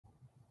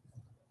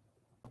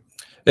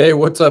Hey,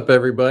 what's up,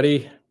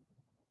 everybody?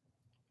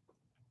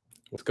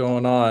 What's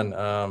going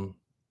on?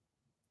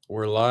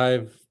 We're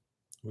live.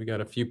 We got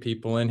a few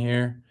people in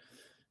here,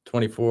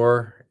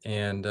 24,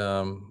 and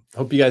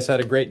hope you guys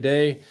had a great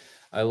day.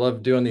 I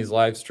love doing these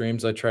live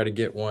streams. I try to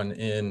get one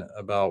in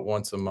about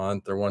once a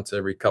month or once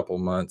every couple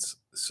months.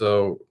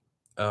 So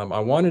I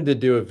wanted to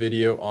do a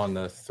video on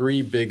the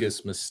three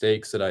biggest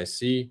mistakes that I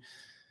see,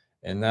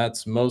 and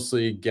that's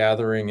mostly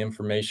gathering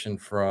information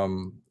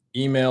from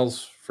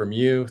emails from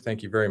you.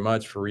 Thank you very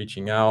much for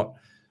reaching out.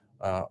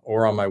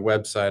 Or on my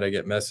website, I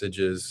get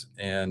messages.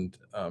 And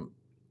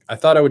I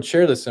thought I would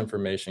share this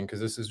information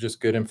because this is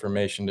just good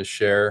information to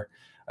share.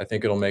 I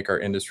think it'll make our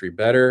industry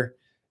better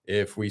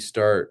if we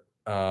start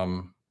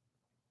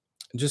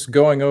just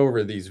going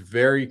over these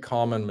very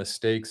common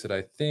mistakes that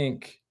I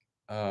think,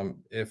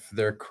 if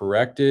they're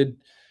corrected,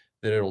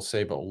 that it'll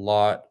save a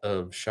lot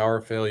of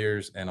shower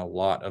failures and a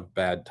lot of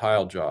bad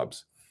tile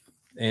jobs.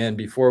 And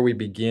before we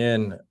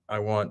begin, I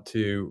want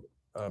to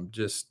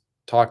just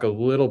talk a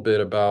little bit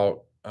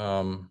about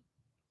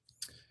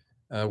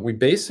we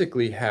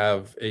basically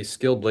have a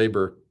skilled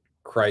labor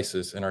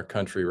crisis in our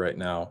country right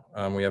now.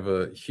 We have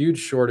a huge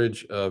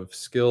shortage of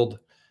skilled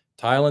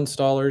tile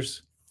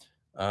installers.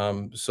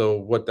 So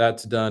what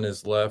that's done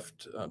is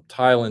left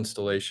tile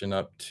installation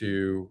up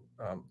to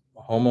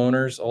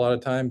homeowners a lot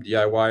of time,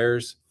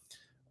 DIYers,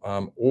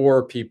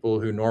 or people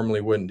who normally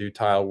wouldn't do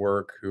tile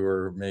work, who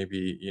are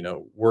maybe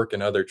work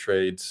in other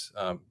trades.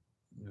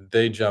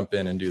 They jump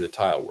in and do the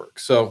tile work.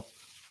 So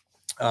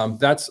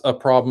that's a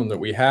problem that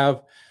we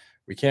have.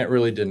 We can't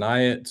really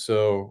deny it.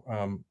 So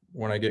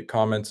when I get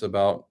comments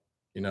about,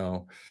 you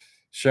know,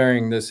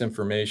 sharing this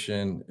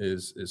information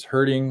is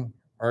hurting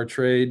our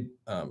trade,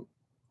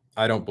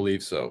 I don't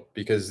believe so,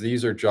 because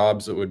these are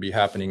jobs that would be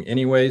happening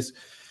anyways,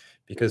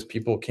 because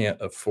people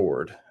can't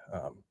afford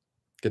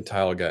good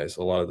tile guys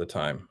a lot of the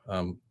time.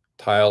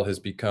 Tile has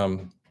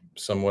become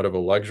somewhat of a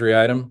luxury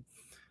item,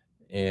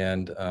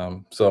 and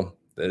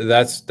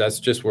that's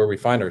just where we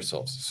find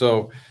ourselves.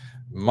 So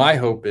my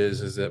hope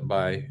is that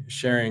by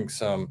sharing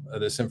some of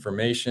this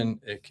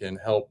information, it can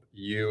help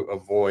you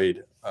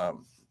avoid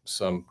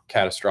some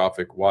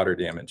catastrophic water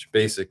damage.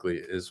 Basically,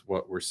 is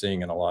what we're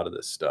seeing in a lot of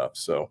this stuff.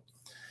 So,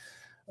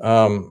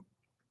 um,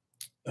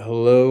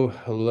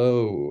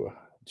 hello,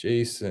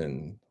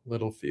 Jason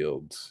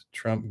Littlefield,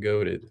 Trump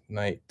goated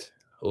night.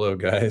 Hello,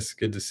 guys.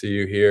 Good to see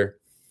you here.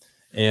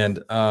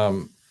 And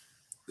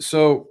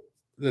so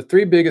the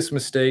three biggest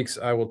mistakes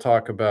I will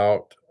talk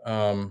about.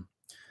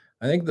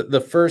 I think that the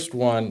first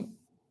one,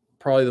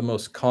 probably the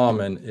most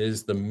common,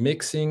 is the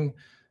mixing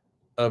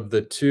of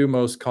the two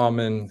most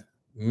common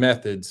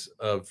methods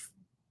of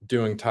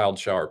doing tiled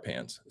shower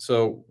pans.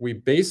 So we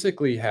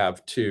basically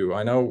have two.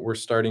 I know we're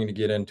starting to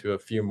get into a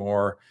few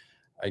more.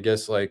 I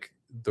guess like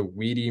the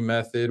weedy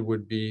method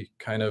would be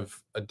kind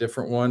of a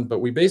different one, but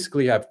we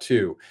basically have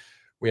two.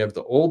 We have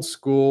the old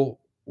school,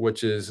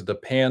 which is the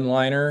pan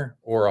liner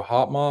or a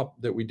hot mop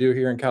that we do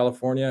here in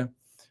California,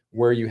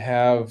 where you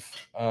have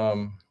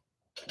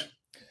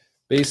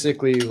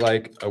basically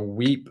like a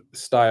weep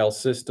style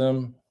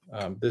system.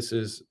 This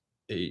is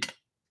a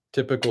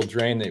typical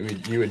drain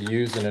that you would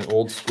use in an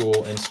old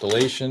school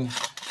installation.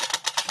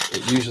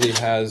 It usually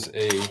has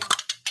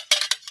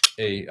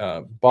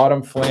a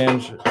bottom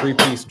flange,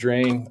 three-piece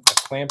drain, a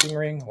clamping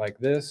ring like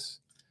this.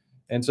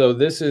 And so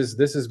this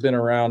has been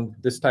around.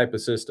 This type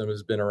of system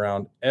has been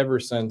around ever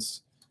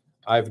since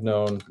I've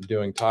known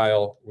doing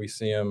tile. We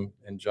see them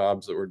in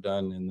jobs that were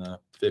done in the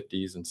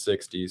 50s and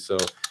 60s. So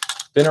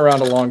been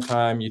around a long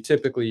time. You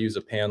typically use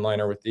a pan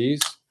liner with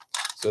these.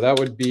 So that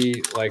would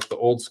be like the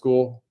old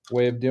school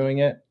way of doing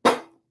it.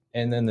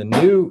 And then the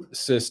new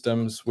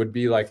systems would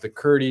be like the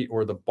Curdy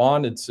or the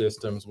bonded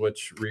systems,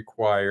 which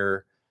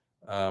require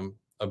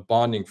a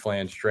bonding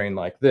flange drain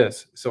like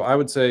this. So I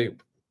would say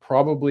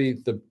probably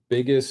the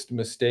biggest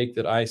mistake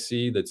that I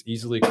see that's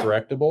easily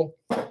correctable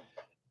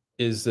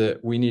is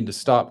that we need to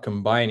stop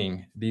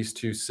combining these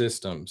two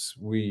systems.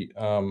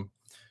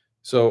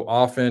 So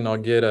often I'll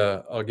get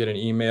an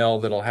email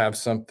that'll have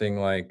something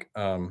like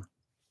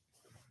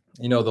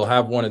they'll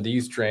have one of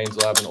these drains,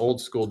 they'll have an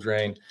old school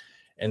drain,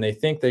 and they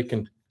think they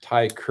can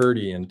tie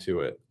Curdy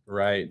into it,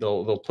 right?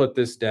 They'll put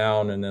this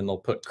down, and then they'll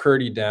put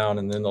Curdy down,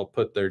 and then they'll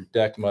put their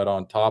deck mud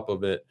on top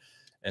of it.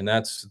 And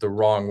that's the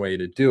wrong way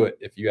to do it.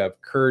 If you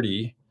have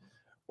Curdy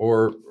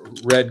or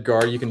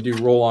RedGard, you can do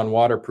roll-on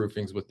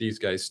waterproofings with these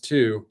guys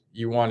too.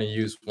 You want to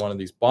use one of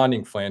these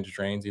bonding flange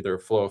drains, either a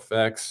Flow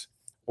Effects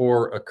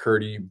or a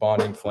Curdy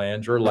bonding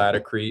flange or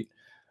Laticrete.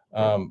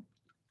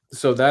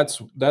 So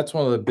that's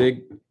one of the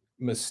big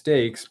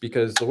mistakes,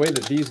 because the way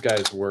that these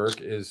guys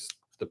work is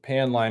the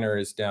pan liner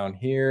is down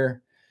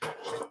here,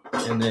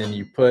 and then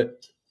you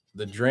put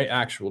the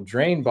actual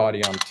drain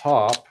body on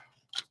top.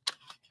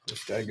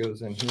 This guy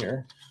goes in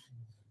here.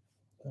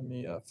 Let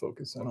me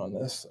focus in on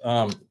this.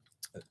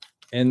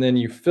 And then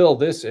you fill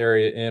this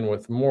area in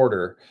with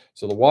mortar.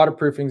 So the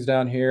waterproofing's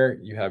down here,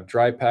 you have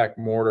dry pack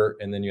mortar,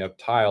 and then you have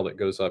tile that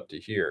goes up to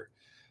here.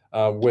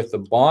 With the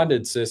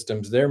bonded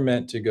systems, they're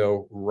meant to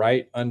go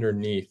right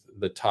underneath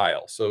the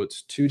tile. So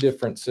it's two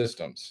different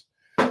systems.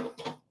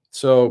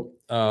 So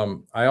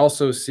I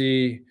also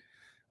see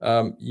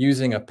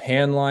using a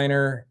pan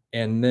liner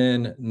and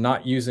then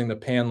not using the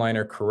pan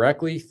liner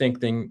correctly,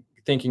 thinking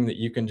that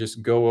you can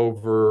just go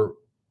over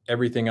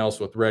everything else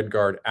with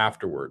RedGuard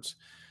afterwards.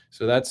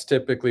 So that's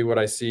typically what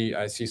I see.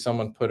 I see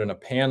someone put in a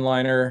pan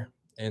liner,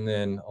 and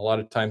then a lot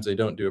of times they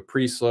don't do a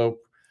pre-slope.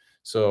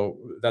 So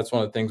that's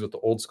one of the things with the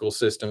old school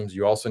systems.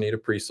 You also need a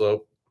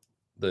pre-slope.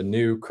 The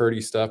new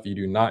Kerdi stuff, you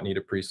do not need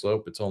a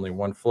pre-slope. It's only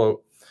one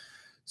float.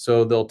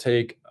 So they'll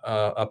take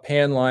a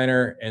pan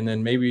liner, and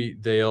then maybe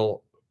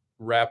they'll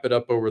wrap it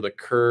up over the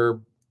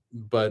curb,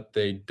 but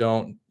they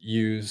don't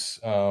use,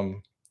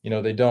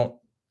 they don't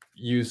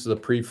use the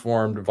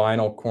preformed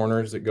vinyl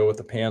corners that go with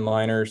the pan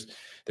liners.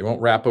 They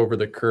won't wrap over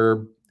the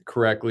curb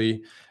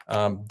correctly.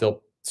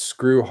 They'll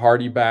screw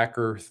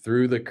HardieBacker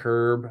through the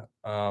curb,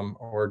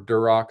 or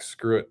Durock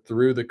screw it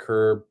through the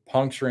curb,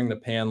 puncturing the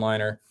pan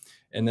liner.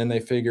 And then they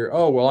figure,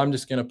 oh, well, I'm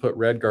just going to put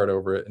RedGuard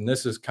over it. And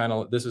this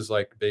is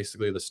like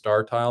basically the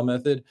star tile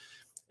method.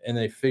 And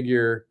they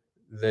figure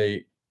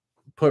they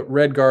put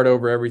RedGuard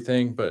over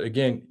everything. But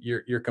again,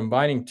 you're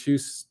combining two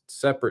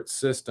separate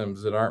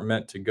systems that aren't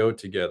meant to go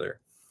together.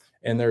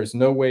 And there's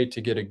no way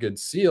to get a good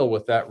seal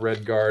with that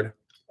RedGuard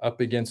up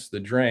against the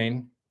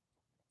drain,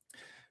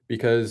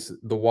 because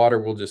the water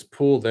will just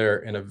pool there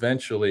and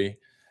eventually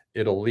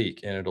it'll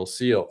leak and it'll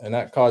seal. And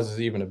that causes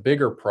even a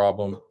bigger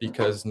problem,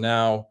 because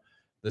now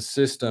the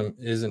system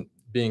isn't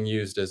being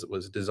used as it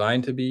was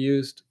designed to be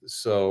used.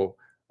 So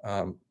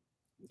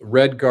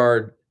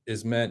RedGuard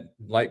is meant,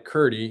 like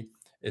Kerdi,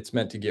 it's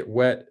meant to get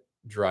wet,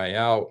 dry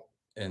out,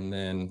 and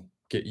then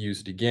get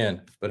used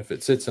again. But if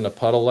it sits in a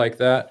puddle like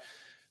that,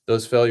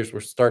 those failures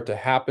will start to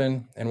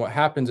happen. And what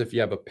happens if you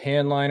have a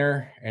pan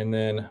liner and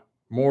then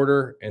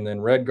mortar and then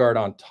RedGuard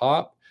on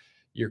top,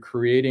 you're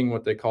creating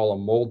what they call a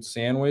mold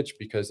sandwich,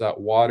 because that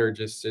water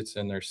just sits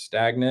in there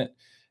stagnant,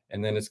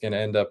 and then it's going to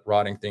end up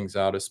rotting things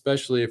out,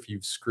 especially if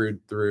you've screwed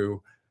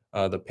through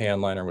the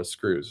pan liner with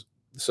screws.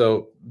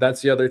 So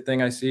that's the other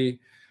thing I see.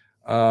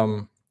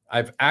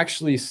 I've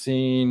actually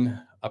seen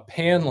a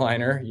pan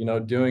liner,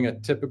 doing a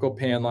typical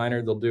pan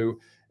liner. They'll do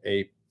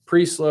a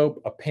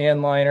pre-slope, a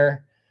pan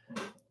liner,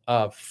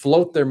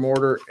 float their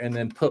mortar, and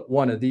then put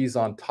one of these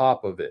on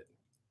top of it.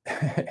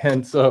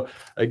 And so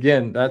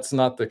again, that's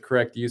not the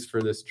correct use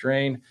for this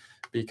drain,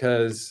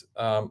 because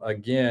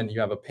again, you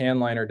have a pan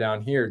liner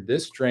down here.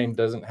 This drain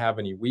doesn't have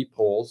any weep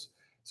holes.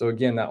 So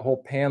again, that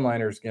whole pan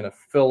liner is going to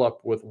fill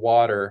up with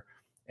water,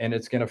 and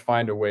it's going to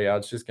find a way out.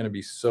 It's just going to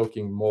be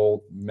soaking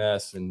mold,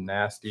 mess, and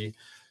nasty.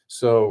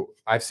 So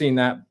I've seen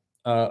that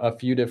a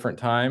few different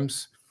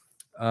times.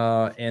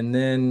 And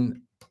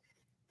then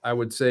I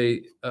would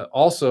say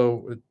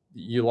also,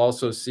 you'll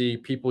also see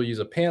people use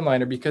a pan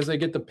liner because they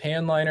get the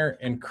pan liner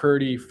and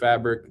Kerdi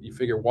fabric. You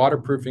figure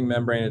waterproofing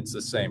membrane, it's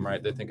the same,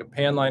 right? They think a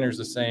pan liner is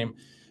the same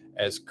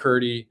as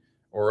Kerdi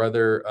or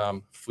other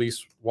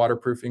fleece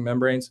waterproofing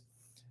membranes.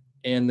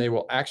 And they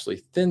will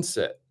actually thin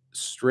set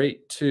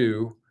straight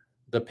to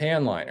the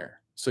pan liner.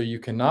 So you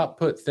cannot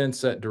put thin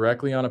set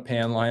directly on a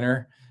pan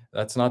liner.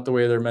 That's not the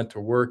way they're meant to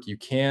work. You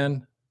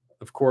can,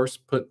 of course,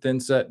 put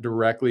thin set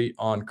directly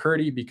on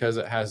Kerdi because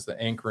it has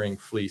the anchoring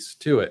fleece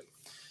to it.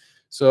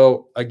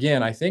 So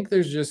again, I think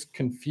there's just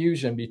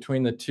confusion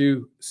between the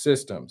two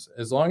systems.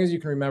 As long as you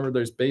can remember,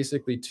 there's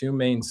basically two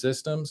main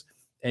systems,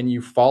 and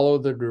you follow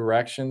the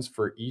directions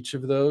for each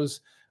of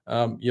those,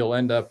 you'll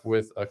end up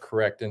with a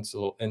correct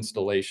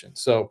installation.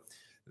 So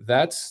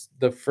that's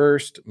the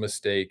first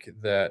mistake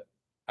that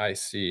I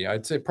see.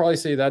 Probably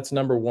say that's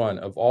number one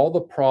of all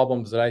the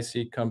problems that I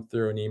see come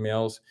through in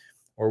emails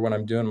or when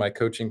I'm doing my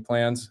coaching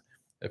plans.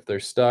 If they're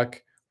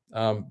stuck,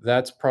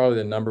 that's probably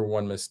the number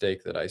one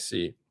mistake that I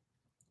see.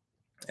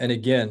 And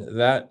again,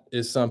 that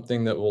is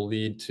something that will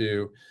lead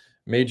to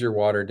major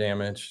water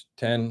damage.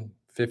 10,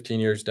 15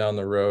 years down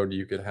the road,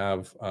 you could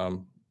have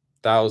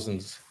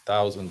thousands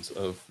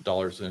of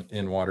dollars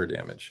in water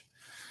damage.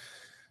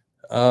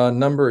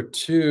 Number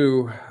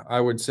two, I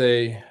would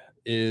say,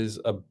 is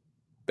a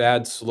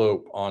bad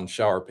slope on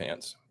shower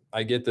pans.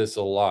 I get this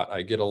a lot.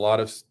 I get a lot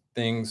of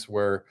things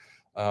where,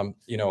 a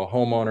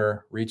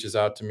homeowner reaches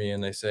out to me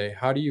and they say,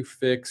 how do you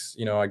fix,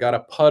 I got a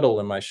puddle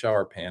in my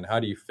shower pan.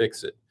 How do you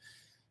fix it?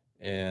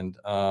 And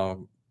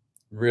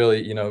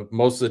really,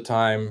 most of the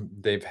time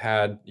they've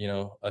had,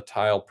 a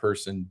tile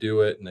person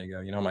do it, and they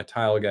go, my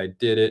tile guy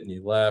did it and he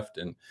left,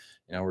 and,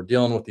 we're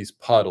dealing with these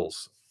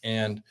puddles.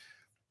 And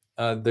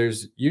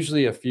there's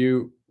usually a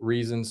few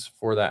reasons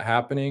for that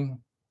happening.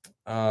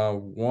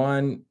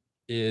 One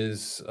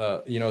is,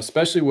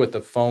 especially with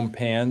the foam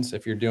pans,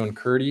 if you're doing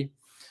Kerdi,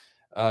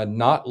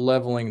 not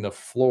leveling the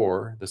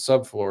floor, the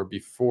subfloor,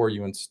 before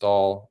you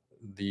install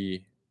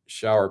the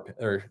shower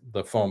or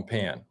the foam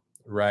pan.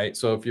 Right.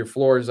 So if your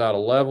floor is out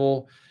of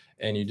level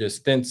and you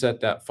just thin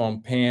set that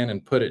foam pan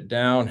and put it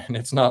down and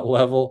it's not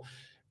level,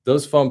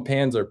 those foam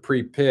pans are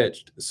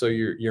pre-pitched. So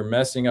you're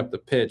messing up the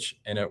pitch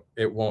and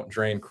it won't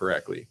drain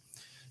correctly.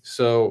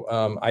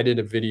 So I did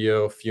a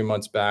video a few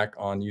months back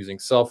on using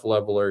self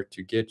leveler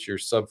to get your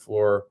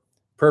subfloor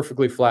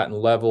perfectly flat and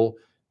level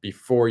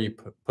before you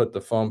put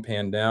the foam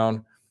pan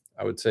down.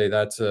 I would say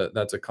that's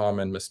a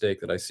common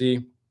mistake that I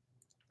see.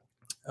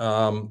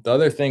 The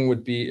other thing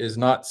would be is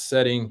not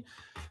setting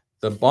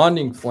the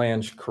bonding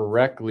flange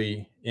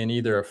correctly in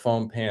either a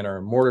foam pan or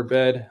a mortar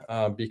bed,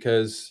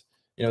 because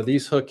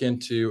these hook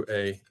into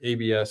a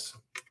ABS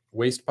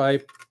waste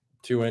pipe,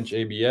 2-inch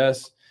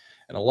ABS,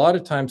 and a lot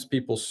of times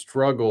people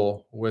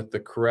struggle with the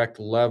correct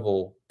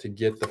level to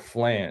get the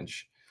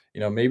flange.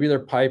 Maybe their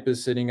pipe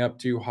is sitting up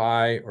too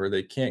high, or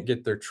they can't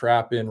get their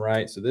trap in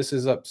right. So this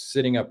is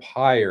sitting up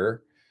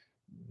higher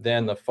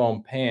than the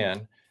foam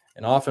pan.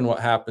 And often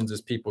what happens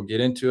is people get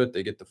into it,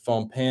 they get the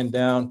foam pan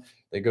down,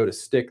 they go to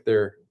stick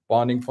their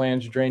bonding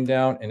flange drain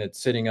down, and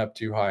it's sitting up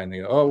too high. And they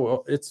go, oh,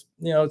 well, it's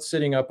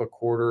sitting up a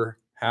quarter,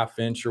 half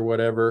inch or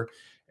whatever.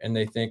 And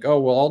they think,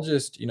 oh, well, I'll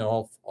just,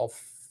 I'll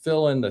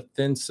fill in the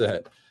thin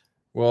set.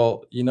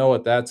 Well, you know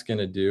what that's going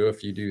to do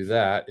if you do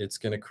that? It's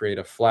going to create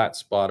a flat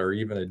spot or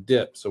even a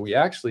dip. So I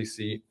actually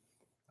see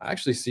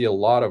a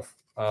lot of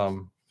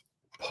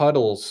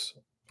puddles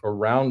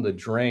around the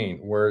drain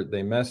where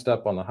they messed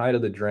up on the height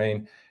of the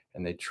drain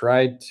and they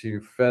tried to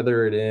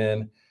feather it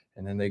in,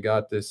 and then they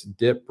got this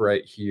dip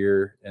right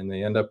here and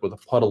they end up with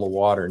a puddle of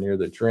water near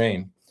the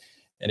drain.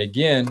 And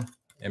again,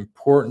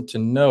 important to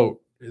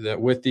note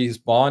that with these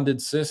bonded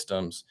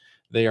systems,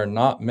 they are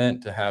not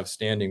meant to have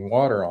standing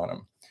water on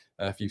them.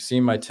 If you've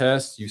seen my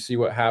test, you see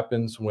what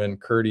happens when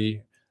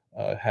Kerdi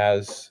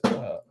has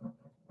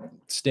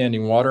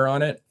standing water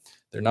on it.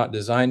 They're not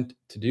designed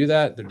to do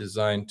that. They're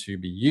designed to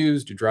be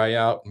used, to dry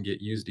out and get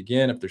used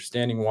again. If there's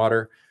standing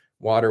water,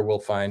 water will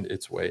find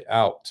its way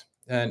out.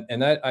 And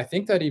that, I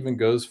think that even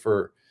goes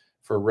for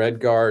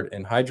RedGuard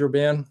and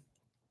Hydroban.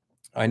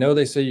 I know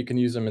they say you can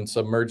use them in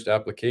submerged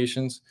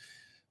applications,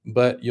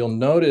 but you'll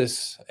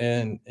notice,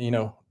 and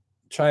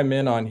chime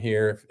in on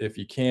here if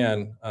you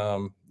can,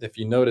 if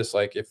you notice,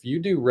 like if you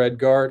do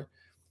RedGuard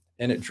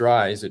and it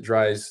dries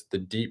the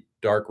deep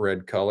dark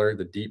red color,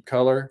 the deep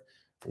color.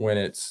 When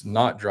it's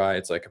not dry,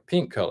 it's like a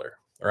pink color,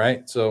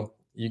 right? So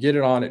you get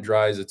it on, it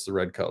dries, it's the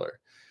red color.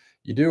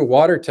 You do a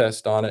water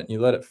test on it and you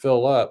let it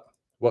fill up,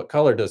 what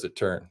color does it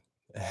turn?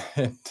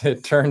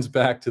 It turns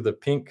back to the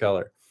pink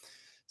color.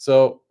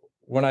 So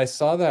when I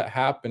saw that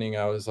happening,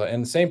 I was like,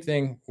 and the same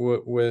thing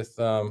with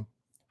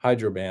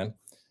Hydroban.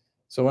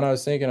 So when I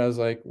was thinking, I was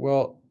like,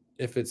 well,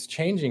 if it's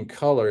changing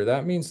color,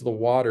 that means the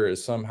water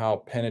is somehow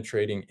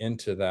penetrating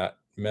into that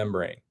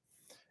membrane.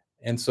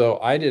 And so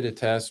I did a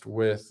test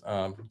with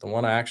the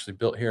one I actually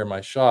built here in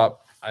my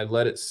shop. I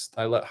let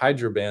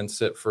Hydroban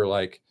sit for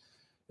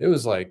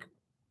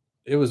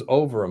it was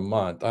over a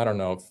month. I don't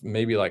know,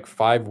 maybe like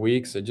 5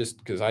 weeks.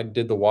 Because I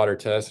did the water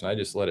test and I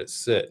just let it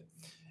sit.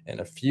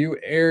 And a few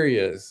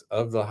areas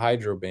of the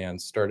Hydroban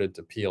started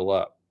to peel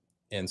up.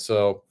 And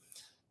so,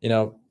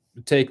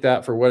 take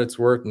that for what it's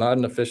worth. Not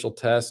an official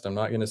test. I'm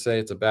not going to say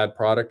it's a bad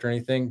product or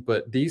anything,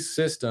 but these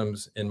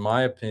systems, in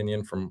my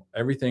opinion, from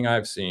everything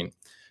I've seen,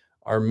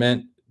 are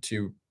meant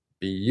to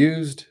be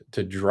used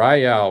to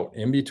dry out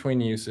in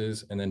between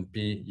uses and then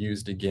be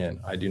used again.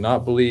 I do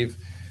not believe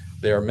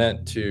they are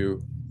meant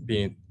to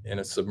be in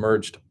a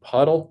submerged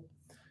puddle.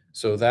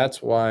 So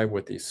that's why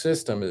with the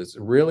system, it's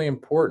really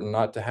important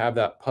not to have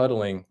that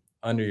puddling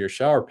under your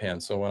shower pan.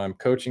 So when I'm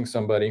coaching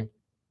somebody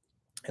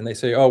and they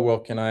say, oh, well,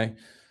 can I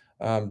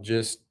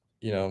just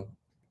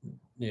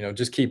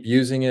keep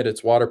using it,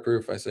 it's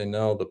waterproof? I say,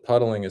 no, the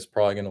puddling is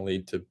probably going to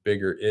lead to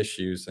bigger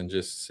issues than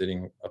just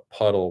sitting a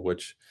puddle,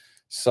 which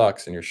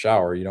sucks in your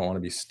shower. You don't want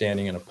to be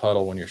standing in a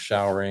puddle when you're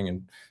showering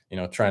and,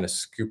 trying to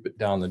scoop it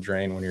down the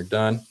drain when you're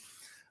done.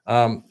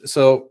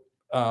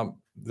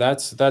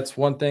 That's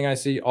one thing I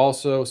see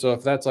also. So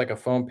if that's like a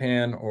foam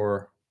pan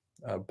or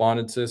a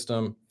bonded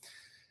system,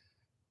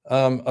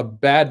 a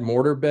bad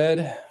mortar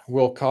bed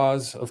will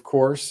cause, of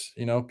course,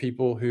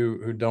 people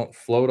who don't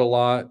float a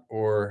lot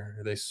or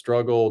they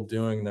struggle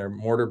doing their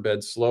mortar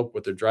bed slope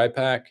with their dry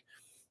pack.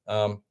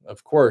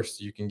 Of course,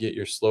 you can get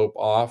your slope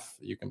off.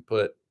 You can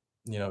put,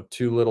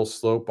 too little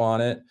slope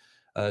on it.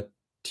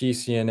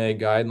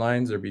 TCNA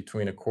guidelines are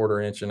between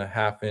 1/4 inch and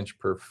 1/2 inch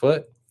per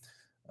foot.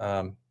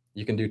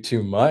 You can do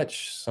too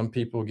much. Some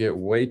people get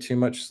way too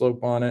much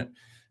slope on it,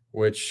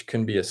 which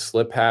can be a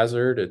slip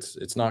hazard.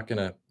 It's not going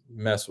to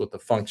mess with the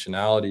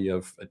functionality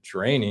of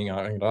draining.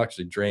 It'll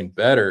actually drain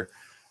better.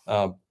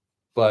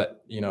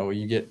 But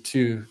you get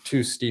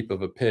too steep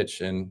of a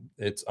pitch and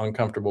it's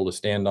uncomfortable to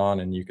stand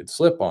on and you could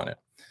slip on it.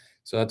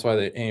 So that's why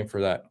they aim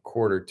for that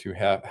 1/4 to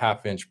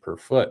half inch per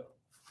foot.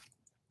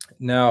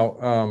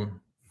 Now,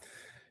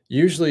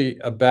 usually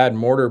a bad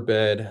mortar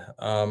bed,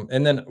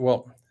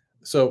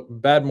 so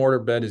bad mortar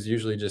bed is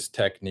usually just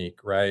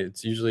technique, right?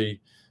 It's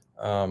usually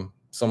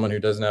someone who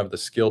doesn't have the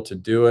skill to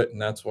do it.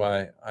 And that's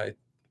why I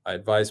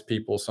advise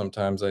people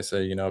sometimes. I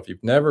say, if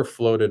you've never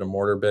floated a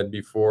mortar bed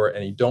before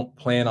and you don't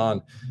plan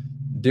on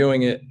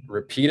doing it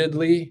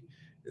repeatedly,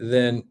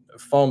 then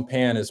foam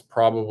pan is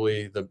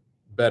probably the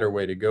better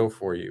way to go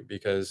for you,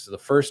 because the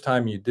first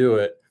time you do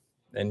it,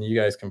 and you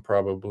guys can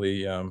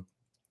probably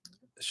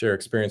share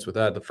experience with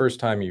that, the first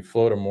time you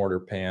float a mortar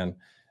pan,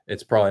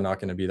 it's probably not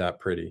going to be that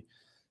pretty.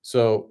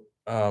 So,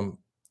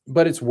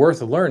 but it's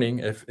worth learning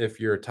if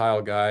you're a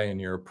tile guy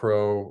and you're a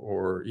pro,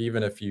 or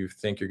even if you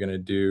think you're going to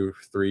do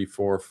 3,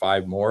 4,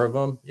 5 more of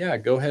them. Yeah,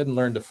 go ahead and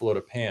learn to float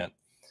a pan.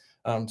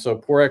 So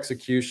poor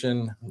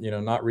execution,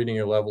 not reading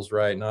your levels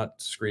right, not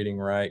screeding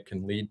right,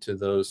 can lead to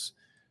those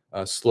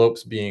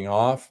slopes being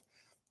off.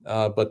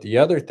 But the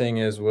other thing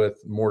is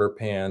with mortar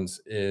pans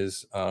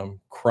is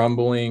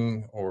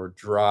crumbling or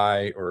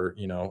dry, or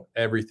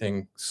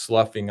everything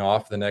sloughing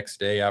off the next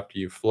day after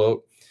you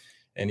float.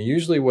 And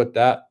usually what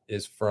that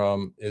is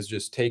from is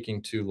just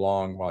taking too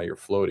long while you're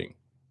floating.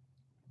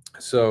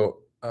 So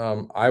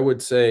I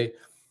would say,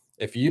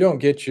 if you don't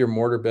get your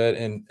mortar bed,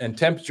 and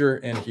temperature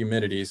and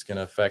humidity is going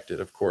to affect it,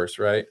 of course,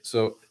 right?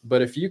 So,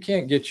 but if you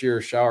can't get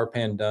your shower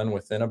pan done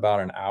within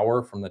about an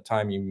hour from the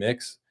time you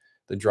mix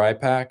the dry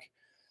pack,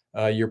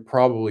 you're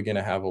probably going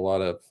to have a lot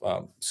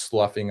of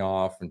sloughing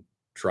off and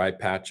dry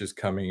patches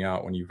coming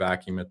out when you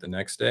vacuum it the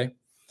next day.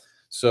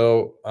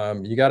 So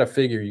you got to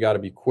figure, you got to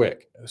be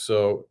quick.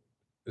 So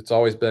it's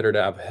always better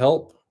to have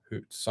help,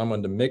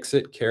 someone to mix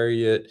it,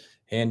 carry it,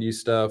 hand you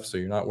stuff, so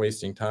you're not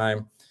wasting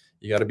time.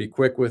 You got to be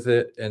quick with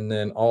it. And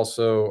then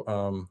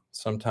also,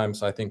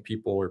 sometimes I think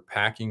people are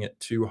packing it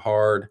too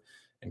hard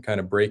and kind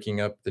of breaking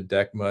up the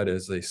deck mud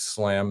as they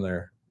slam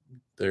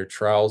their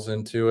trowels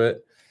into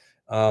it.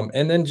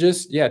 And then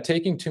just, yeah,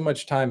 taking too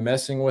much time,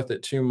 messing with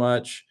it too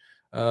much.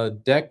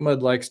 Deck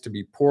mud likes to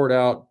be poured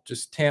out,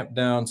 just tamp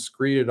down,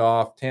 screed it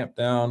off, tamp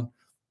down,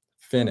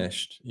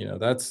 finished.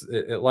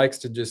 It likes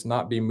to just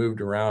not be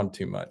moved around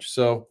too much.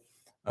 So,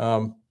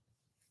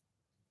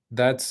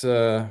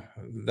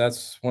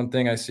 that's one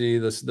thing I see.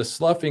 The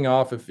sloughing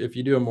off, if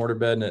you do a mortar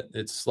bed and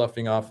it's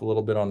sloughing off a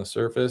little bit on the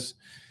surface,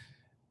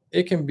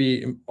 it can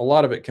be, a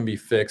lot of it can be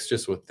fixed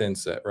just with thin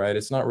set, right?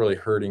 It's not really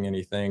hurting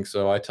anything.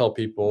 So I tell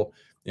people,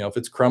 if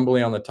it's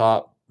crumbly on the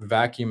top,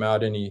 vacuum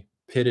out any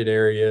pitted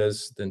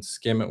areas, then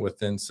skim it with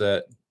thin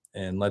set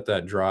and let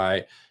that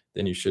dry.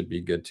 Then you should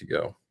be good to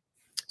go.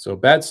 So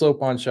bad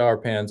slope on shower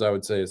pans, I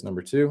would say, is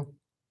number 2.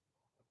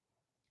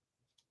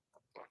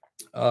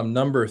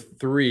 Number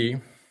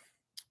 3,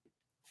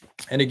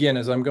 and again,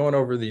 as I'm going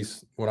over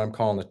these, what I'm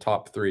calling the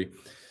top 3,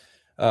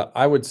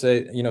 I would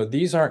say,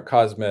 these aren't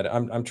cosmetic.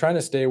 I'm trying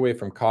to stay away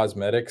from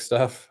cosmetic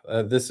stuff.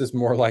 This is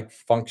more like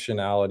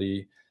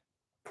functionality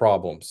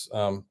problems.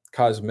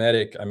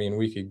 Cosmetic, I mean,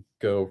 we could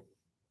go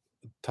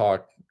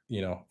talk,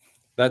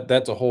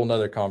 that's a whole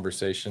nother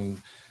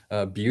conversation.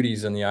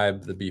 Beauty's in the eye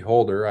of the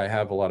beholder. I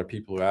have a lot of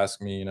people who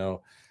ask me,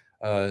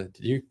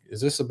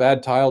 is this a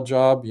bad tile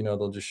job?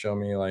 They'll just show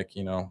me like,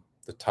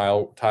 the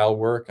tile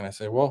work. And I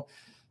say, well,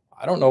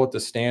 I don't know what the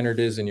standard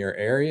is in your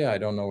area. I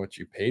don't know what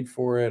you paid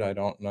for it. I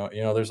don't know.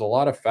 There's a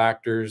lot of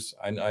factors.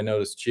 I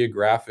noticed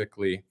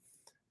geographically,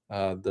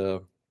 we're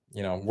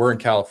in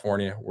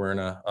California. We're in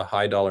a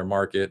high dollar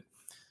market,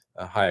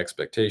 high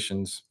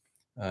expectations.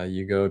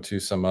 You go to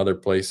some other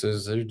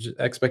places,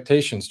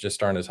 expectations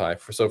just aren't as high.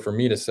 So for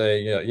me to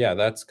say, yeah,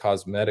 that's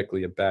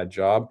cosmetically a bad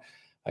job,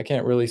 I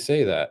can't really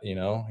say that.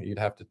 You'd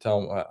have to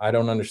tell them, I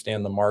don't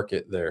understand the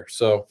market there.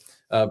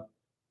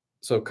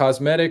 So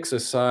cosmetics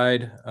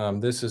aside,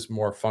 this is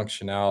more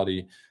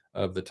functionality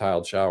of the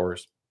tiled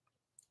showers.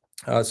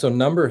 So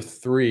number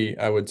 3,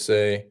 I would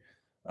say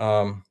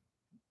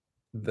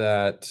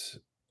that,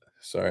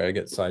 sorry, I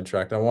get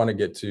sidetracked. I want to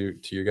get to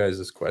you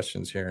guys'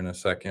 questions here in a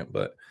second,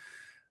 but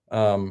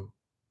oh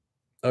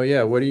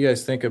yeah, what do you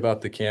guys think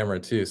about the camera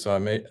too? So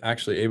I'm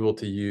actually able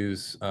to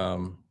use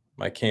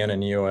my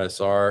Canon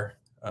EOS R.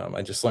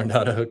 I just learned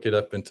how to hook it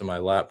up into my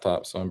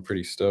laptop, so I'm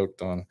pretty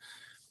stoked on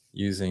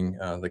using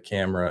the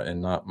camera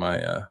and not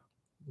my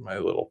my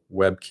little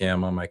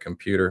webcam on my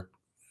computer.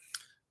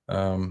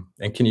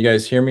 And can you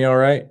guys hear me all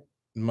right?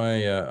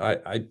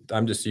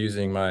 I'm just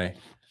using my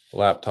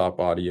laptop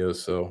audio,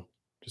 so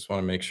just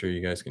want to make sure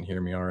you guys can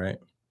hear me all right.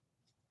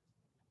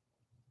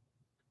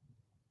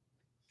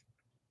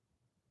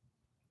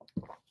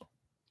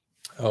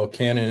 Oh,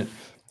 Canon.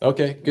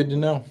 Okay, good to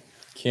know.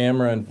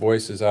 Camera and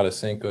voice is out of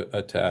sync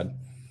a tad.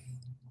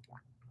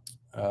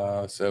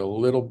 So a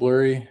little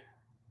blurry.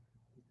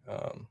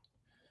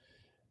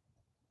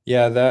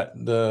 Yeah,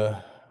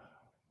 the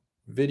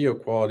video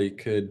quality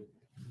could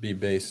be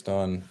based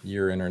on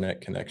your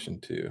internet connection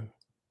too.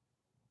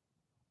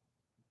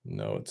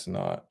 No, it's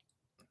not.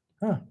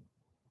 Huh.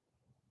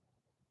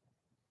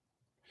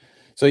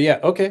 So yeah,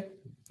 okay.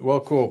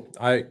 Well, cool.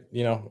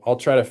 I'll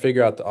try to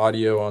figure out the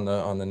audio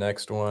on the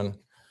next one.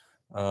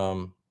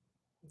 A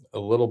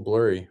little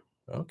blurry.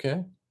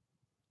 Okay.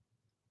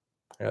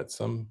 Got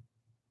some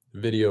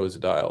video is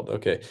dialed.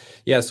 Okay.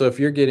 Yeah, so if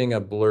you're getting a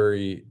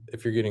blurry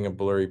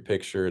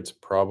picture, it's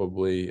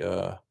probably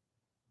your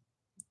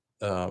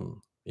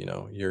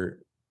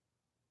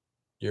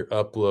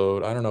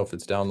upload. I don't know if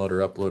it's download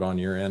or upload on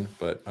your end,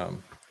 but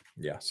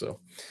yeah. So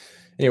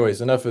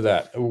anyways, enough of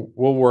that.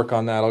 We'll work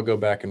on that. I'll go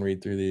back and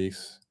read through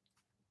these.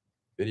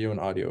 Video and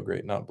audio,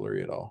 great, not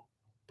blurry at all.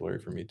 Blurry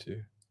for me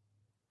too.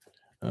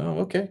 Oh,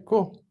 okay,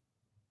 cool.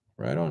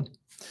 Right on.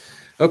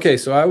 Okay,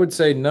 so I would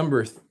say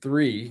number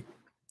 3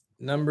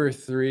 Number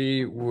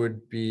three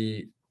would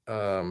be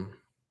um,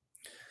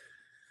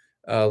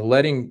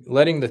 letting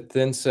the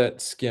thin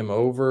set skim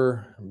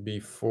over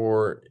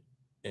before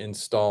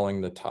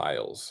installing the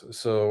tiles.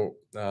 So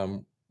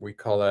we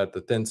call that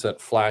the thin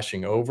set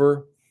flashing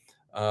over.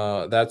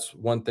 That's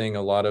one thing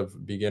a lot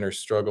of beginners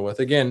struggle with.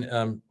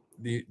 Again,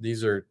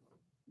 these are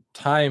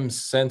time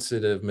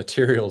sensitive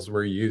materials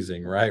we're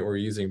using, right? We're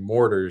using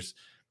mortars,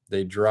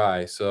 they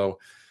dry.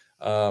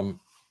 Um,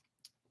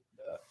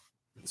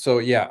 so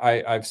yeah,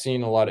 I've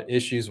seen a lot of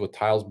issues with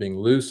tiles being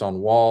loose on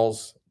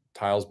walls,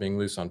 tiles being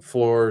loose on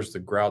floors, the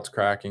grout's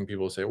cracking.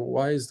 People say, well,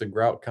 why is the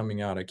grout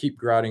coming out? I keep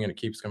grouting and it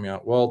keeps coming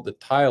out. Well, the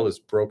tile is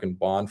broken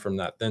bond from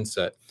that thin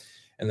set.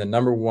 And the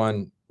number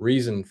one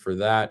reason for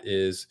that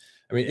is,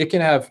 I mean, it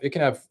can have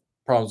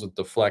problems with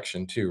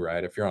deflection too,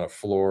 right? If you're on a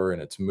floor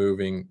and it's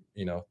moving,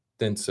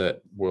 thin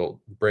set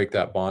will break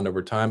that bond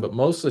over time. But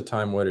most of the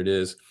time, what it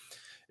is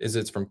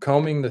it's from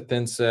combing the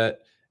thin set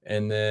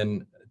and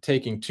then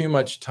taking too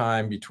much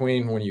time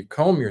between when you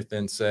comb your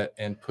thin set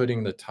and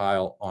putting the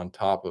tile on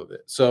top of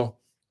it. So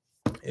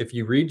if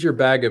you read your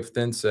bag of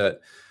thin set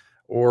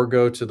or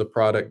go to the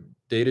product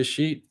data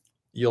sheet,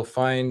 you'll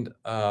find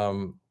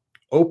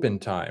open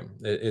time.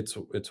 It's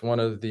one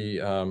of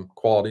the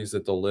qualities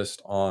that they'll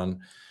list on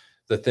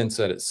the thin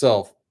set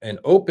itself. And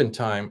open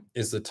time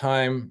is the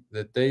time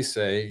that they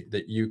say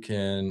that you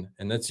can,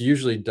 and that's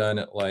usually done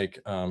at like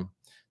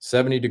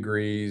 70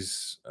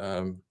 degrees,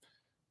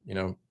 you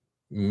know,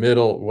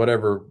 middle,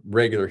 whatever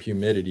regular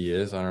humidity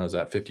is. I don't know, is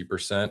that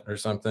 50% or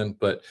something?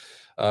 But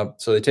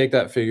so they take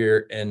that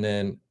figure, and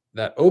then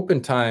that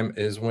open time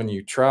is when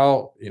you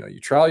trowel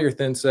your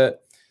thin set,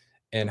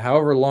 and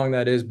however long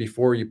that is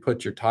before you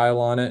put your tile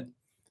on it,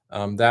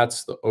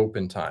 that's the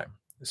open time.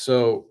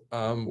 So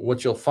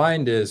what you'll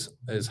find is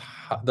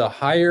the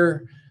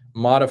higher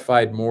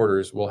modified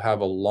mortars will have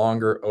a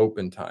longer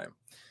open time,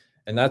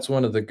 and that's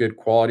one of the good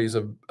qualities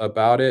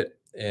about it.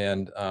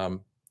 And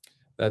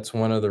that's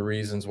one of the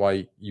reasons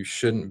why you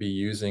shouldn't be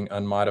using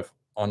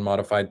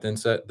unmodified thin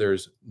set.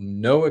 There's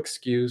no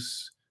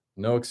excuse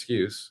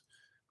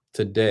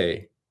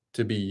today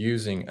to be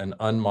using an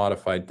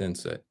unmodified thin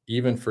set,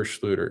 even for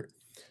Schluter.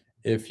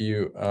 If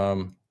you,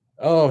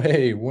 oh,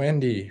 hey,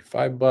 Wendy,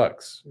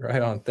 $5,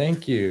 right on.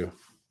 Thank you.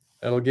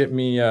 That'll give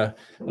me a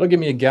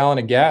gallon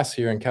of gas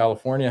here in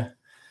California.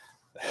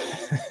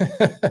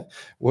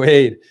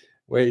 Wade,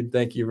 Wade,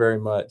 thank you very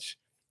much.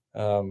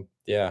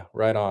 Yeah,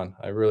 right on.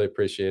 I really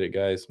appreciate it,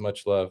 guys.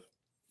 Much love.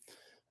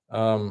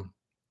 Um,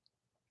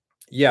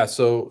 yeah,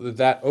 so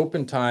that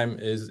open time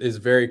is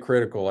very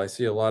critical. I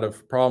see a lot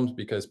of problems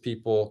because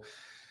people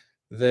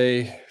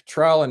they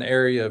trowel an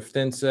area of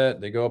thin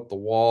set, they go up the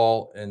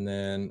wall, and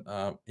then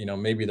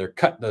maybe their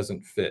cut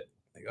doesn't fit.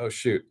 Like, oh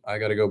shoot, I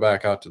got to go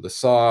back out to the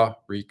saw,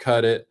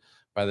 recut it.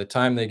 By the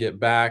time they get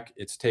back,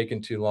 it's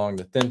taken too long.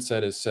 The thin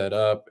set is set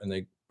up, and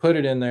they put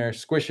it in there,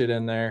 squish it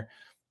in there,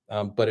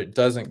 but it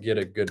doesn't get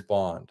a good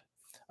bond.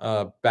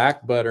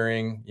 Back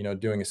buttering,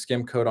 doing a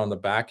skim coat on the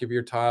back of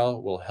your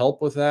tile will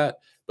help with that.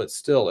 But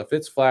still, if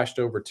it's flashed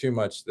over too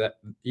much, that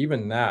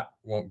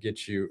won't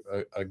get you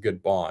a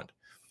good bond.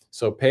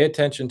 So pay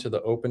attention to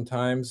the open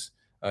times.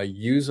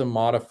 Use a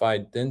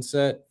modified thin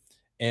set.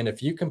 And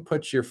if you can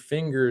put your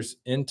fingers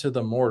into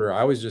the mortar,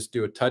 I always just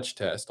do a touch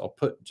test. I'll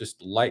put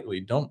just lightly,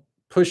 don't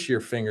push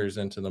your fingers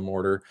into the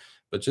mortar,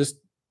 but just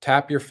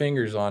tap your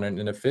fingers on it.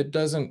 And if it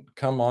doesn't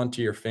come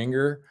onto your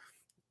finger,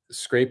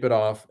 scrape it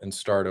off and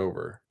start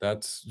over.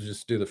 That's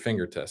just do the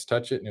finger test.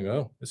 Touch it and you go,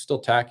 oh, it's still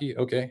tacky.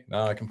 Okay,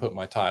 now I can put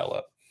my tile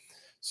up.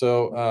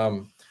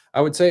 So I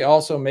would say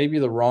also maybe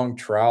the wrong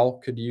trowel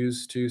could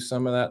use to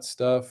some of that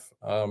stuff.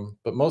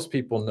 But most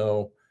people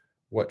know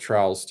what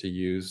trowels to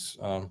use.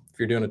 If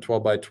you're doing a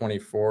 12 by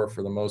 24,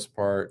 for the most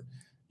part,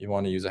 you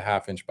want to use a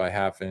 1/2 inch by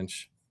 1/2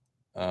 inch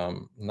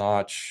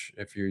notch.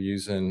 If you're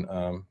using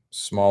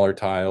smaller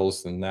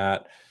tiles than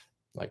that,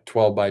 like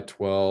 12 by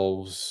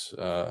 12s,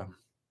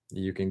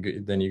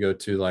 then you go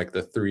to like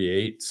the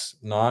 3/8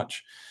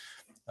 notch.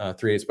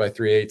 3/8 by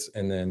 3/8,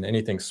 and then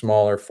anything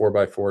smaller,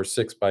 4x4,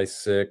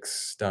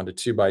 6x6, down to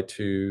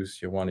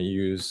 2x2s. You want to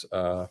use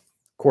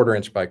 1/4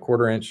 inch by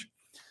 1/4 inch.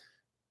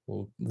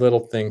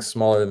 Little things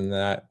smaller than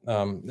that.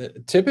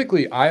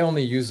 Typically, I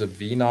only use a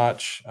V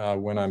notch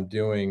when I'm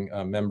doing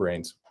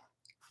membranes.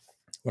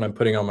 When I'm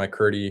putting on my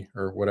Kerdi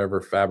or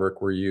whatever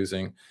fabric we're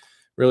using,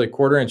 really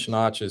 1/4 inch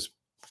notch is,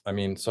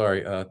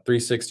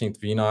 3/16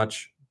 V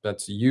notch.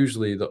 That's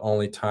usually the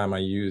only time I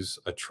use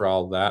a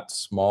trowel that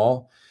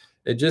small.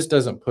 It just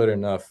doesn't put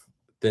enough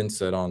thin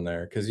set on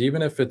there, because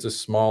even if it's a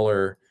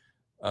smaller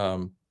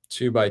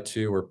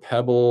 2x2 or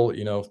pebble,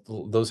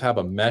 those have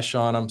a mesh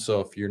on them.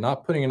 So if you're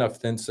not putting enough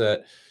thin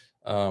set,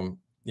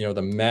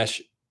 the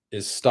mesh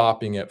is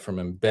stopping it from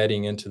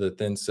embedding into the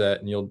thin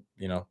set, and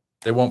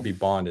they won't be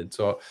bonded.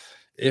 So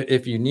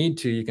if you need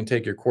to, you can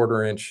take your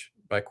 1/4 inch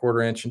by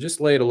 1/4 inch and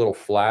just lay it a little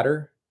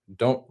flatter.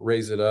 Don't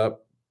raise it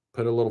up.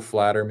 Put a little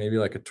flatter, maybe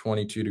like a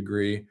 22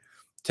 degree.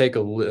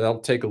 That'll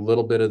take a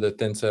little bit of the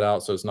thin set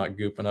out, so it's not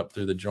gooping up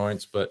through the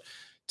joints. But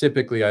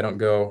typically I don't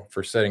go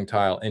for setting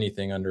tile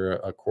anything under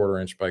a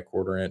 1/4 inch by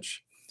 1/4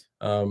 inch.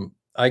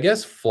 I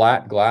guess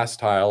flat glass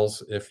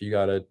tiles, if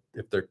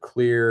they're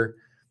clear,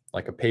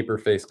 like a paper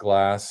face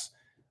glass,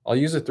 I'll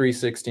use a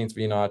 3/16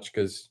 V notch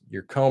because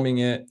you're combing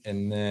it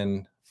and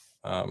then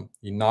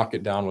you knock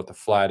it down with a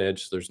flat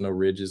edge. So there's no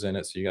ridges in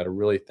it. So you got a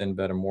really thin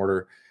bed of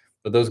mortar.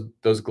 But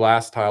those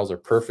glass tiles are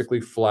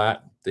perfectly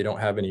flat. They don't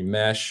have any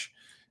mesh,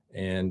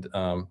 and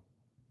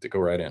they go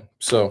right in.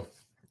 So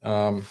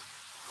I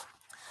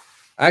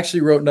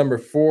actually wrote number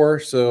 4.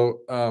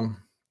 So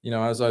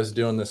as I was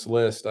doing this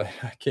list, I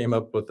came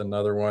up with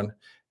another one,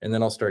 and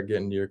then I'll start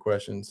getting to your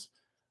questions.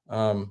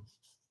 I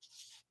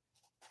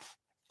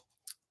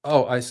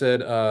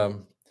said,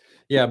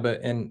 yeah,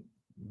 and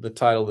the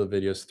title of the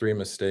video is 3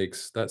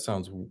 mistakes. That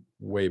sounds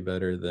way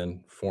better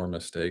than 4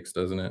 mistakes,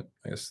 doesn't it?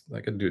 I guess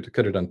I could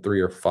have done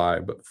 3 or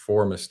 5, but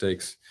 4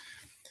 mistakes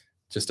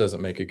just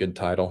doesn't make a good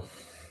title.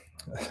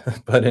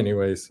 But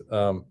anyways,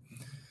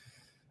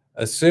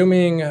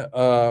 assuming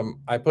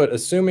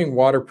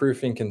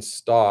waterproofing can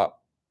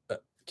stop,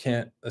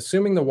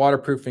 assuming the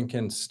waterproofing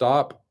can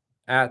stop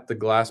at the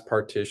glass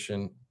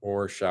partition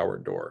or shower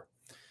door.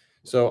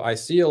 So I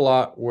see a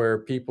lot where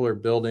people are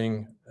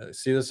building,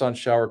 see this on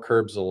shower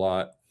curbs a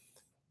lot.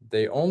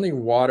 They only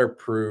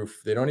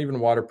waterproof, they don't even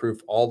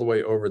waterproof all the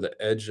way over the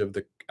edge of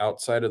the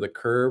outside of the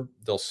curb.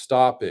 They'll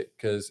stop it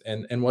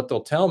and what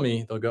they'll tell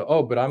me, they'll go,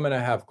 oh, but I'm going to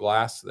have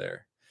glass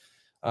there.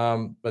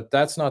 But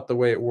that's not the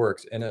way it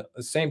works. And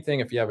the same thing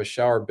if you have a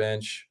shower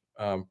bench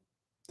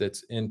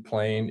that's in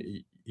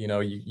plane,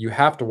 you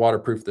have to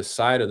waterproof the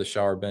side of the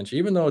shower bench,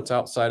 even though it's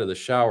outside of the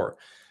shower.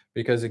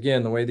 Because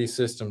again, the way these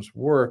systems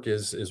work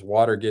is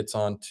water gets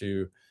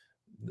onto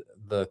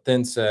the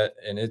thin set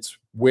and it's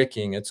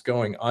wicking, it's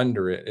going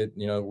under it.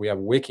 We have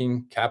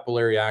wicking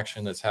capillary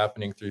action that's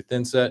happening through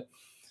thin set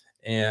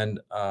and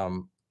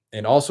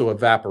also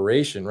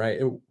evaporation,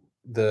 right?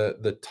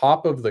 The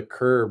top of the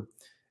curb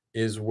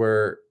is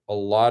where a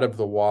lot of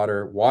the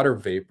water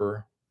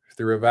vapor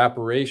through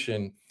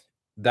evaporation,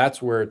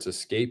 that's where it's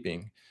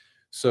escaping.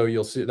 So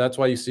you'll see, that's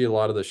why you see a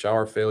lot of the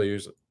shower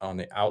failures on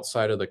the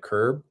outside of the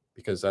curb,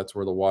 because that's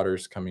where the water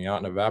is coming out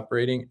and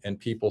evaporating, and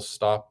people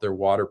stop their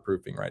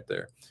waterproofing right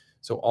there.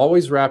 So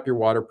always wrap your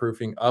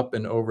waterproofing up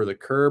and over the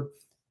curb,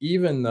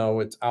 even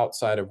though it's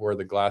outside of where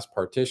the glass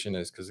partition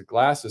is, because the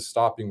glass is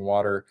stopping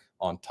water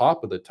on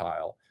top of the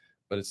tile,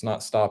 but it's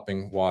not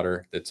stopping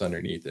water that's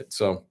underneath it.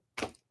 So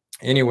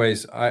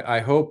anyways, I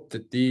hope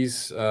that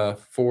these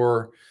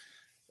 4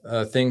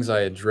 things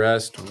I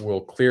addressed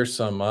will clear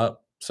something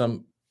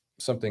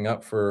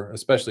up for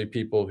especially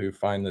people who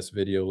find this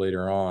video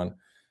later on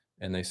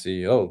and they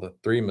see, oh, the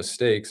 3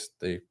 mistakes.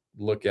 They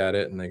look at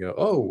it and they go,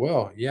 oh,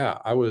 well, yeah,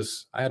 I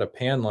had a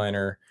pan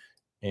liner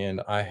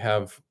and I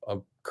have a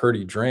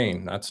Kerdi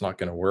drain. That's not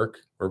going to work.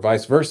 Or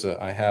vice versa.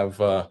 I have,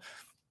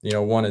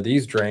 one of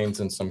these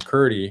drains and some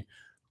Kerdi.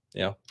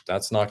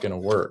 That's not going to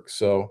work.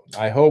 So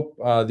I hope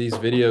these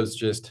videos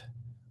just,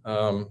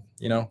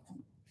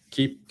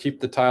 keep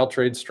the tile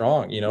trade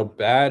strong.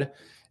 Bad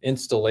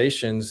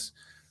installations,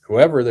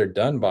 whoever they're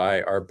done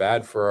by, are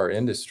bad for our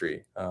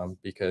industry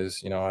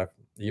because, I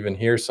even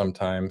hear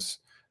sometimes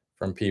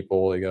from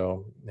people, they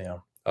go,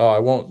 oh, I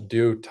won't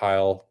do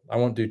tile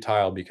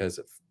because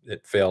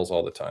it fails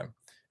all the time.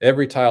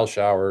 Every tile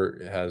shower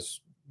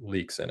has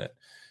leaks in it.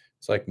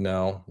 It's like,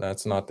 no,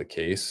 that's not the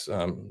case.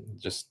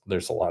 Just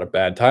there's a lot of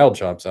bad tile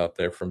jobs out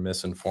there from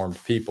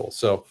misinformed people.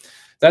 So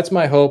that's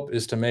my hope,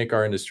 is to make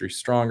our industry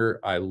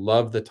stronger. I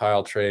love the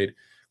tile trade.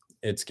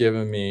 It's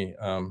given me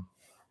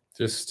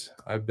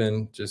I've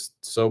been just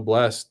so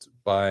blessed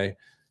by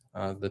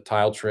the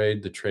tile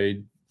trade, the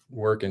trade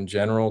work in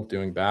general,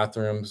 doing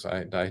bathrooms.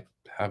 I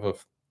have a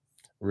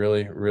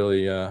really,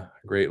 really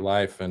great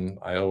life, and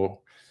I owe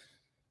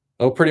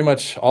pretty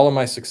much all of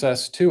my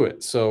success to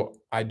it. So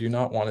I do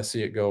not want to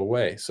see it go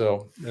away.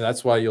 So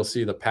that's why you'll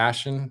see the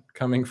passion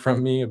coming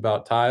from me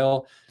about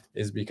tile,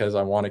 is because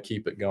I want to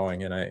keep it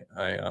going. And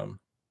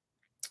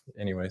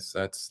anyways,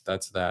 that's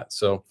that.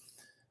 So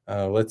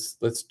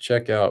let's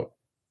check out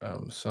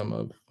some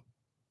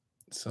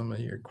of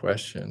your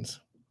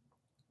questions.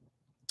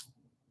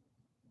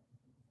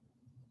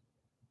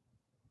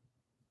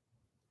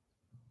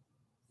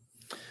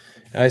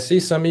 I see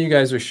some of you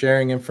guys are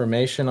sharing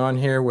information on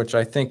here, which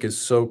I think is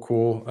so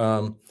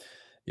cool.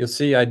 You'll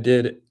see I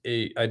did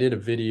a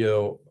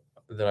video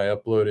that I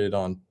uploaded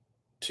on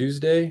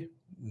Tuesday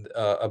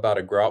about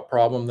a grout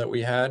problem that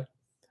we had.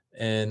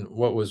 And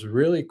what was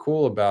really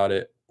cool about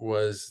it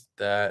was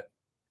that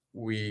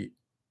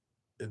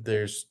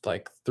there's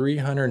like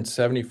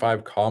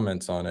 375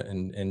 comments on it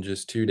in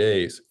just 2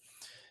 days.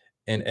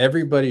 And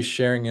everybody's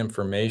sharing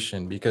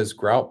information, because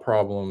grout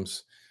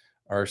problems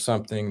are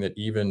something that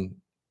even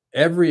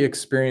every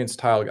experienced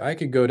tile, I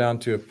could go down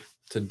to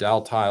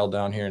Dow Tile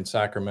down here in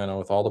Sacramento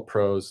with all the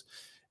pros,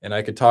 and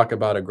I could talk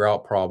about a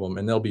grout problem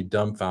and they'll be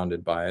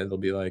dumbfounded by it. They'll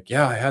be like,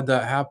 yeah, I had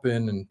that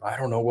happen and I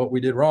don't know what we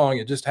did wrong.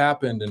 It just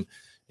happened. And,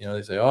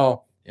 they say,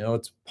 oh,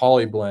 it's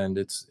Polyblend,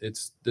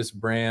 it's this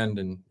brand,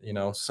 and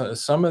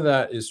some of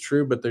that is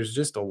true, but there's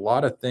just a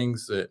lot of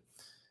things that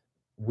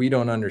we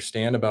don't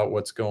understand about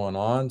what's going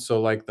on.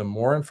 So like the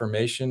more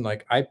information,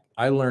 like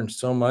I learned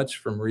so much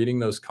from reading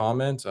those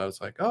comments. I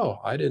was like, "Oh,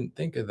 I didn't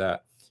think of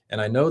that."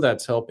 And I know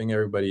that's helping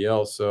everybody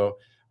else. So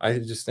I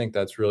just think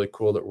that's really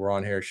cool that we're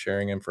on here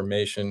sharing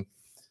information.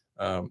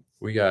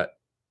 We got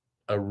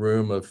a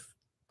room of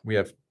we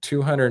have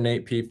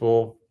 208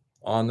 people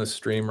on the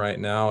stream right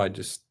now. I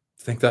just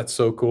think that's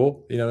so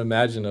cool.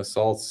 Imagine us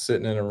all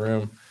sitting in a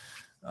room,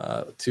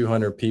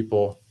 200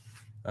 people,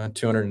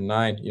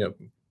 209,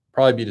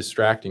 probably be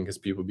distracting because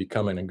people be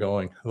coming and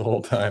going the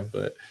whole time.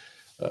 But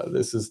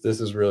this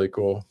is really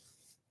cool.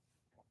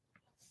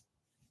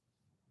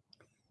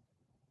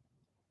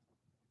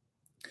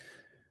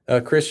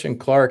 Christian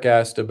Clark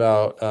asked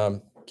about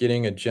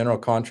getting a general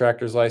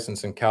contractor's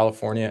license in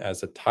California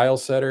as a tile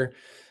setter.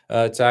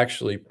 It's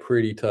actually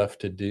pretty tough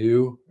to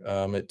do.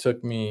 It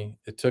took me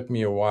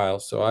a while.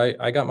 So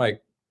I got my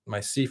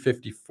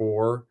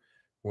C54,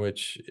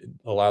 which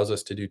allows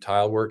us to do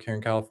tile work here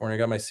in California. I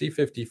got my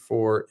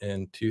C54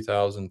 in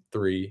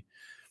 2003,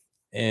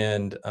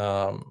 and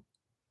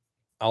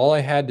all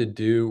I had to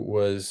do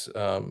was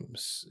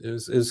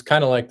it was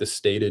kind of like the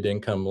stated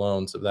income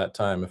loans of that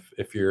time.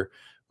 If you're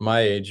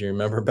my age, you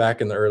remember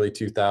back in the early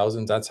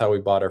 2000s, that's how we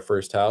bought our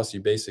first house. You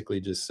basically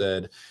just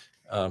said,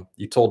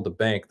 you told the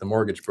bank, the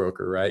mortgage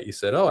broker, right? You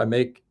said, "Oh, I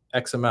make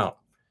X amount."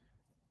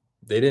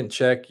 They didn't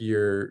check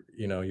your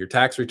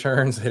tax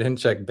returns. They didn't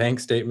check bank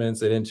statements.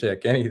 They didn't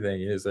check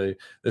anything. You say,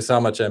 "This is how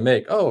much I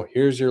make." "Oh,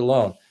 here's your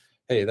loan."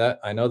 Hey,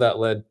 that I know that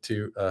led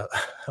to a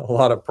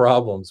lot of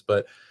problems,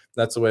 but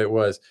that's the way it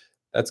was.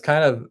 That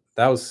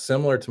was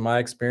similar to my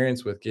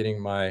experience with getting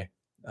my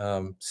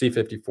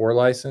C54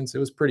 license. It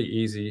was pretty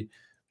easy.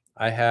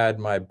 I had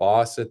my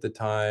boss at the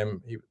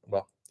time. He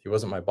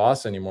wasn't my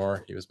boss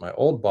anymore. He was my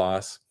old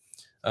boss.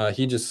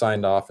 He just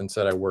signed off and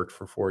said I worked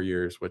for 4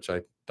 years, which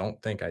I don't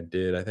think I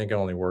did. I think I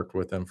only worked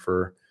with him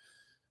for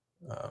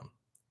um,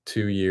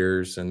 2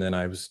 years, and then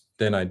I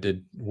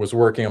was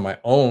working on my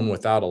own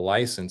without a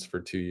license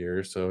for 2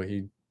 years. So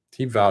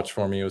he vouched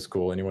for me. It was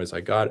cool. Anyways, I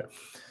got it.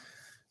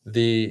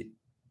 The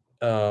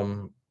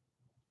um,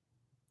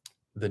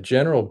 the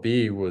General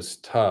B was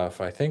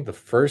tough. I think the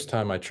first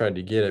time I tried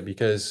to get it,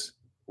 because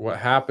what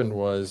happened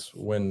was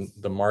when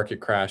the market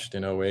crashed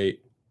in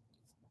 '08,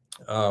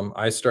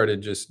 I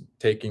started just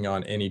taking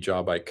on any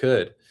job I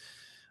could.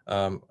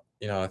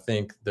 I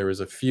think there was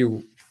a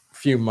few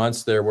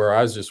months there where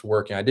I was just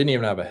working. I didn't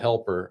even have a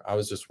helper. I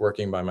was just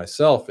working by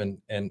myself,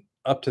 and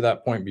up to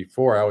that point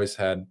before, I always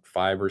had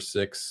 5 or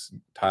 6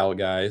 tile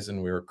guys,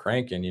 and we were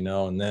cranking,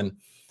 and then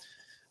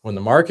when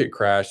the market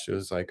crashed, it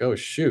was like, "Oh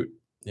shoot,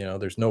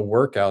 there's no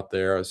work out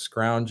there." I was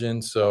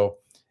scrounging. So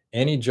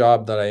any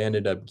job that I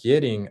ended up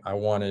getting, I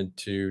wanted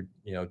to,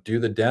 do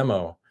the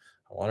demo.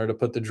 I wanted to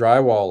put the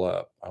drywall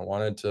up. I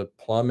wanted to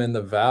plumb in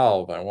the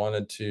valve. I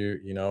wanted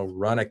to,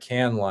 run a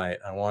can light.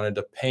 I wanted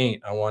to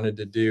paint. I wanted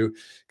to do,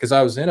 because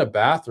I was in a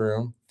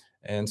bathroom.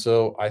 And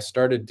so I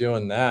started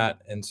doing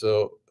that. And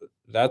so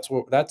that's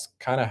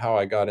kind of how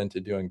I got into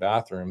doing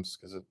bathrooms,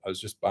 because I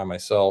was just by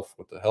myself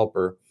with the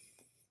helper.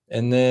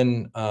 And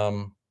then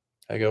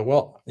I go,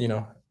 well,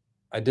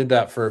 I did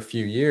that for a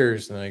few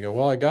years. And I go,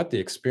 well, I got the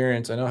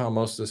experience. I know how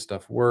most of this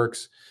stuff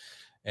works.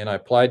 And I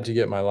applied to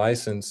get my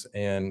license.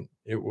 And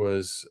it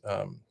was,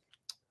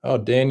 oh,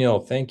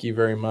 Daniel, thank you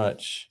very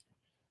much,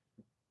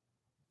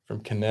 from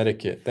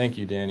Connecticut. Thank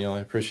you, Daniel. I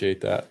appreciate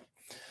that.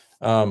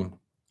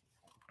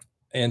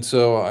 And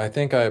so I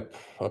think I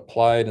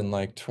applied in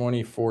like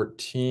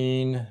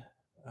 2014,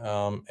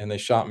 and they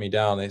shot me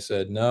down. They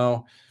said,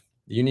 no,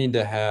 you need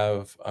to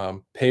have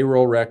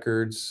payroll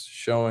records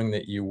showing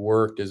that you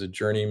worked as a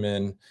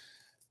journeyman,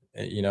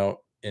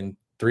 in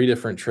 3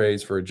 different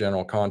trades for a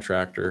general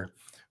contractor,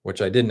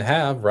 which I didn't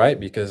have, right?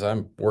 Because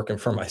I'm working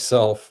for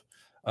myself.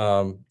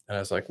 And I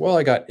was like, well,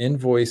 I got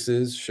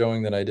invoices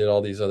showing that I did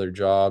all these other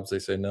jobs. They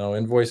said, no,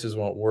 invoices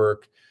won't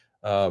work.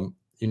 You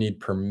need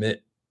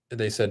permit.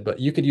 They said, but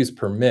you could use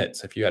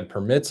permits. If you had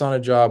permits on a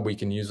job, we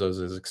can use those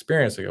as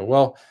experience. I go,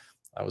 well,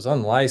 I was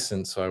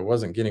unlicensed, so I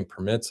wasn't getting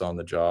permits on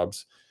the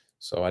jobs.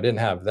 So I didn't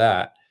have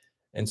that.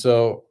 And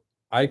so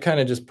I kind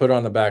of just put it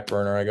on the back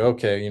burner. I go,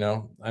 okay,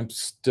 I'm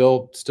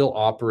still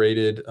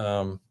operated.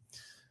 I'm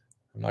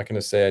not going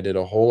to say I did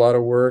a whole lot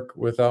of work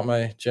without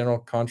my general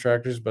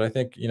contractors, but I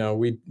think,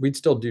 we'd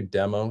still do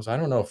demos. I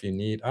don't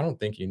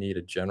think you need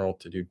a general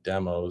to do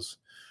demos,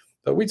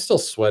 but we'd still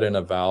sweat in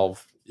a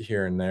valve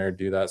here and there,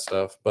 do that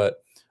stuff.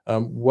 But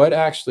what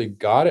actually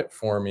got it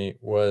for me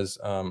was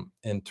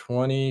in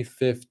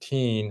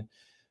 2015,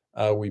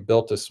 we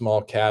built a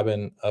small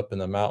cabin up in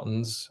the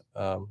mountains,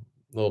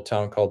 little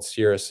town called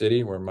Sierra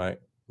City, where my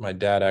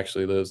dad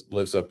actually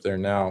lives up there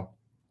now.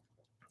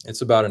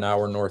 It's about an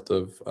hour north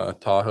of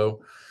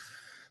Tahoe.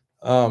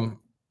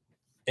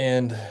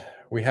 And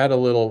we had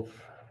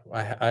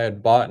I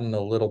had bought a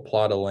little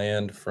plot of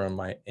land from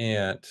my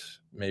aunt,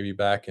 maybe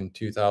back in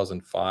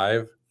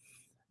 2005.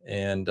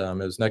 and it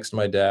was next to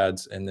my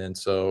dad's. And then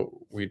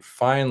so we'd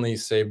finally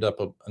saved up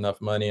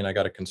enough money, and I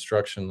got a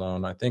construction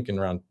loan, I think in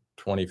around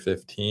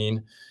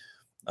 2015,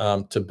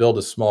 to build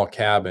a small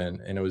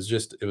cabin. And it was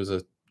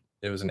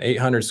an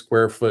 800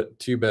 square foot,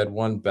 2 bed,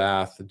 1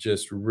 bath,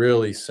 just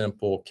really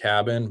simple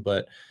cabin.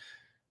 But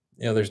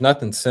there's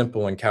nothing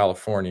simple in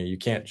California. You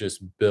can't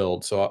just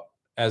build. So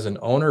as an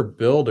owner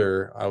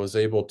builder, I was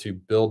able to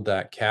build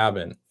that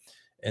cabin.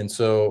 And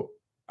so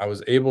I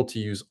was able to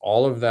use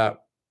all of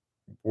that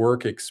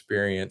work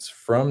experience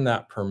from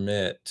that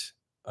permit.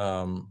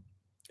 Um,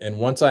 and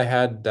once I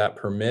had that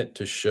permit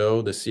to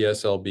show the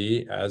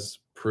CSLB as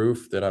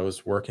proof that I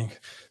was working,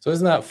 so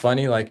isn't that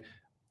funny? Like,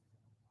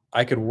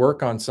 I could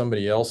work on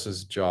somebody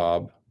else's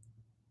job,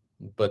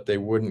 but they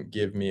wouldn't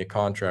give me a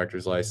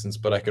contractor's license.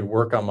 But I could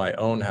work on my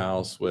own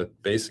house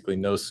with basically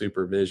no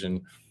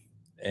supervision,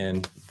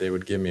 and they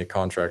would give me a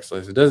contractor's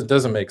license. It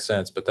doesn't make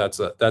sense, but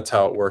that's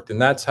how it worked,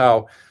 and that's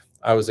how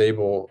I was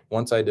able.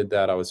 Once I did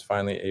that, I was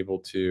finally able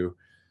to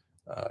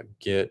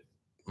get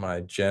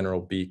my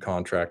General B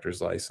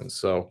contractor's license.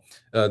 So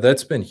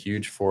that's been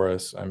huge for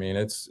us. I mean,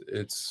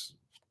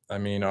 I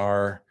mean,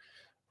 our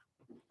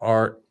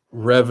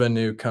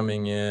revenue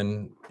coming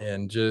in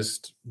and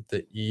just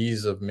the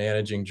ease of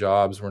managing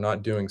jobs. We're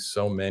not doing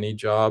so many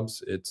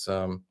jobs.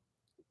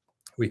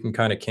 We can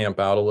kind of camp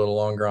out a little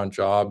longer on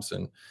jobs,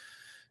 and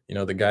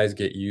the guys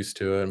get used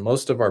to it. And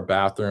most of our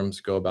bathrooms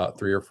go about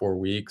 3 or 4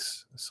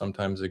 weeks.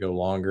 Sometimes they go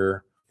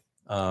longer.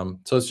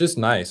 So it's just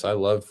nice. I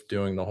love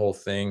doing the whole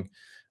thing.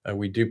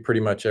 We do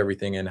pretty much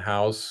everything in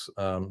house,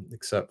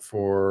 except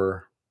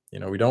for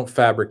we don't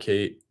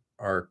fabricate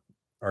our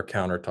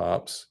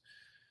countertops.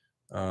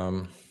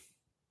 Um,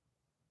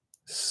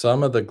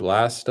 some of the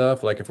glass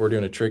stuff, like if we're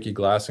doing a tricky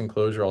glass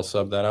enclosure, I'll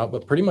sub that out.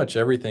 But pretty much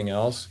everything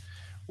else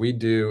we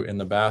do in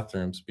the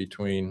bathrooms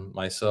between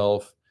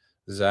myself,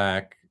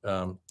 Zach,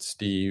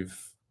 Steve,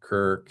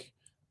 Kirk,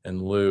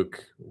 and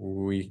Luke.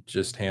 We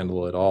just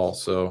handle it all.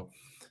 So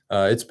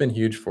it's been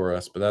huge for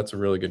us, but that's a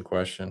really good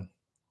question.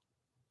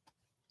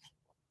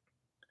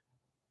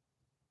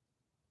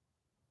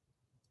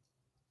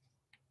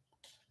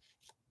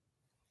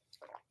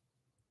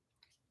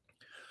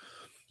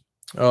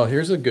 Oh,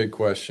 here's a good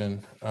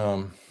question.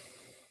 Oh,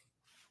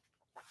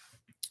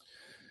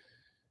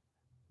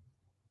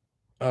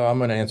 I'm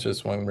going to answer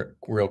this one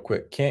real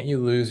quick. Can't you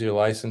lose your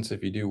license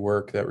if you do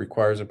work that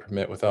requires a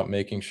permit without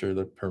making sure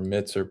the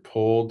permits are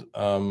pulled?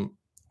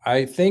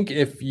 I think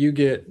if you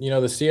get, the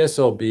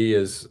CSLB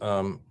is,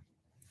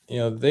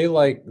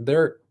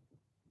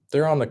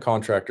 they're on the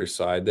contractor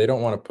side. They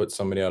don't want to put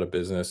somebody out of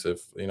business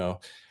if,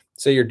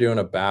 say you're doing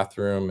a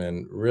bathroom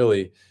and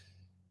really,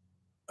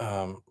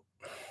 um,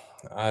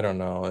 I don't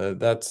know.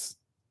 That's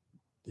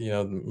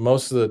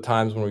most of the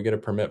times when we get a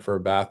permit for a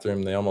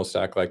bathroom, they almost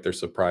act like they're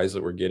surprised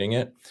that we're getting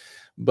it.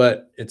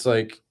 But it's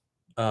like,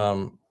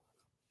 um,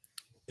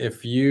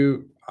 if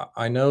you,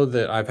 I know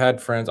that I've had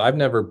friends, I've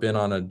never been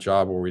on a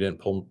job where we didn't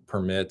pull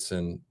permits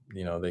and,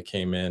 they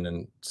came in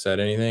and said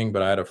anything,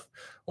 but I had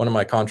one of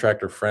my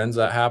contractor friends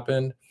that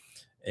happened,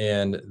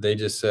 and they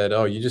just said,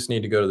 "Oh, you just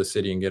need to go to the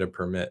city and get a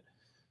permit."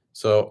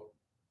 So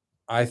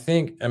I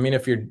think, I mean,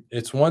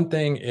 it's one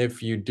thing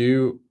if you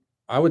do,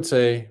 I would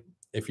say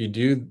if you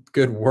do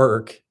good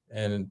work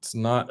and it's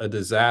not a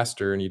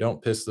disaster and you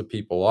don't piss the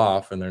people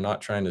off and they're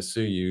not trying to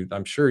sue you,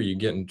 I'm sure you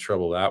get in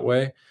trouble that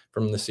way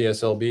from the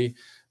CSLB.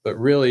 But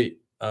really,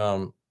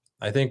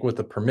 I think with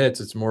the permits,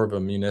 it's more of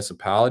a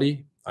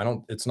municipality.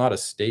 It's not a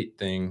state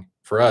thing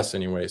for us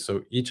anyway.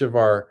 So each of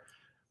our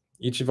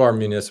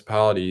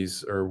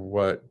municipalities are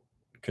what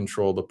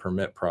control the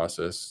permit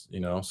process.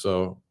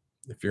 So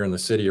if you're in the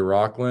city of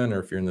Rockland, or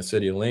if you're in the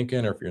city of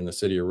Lincoln, or if you're in the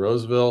city of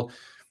Roseville,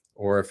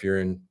 or if you're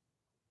in,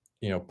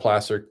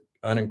 Placer,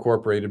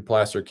 unincorporated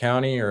Placer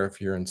County, or if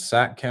you're in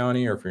Sac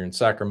County, or if you're in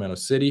Sacramento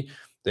City,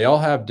 they all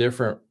have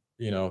different,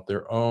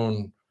 their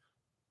own,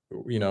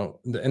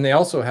 and they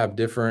also have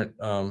different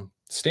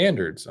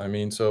standards. I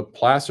mean, so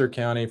Placer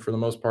County, for the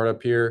most part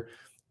up here,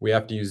 we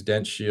have to use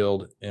Dent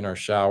Shield in our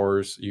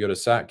showers. You go to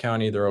Sac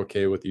County, they're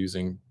okay with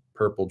using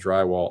purple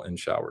drywall in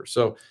showers.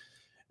 So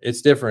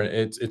it's different.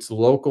 It's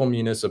local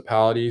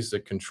municipalities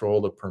that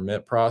control the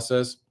permit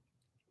process.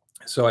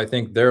 So I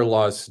think their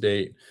laws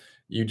state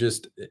you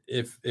just,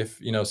 if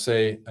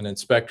say an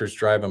inspector's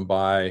driving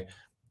by,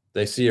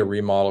 they see a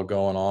remodel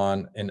going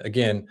on. And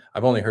again,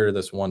 I've only heard of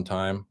this one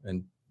time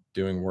and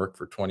doing work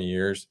for 20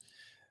 years.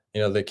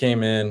 They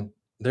came in,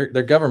 they're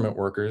government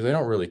workers. They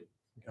don't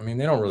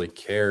really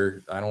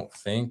care, I don't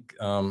think.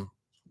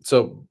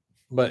 So,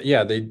 but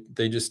yeah,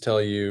 they just tell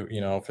you,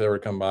 if they were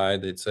to come by,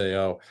 they'd say,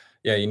 "Oh,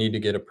 yeah, you need to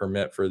get a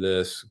permit for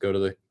this. Go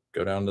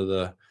down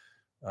to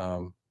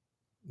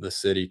the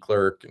city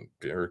clerk, and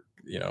or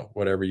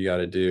whatever you got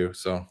to do."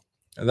 So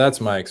and that's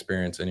my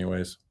experience,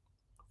 anyways.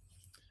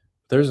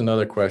 There's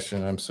another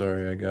question. I'm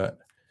sorry, I got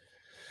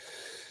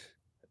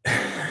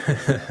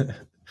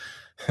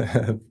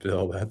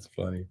Bill. That's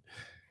funny.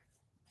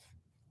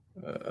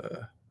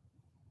 Let's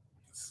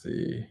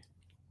see.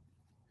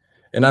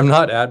 And I'm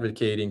not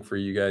advocating for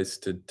you guys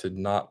to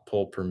not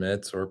pull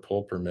permits or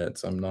pull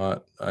permits.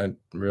 I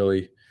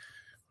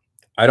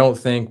don't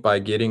think by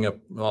getting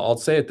well, I'll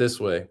say it this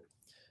way.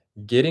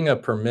 Getting a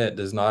permit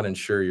does not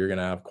ensure you're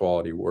gonna have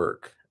quality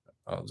work.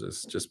 I'll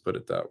just put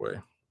it that way.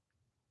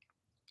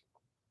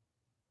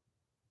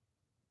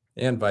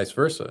 And vice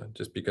versa.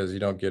 Just because you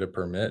don't get a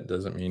permit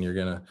doesn't mean you're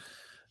gonna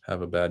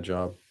have a bad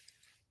job.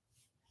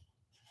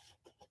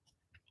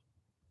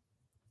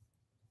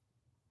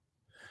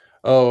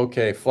 Oh,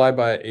 okay.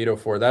 Flyby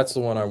 804. That's the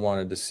one I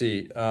wanted to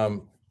see.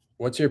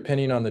 What's your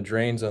opinion on the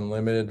Drains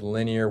Unlimited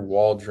linear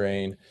wall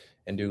drain?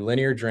 And do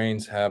linear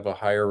drains have a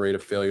higher rate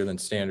of failure than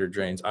standard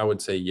drains? I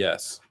would say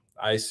yes.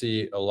 I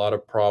see a lot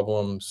of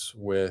problems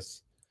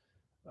with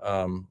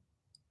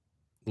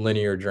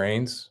linear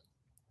drains.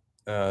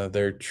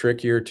 They're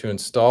trickier to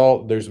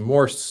install. There's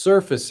more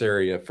surface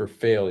area for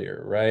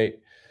failure, right?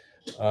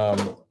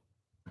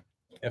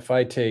 If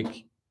I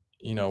take,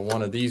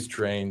 one of these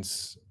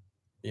drains,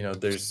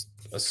 there's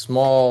a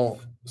small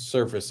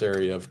surface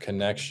area of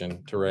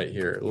connection to right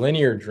here.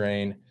 Linear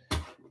drain,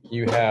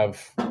 you have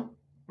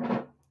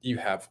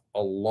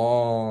a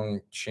long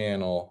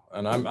channel,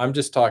 and I'm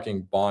just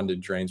talking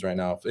bonded drains right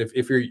now.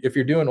 If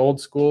you're doing old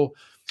school,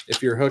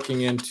 if you're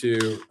hooking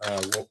into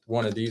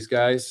one of these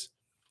guys,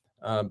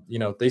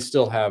 they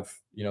still have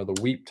the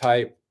weep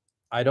type.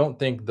 I don't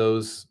think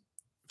those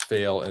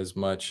fail as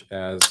much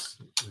as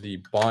the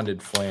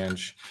bonded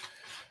flange,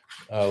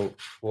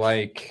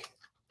 like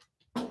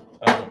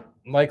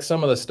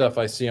some of the stuff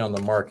I see on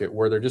the market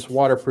where they're just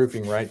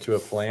waterproofing right to a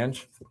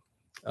flange.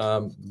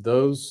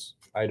 Those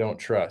I don't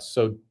trust.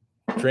 So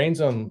I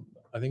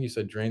think you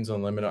said Drains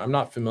Unlimited. I'm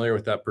not familiar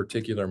with that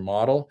particular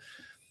model,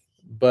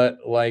 but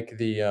like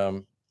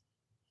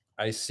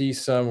I see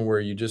some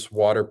where you just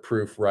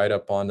waterproof right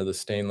up onto the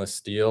stainless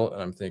steel,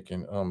 and I'm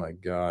thinking, oh my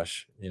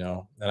gosh,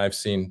 and I've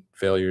seen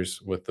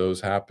failures with those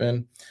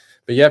happen.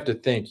 But you have to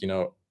think,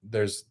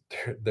 there's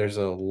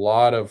a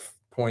lot of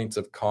points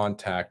of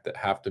contact that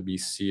have to be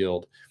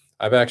sealed.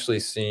 I've only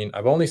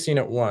seen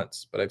it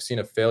once, but I've seen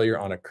a failure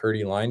on a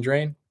Kerdi line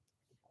drain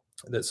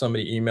that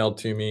somebody emailed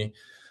to me.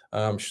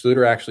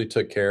 Schluter actually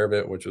took care of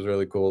it, which was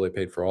really cool. They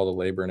paid for all the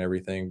labor and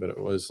everything, but it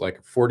was like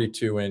a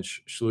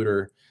 42-inch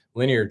Schluter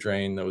linear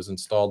drain that was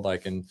installed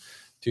like in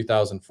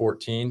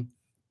 2014.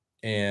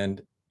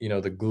 And,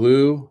 the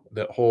glue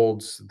that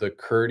holds the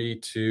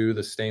Kerdi to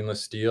the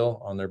stainless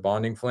steel on their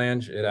bonding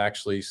flange, it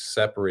actually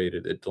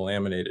separated, it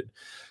delaminated.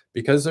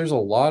 Because there's a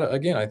lot of,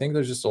 again, I think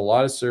there's just a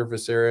lot of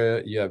surface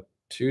area. You have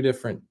you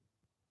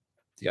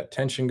got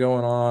tension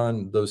going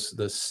on. The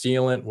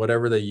sealant,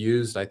 whatever they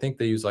used, I think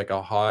they used like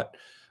a hot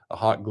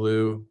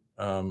glue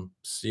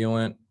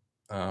sealant.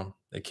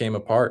 It came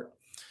apart.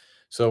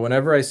 So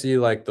whenever I see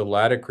like the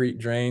Laticrete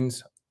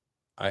drains,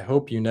 I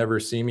hope you never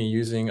see me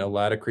using a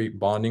Laticrete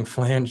bonding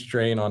flange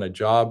drain on a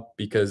job,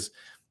 because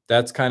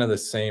that's kind of the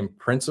same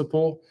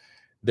principle.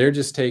 They're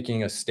just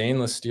taking a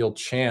stainless steel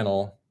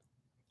channel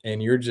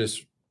and you're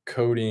just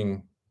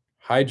coating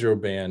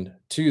Hydroband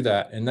to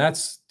that. And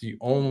that's the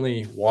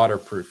only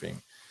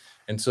waterproofing.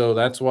 And so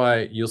that's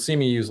why you'll see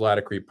me use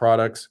Laticrete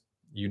products.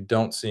 You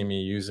don't see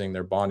me using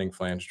their bonding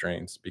flange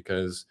drains,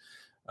 because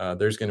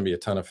there's going to be a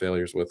ton of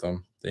failures with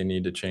them. They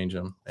need to change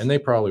them, and they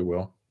probably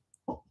will.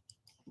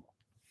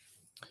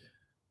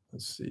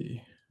 Let's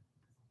see.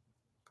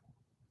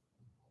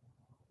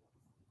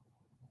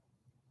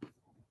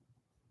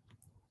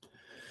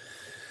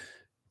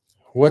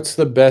 What's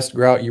the best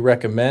grout you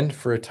recommend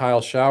for a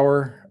tile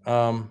shower?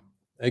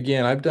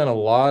 Again, I've done a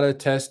lot of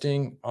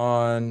testing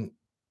on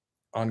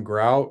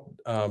grout,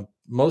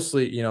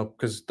 mostly,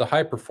 because the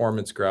high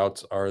performance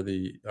grouts are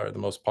the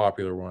most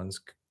popular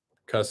ones.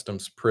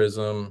 Customs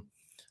Prism,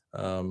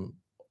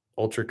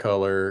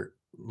 Ultracolor,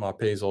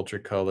 Mapes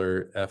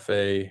Ultracolor,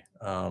 FA.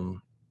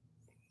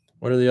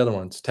 What are the other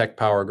ones? Tech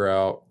Power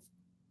Grout.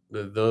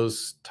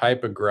 Those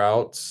type of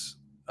grouts,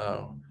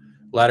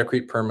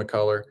 Laticrete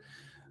Permacolor.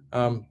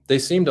 They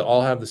seem to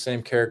all have the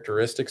same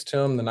characteristics to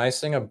them. The nice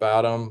thing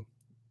about them,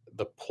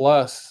 the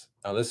plus,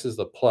 now this is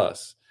the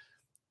plus,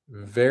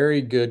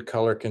 very good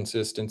color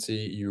consistency.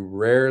 You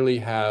rarely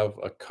have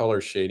a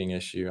color shading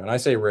issue. And I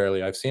say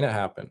rarely, I've seen it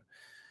happen.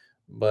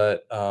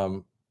 But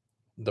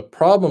the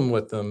problem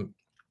with them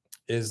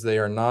is they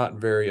are not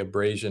very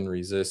abrasion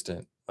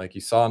resistant. Like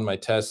you saw in my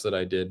tests that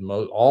I did,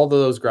 all of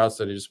those grouts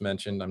that I just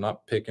mentioned, I'm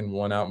not picking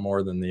one out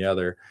more than the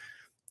other.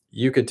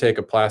 You could take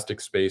a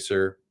plastic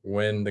spacer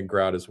when the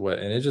grout is wet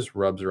and it just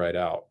rubs right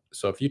out.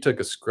 So if you took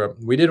a scrub,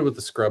 we did it with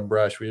the scrub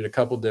brush. We did a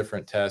couple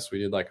different tests. We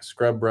did like a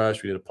scrub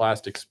brush. We did a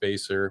plastic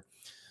spacer.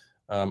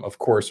 Of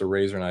course, a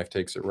razor knife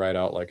takes it right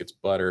out like it's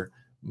butter.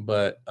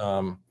 But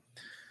when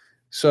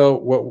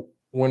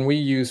we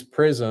use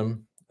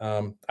Prism,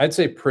 I'd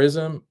say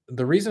Prism.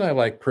 The reason I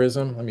like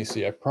Prism, let me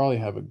see. I probably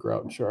have a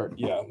grout chart.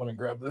 Yeah, let me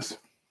grab this.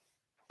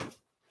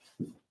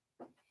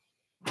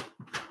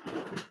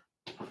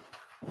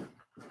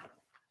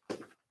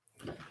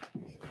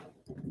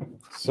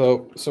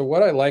 So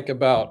what I like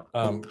about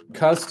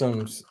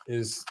Customs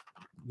is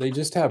they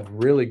just have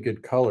really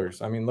good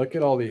colors. I mean, look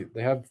at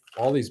they have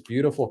all these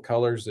beautiful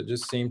colors that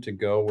just seem to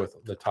go with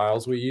the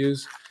tiles we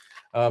use.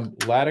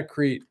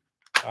 Laticrete,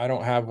 I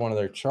don't have one of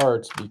their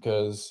charts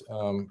because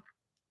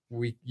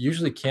we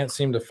usually can't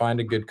seem to find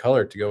a good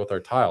color to go with our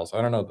tiles.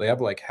 I don't know. They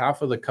have like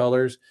half of the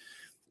colors,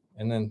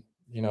 and then,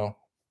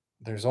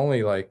 there's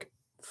only like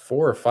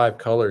 4 or 5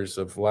 colors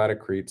of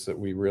Laticretes that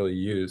we really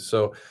use.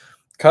 So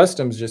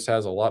Customs just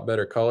has a lot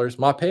better colors.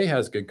 Mapei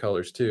has good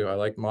colors too. I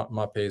like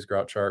Mapei's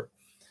grout chart.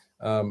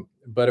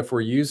 But if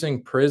we're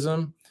using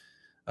Prism,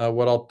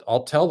 what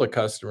I'll tell the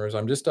customers,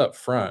 I'm just up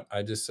front.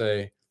 I just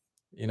say,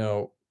 you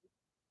know,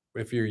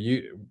 if you're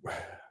you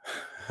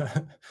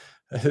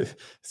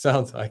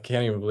sounds I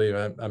can't even believe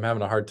I'm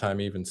having a hard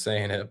time even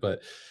saying it,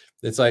 but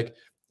it's like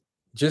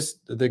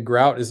just the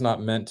grout is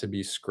not meant to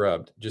be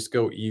scrubbed. Just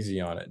go easy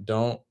on it.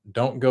 Don't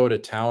go to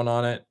town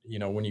on it.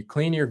 When you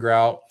clean your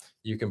grout,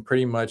 you can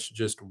pretty much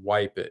just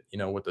wipe it,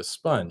 with a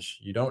sponge.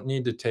 You don't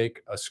need to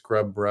take a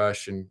scrub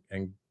brush and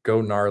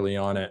go gnarly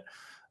on it.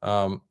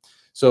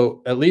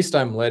 So at least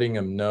I'm letting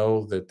them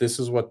know that this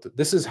is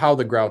this is how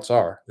the grouts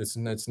are. It's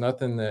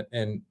nothing that,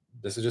 and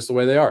this is just the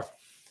way they are.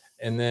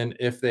 And then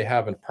if they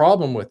have a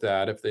problem with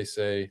that, if they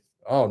say,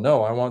 "Oh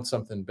no, I want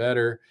something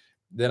better,"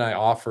 then I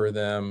offer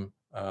them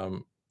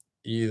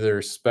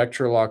either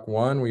Spectralock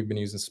One. We've been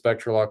using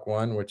Spectralock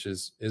One, which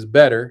is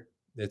better.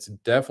 It's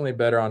definitely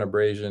better on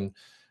abrasion.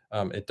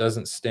 It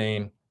doesn't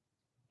stain,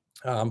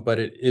 but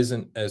it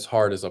isn't as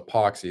hard as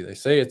epoxy. They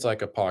say it's like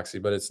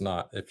epoxy, but it's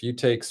not. If you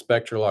take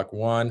Spectralock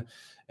One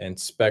and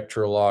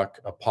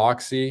Spectralock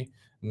Epoxy,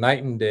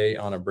 night and day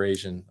on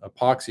abrasion.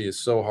 Epoxy is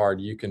so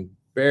hard you can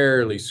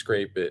barely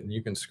scrape it, and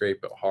you can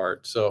scrape it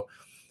hard. So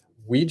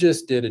we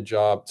just did a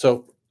job.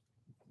 So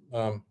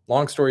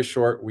long story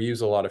short, we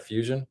use a lot of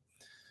Fusion.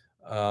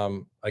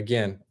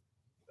 Again,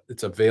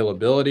 it's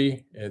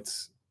availability.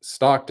 It's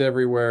stocked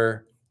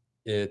everywhere.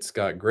 It's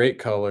got great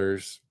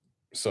colors.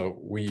 So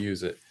we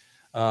use it.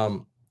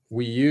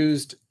 We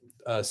used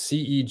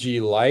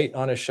CEG Light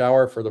on a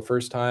shower for the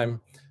first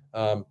time.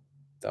 That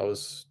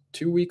was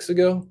 2 weeks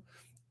ago.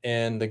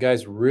 And the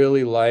guys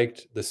really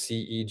liked the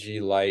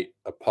CEG Light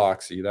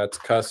epoxy. That's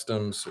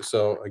Customs.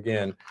 So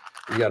again,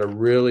 you got a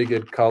really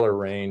good color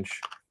range,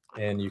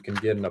 and you can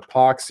get an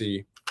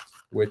epoxy,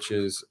 which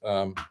is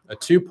a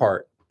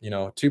two-part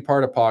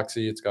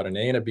epoxy. It's got an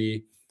A and a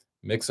B,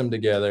 mix them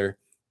together,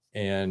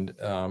 and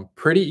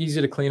pretty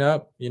easy to clean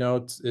up.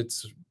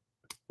 It's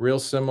real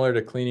similar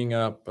to cleaning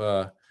up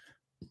a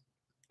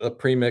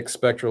pre-mix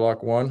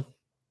Spectralock One.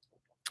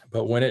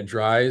 But when it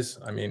dries,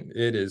 I mean,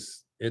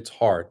 it's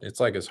hard. It's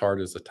like as hard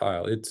as a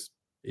tile.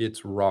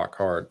 It's rock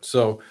hard.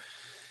 So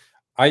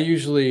I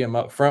usually am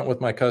upfront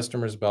with my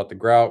customers about the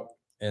grout,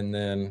 and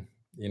then,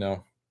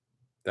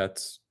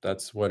 that's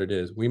what it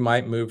is. We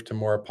might move to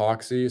more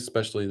epoxy,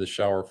 especially the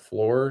shower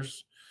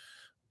floors.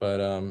 But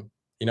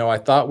I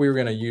thought we were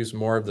going to use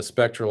more of the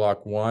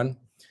Spectralock One,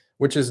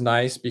 which is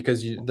nice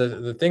because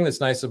the thing that's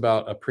nice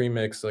about a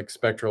premix like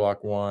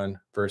Spectralock One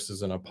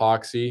versus an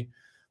epoxy,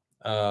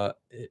 uh,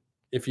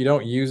 if you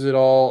don't use it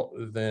all,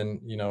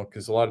 then,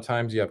 because a lot of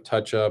times you have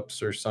touch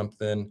ups or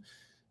something,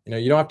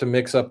 you don't have to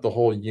mix up the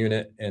whole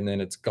unit and then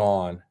it's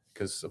gone,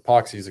 because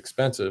epoxy is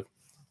expensive.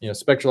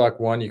 Spectralock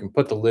One, you can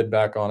put the lid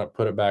back on it,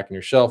 put it back in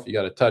your shelf. You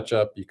got a touch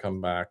up, you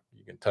come back,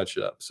 you can touch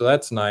it up. So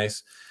that's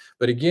nice.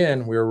 But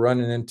again, we were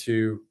running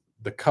into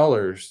the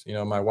colors.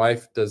 My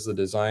wife does the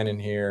design in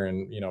here,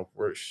 and,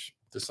 we're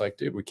just like,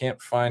 dude, we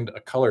can't find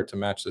a color to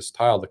match this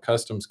tile. The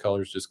Customs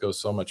colors just go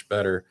so much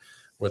better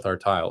with our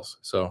tiles.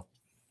 So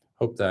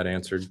hope that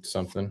answered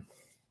something.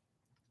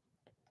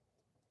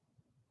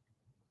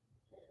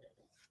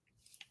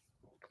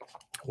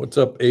 What's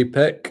up,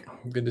 APEC?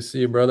 Good to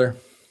see you, brother.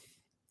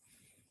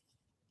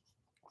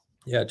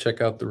 Yeah, check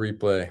out the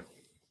replay.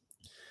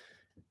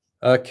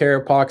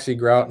 Care epoxy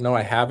grout. No,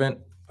 I haven't.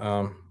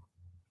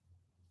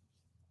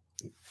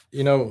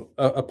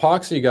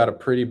 Epoxy got a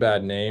pretty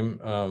bad name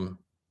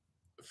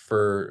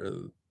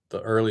for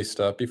the early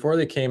stuff before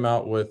they came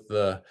out with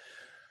the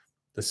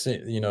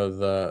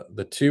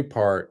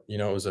two-part.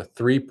 It was a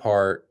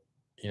 3-part.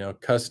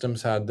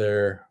 Customs had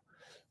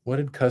what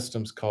did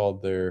Customs call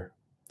their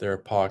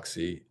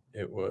epoxy?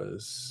 It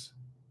was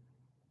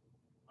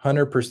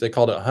 100%. They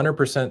called it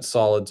 100%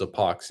 solids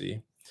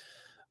epoxy.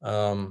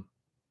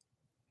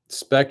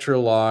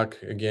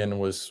 Spectralock, again,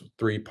 was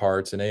 3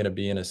 parts, an A and a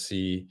B and a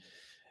C.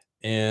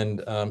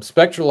 And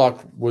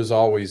Spectralock was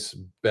always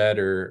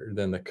better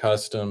than the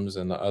Customs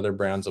and the other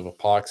brands of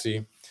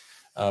epoxy.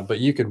 But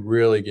you could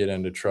really get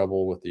into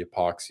trouble with the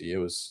epoxy. It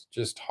was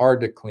just hard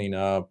to clean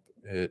up.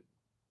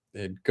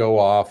 It'd go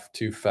off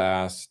too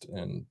fast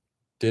and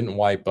didn't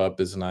wipe up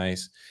as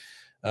nice.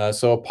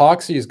 So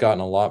epoxy has gotten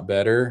a lot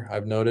better,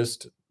 I've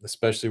noticed,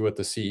 especially with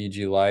the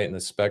CEG Light and the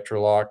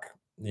Spectralock.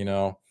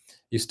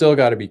 You still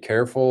got to be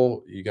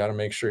careful. You got to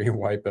make sure you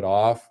wipe it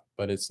off,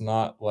 but it's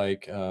not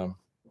like,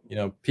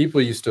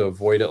 people used to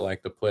avoid it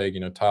like the plague.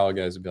 Tile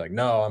guys would be like,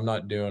 no, I'm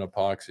not doing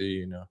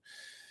epoxy.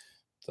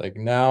 It's like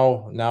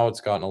now it's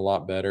gotten a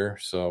lot better.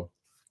 So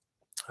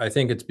I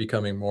think it's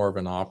becoming more of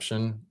an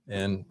option,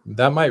 and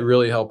that might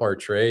really help our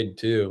trade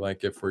too.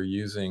 Like if we're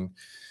using,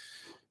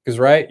 because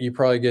right, you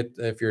probably get,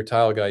 if you're a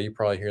tile guy, you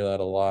probably hear that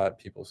a lot.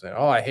 People say,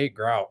 "Oh, I hate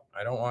grout.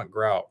 I don't want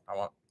grout. I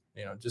want,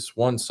 just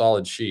one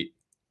solid sheet."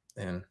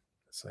 And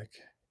it's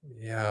like,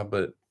 yeah,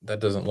 but that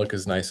doesn't look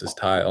as nice as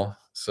tile.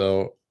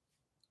 So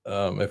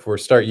if we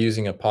start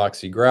using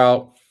epoxy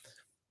grout,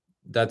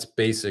 that's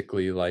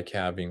basically like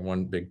having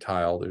one big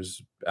tile.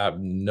 There's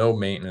no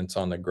maintenance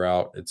on the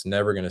grout. It's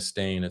never going to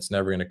stain. It's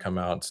never going to come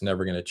out. It's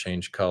never going to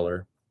change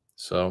color.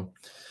 So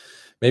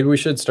maybe we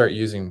should start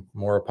using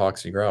more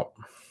epoxy grout.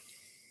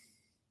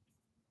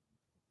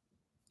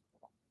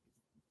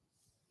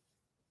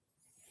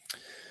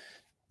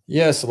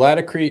 Yes,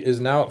 Laticrete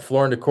is now at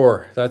Floor and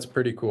Decor. That's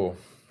pretty cool.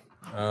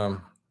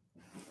 I'm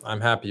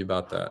happy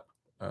about that.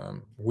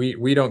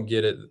 We don't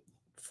get it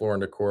Floor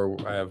and Decor.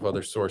 I have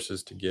other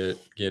sources to get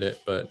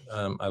it, but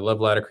I love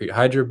Laticrete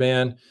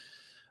Hydroban.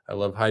 I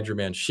love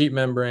Hydroban sheet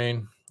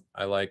membrane.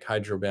 I like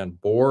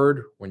Hydroban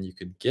board when you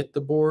could get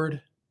the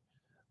board.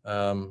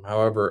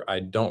 However,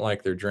 I don't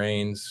like their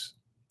drains.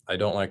 I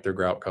don't like their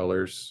grout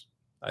colors.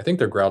 I think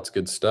their grout's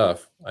good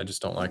stuff. I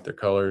just don't like their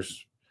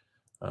colors.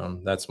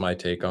 That's my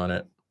take on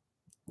it.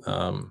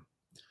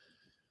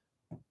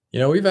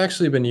 We've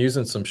actually been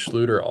using some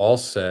Schluter All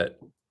Set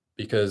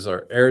because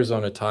our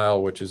Arizona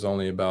Tile, which is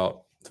only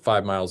about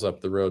 5 miles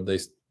up the road,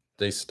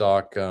 they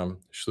stock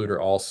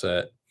Schluter All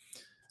Set,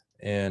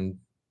 and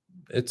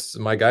it's,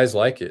 my guys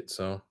like it,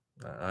 so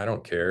I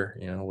don't care.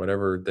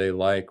 Whatever they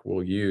like,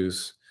 we'll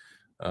use.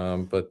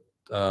 But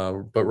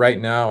right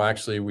now,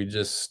 actually, we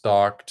just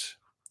stocked.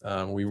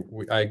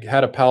 I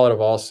had a pallet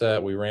of All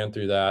Set. We ran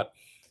through that.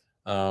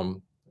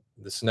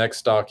 This next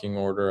stocking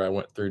order, I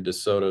went through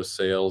DeSoto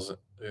Sales.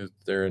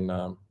 They're in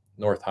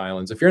North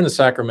Highlands. If you're in the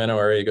Sacramento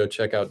area, go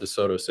check out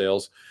DeSoto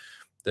Sales.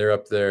 They're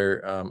up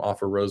there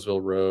off of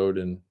Roseville Road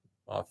and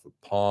off of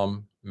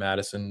Palm,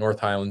 Madison, North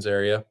Highlands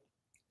area.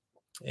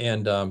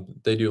 And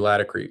they do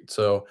Laticrete.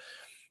 So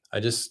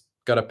I just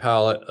got a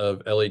pallet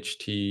of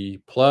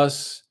LHT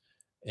Plus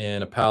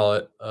and a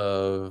pallet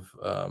of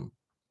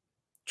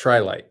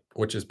Tri-Lite,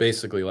 which is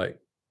basically like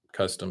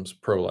Customs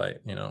Pro Light,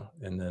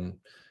 and then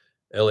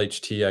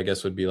LHT, I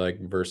guess, would be like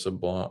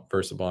VersaBond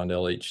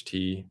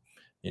LHT,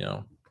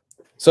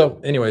 So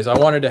anyways, I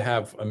wanted to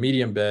have a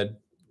medium bed.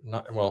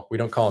 Well, we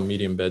don't call them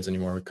medium beds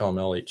anymore. We call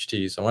them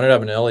LHT. So I wanted to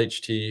have an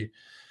LHT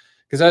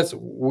because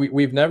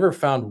we've never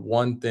found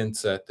one thin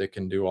set that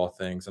can do all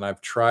things. And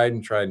I've tried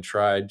and tried and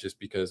tried just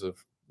because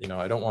of,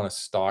 I don't want to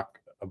stock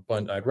a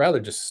bunch. I'd rather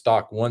just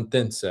stock one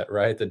thin set,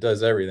 right, that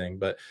does everything.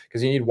 But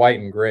because you need white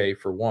and gray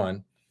for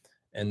one.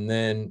 And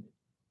then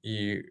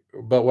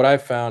but what I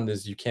found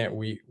is you can't,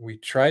 we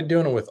tried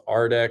doing it with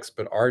Ardex,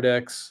 but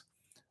Ardex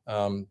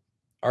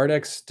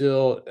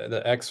still,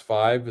 the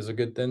X5 is a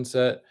good thin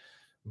set,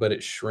 but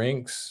it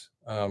shrinks.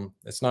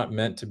 It's not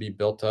meant to be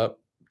built up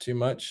too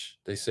much.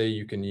 They say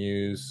you can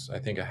use, I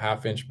think, a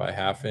 1/2 inch by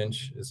 1/2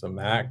 inch is a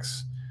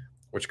max,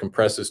 which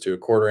compresses to a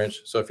 1/4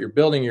 inch. So if you're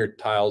building your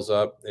tiles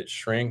up, it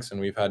shrinks,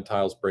 and we've had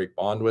tiles break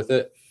bond with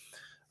it.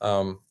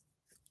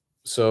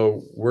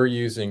 So we're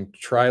using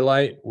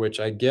Tri-Lite, which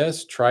I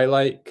guess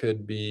Tri-Lite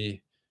could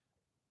be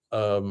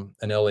an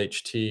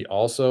LHT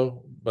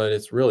also, but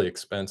it's really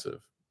expensive.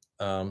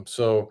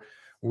 So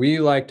we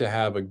like to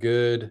have a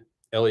good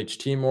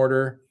LHT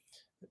mortar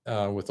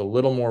with a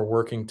little more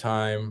working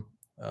time.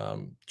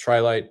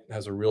 Tri-Lite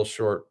has a real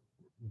short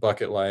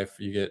bucket life.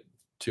 You get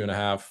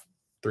 2.5,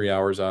 3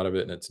 hours out of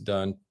it, and it's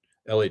done.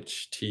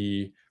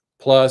 LHT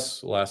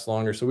Plus lasts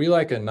longer. So we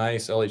like a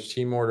nice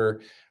LHT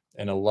mortar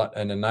and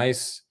a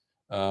nice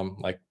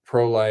like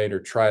Pro-Lite or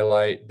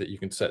Tri-Lite that you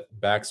can set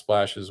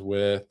backsplashes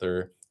with,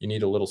 or you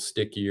need a little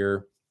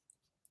stickier.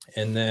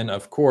 And then,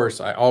 of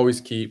course, I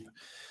always keep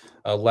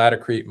a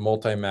Laticrete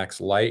Multimax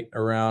Light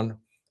around,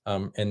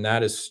 and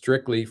that is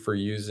strictly for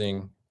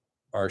using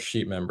our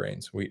sheet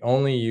membranes. We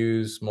only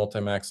use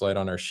Multimax Light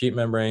on our sheet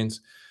membranes.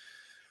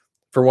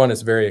 For one,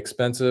 it's very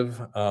expensive,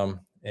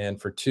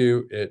 and for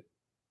two,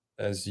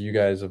 as you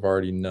guys have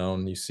already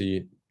known, you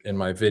see in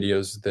my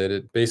videos that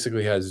it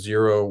basically has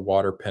 0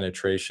 water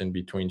penetration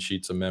between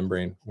sheets of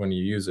membrane when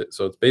you use it.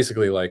 So it's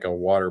basically like a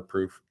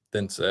waterproof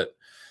thin set.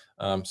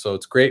 So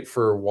it's great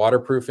for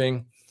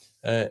waterproofing,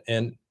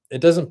 and it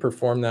doesn't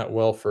perform that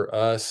well for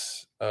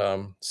us.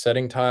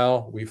 Setting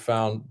tile, we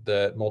found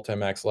that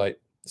Multimax Light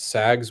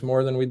sags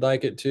more than we'd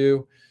like it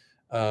to.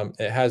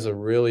 It has a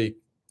really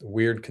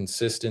weird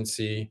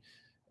consistency.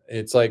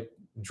 It's like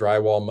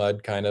drywall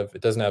mud kind of.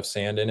 It doesn't have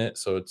sand in it,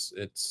 so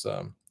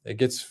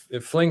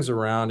it flings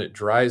around, it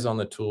dries on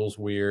the tools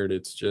weird.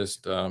 It's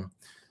just so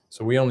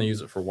we only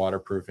use it for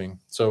waterproofing.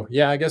 So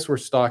yeah, I guess we're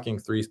stocking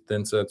 3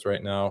 thin sets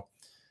right now.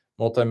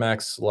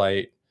 Multimax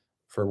Light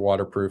for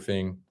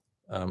waterproofing,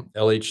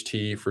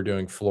 LHT for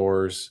doing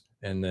floors,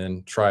 and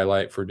then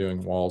Tri-Lite for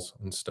doing walls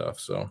and stuff.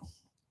 So,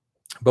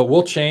 but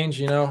we'll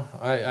change.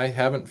 I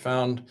haven't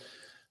found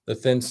the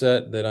thin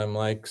set that I'm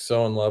like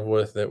so in love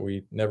with that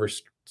we never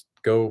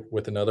go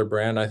with another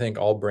brand. I think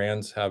all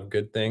brands have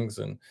good things,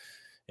 and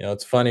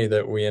It's funny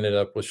that we ended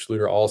up with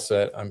Schluter All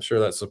Set. I'm sure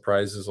that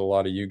surprises a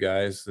lot of you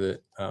guys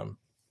that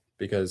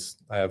because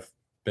I have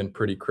been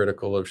pretty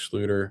critical of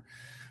Schluter.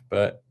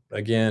 But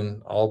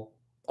again, I'll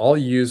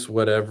use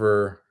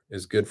whatever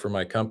is good for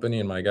my company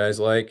and my guys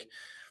like.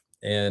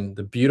 And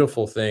the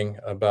beautiful thing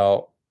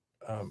about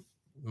um,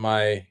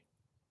 my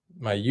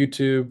my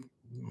YouTube,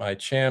 my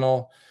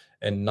channel,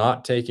 and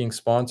not taking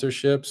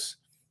sponsorships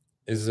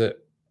is that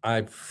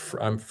I'm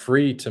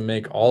free to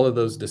make all of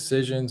those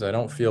decisions. I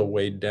don't feel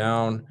weighed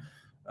down.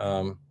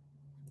 Um,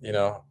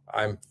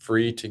 I'm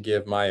free to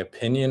give my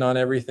opinion on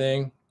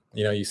everything.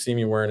 You see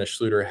me wearing a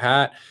Schluter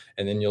hat,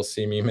 and then you'll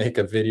see me make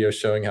a video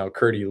showing how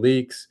Curdy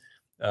leaks.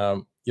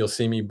 You'll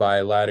see me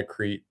buy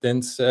Laticrete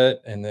thin set,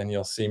 and then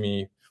you'll see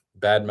me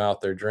badmouth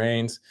their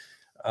drains.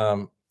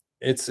 Um,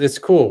 it's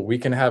cool. We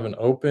can have an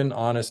open,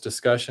 honest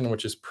discussion,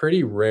 which is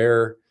pretty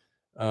rare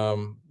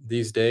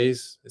these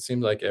days. It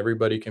seems like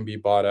everybody can be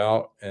bought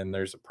out, and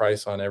there's a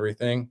price on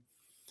everything,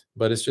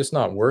 but it's just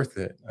not worth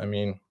it. I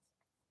mean,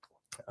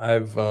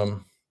 I've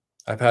um,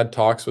 I've had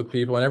talks with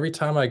people, and every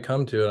time I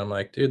come to it, I'm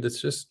like, dude,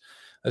 that's just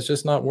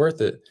not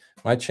worth it.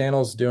 My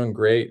channel's doing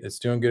great. It's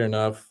doing good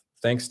enough.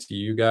 Thanks to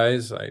you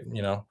guys.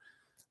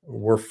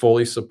 We're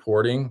fully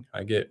supporting.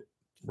 I get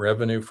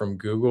revenue from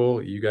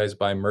Google. You guys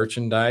buy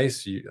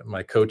merchandise.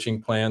 My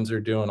coaching plans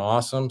are doing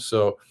awesome.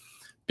 So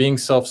being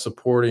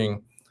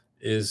self-supporting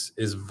is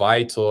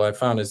vital. I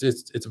found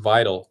it's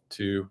vital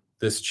to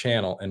this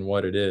channel and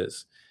what it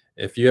is.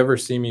 If you ever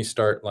see me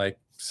start like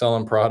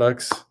selling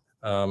products,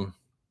 um,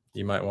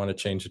 you might want to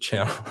change the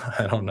channel.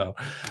 I don't know.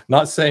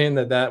 Not saying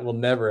that that will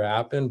never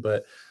happen,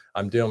 but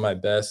I'm doing my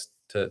best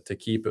to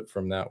keep it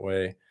from that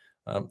way.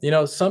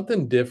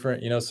 Something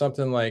different,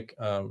 something like,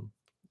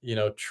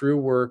 True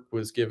Work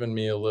was giving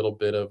me a little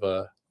bit of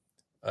a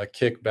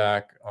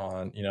kickback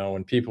on,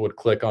 when people would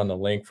click on the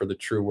link for the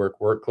True Work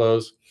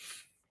clothes.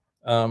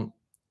 And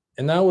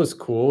that was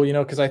cool,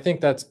 because I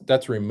think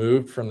that's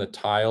removed from the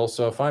tile.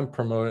 So if I'm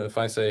promoting, if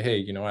I say,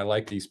 hey, I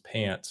like these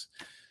pants,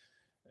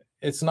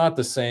 it's not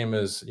the same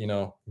as,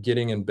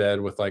 getting in bed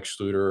with like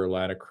Schluter or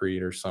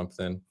Laticrete or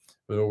something,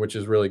 which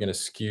is really going to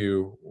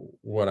skew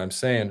what I'm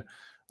saying.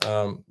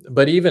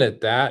 But even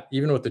at that,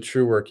 even with the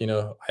True Work,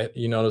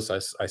 you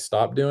notice I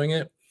stopped doing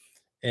it.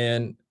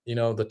 And,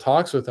 the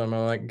talks with them,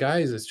 I'm like,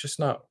 guys, it's just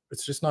not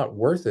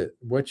worth it.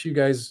 What you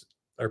guys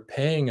are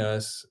paying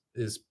us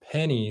is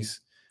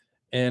pennies.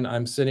 And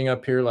I'm sitting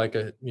up here like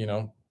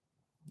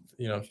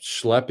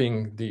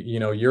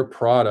schlepping your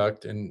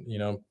product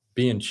and,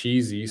 being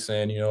cheesy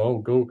saying, oh,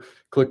 go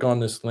click on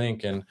this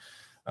link. And,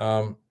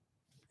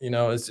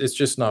 it's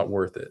just not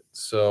worth it.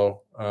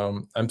 So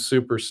I'm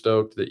super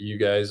stoked that you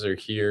guys are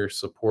here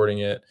supporting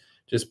it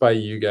just by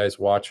you guys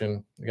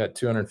watching. We got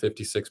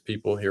 256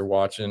 people here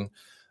watching.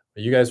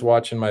 You guys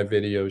watching my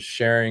videos,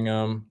 sharing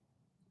them.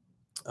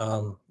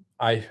 Um,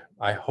 I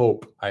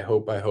hope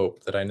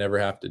that I never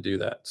have to do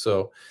that.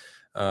 So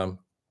um,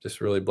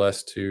 just really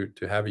blessed to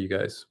have you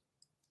guys.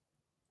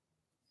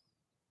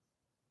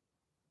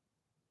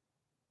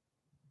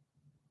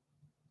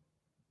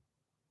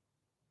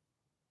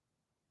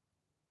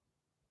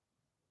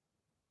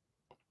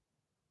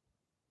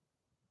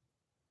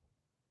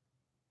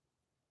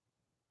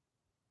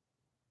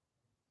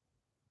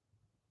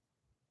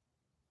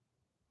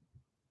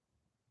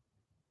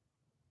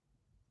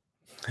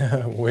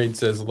 Wade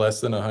says less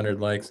than 100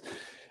 likes.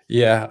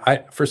 Yeah,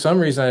 I for some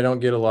reason I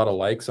don't get a lot of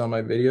likes on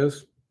my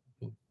videos,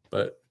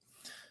 but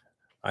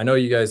I know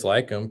you guys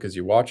like them because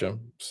you watch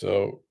them.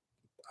 So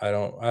I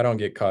don't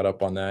get caught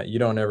up on that. You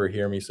don't ever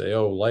hear me say,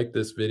 "Oh, like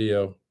this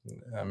video."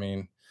 I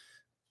mean,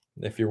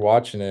 if you're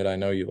watching it, I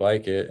know you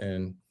like it,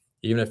 and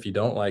even if you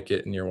don't like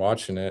it and you're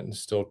watching it, it's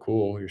still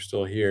cool. You're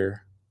still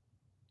here.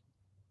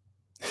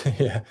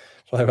 Yeah,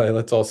 bye bye.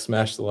 Let's all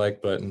smash the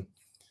like button.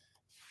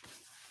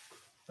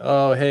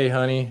 Oh, hey,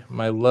 honey,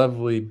 my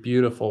lovely,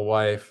 beautiful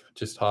wife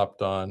just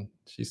hopped on.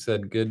 She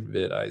said, "Good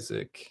vid,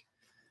 Isaac."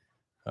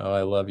 Oh,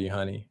 I love you,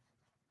 honey.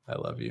 I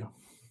love you.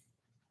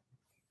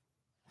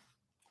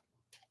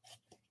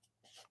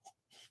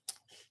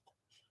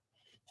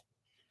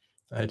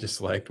 I just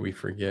liked we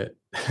forget.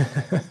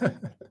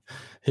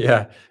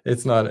 Yeah,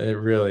 it's not it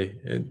really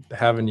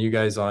having you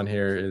guys on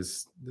here it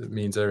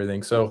means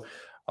everything. So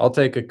I'll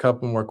take a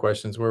couple more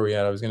questions. Where are we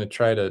at? I was going to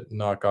try to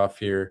knock off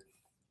here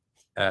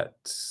at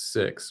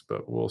 6,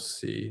 but we'll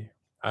see.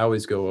 I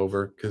always go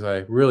over because I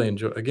really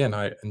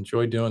I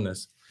enjoy doing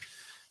this.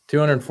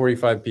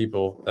 245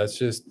 people.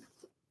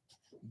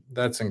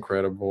 That's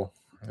incredible.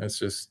 That's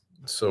just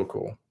so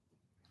cool.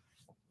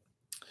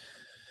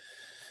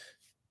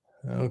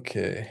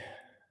 Okay.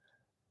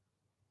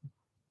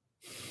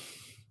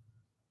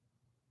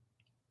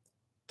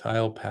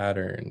 Tile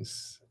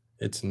patterns.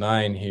 It's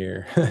 9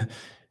 here.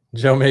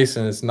 Joe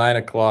Mason, it's 9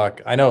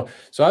 o'clock. I know.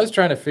 So I was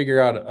trying to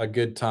figure out a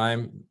good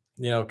time,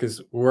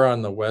 because we're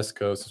on the West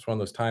Coast. It's one of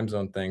those time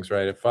zone things,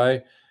 right? If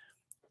I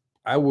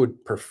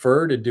would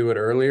prefer to do it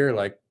earlier,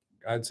 like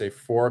I'd say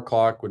 4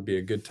 o'clock would be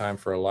a good time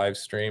for a live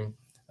stream.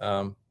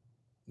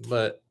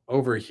 But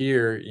over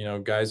here,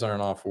 guys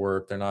aren't off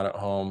work, they're not at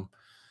home.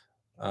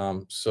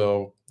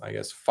 So I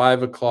guess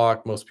 5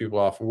 o'clock, most people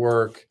off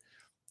work,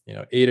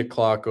 8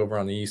 o'clock over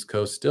on the East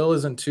Coast still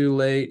isn't too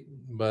late,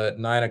 but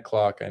 9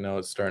 o'clock, I know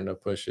it's starting to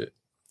push it.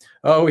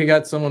 Oh, we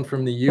got someone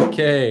from the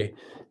UK,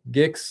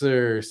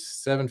 Gixxer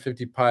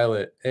 750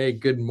 pilot. Hey,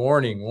 good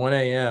morning, 1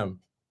 a.m.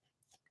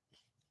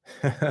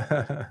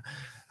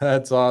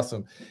 That's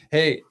awesome.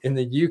 Hey, in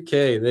the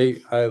UK,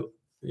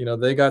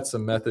 they got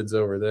some methods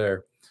over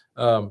there.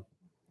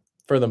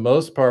 For the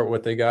most part,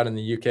 what they got in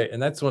the UK,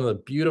 and that's one of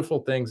the beautiful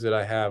things that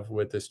I have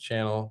with this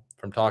channel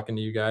from talking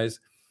to you guys,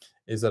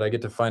 is that I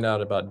get to find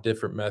out about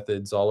different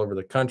methods all over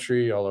the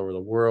country, all over the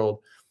world.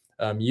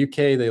 UK,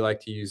 they like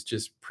to use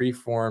just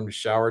preformed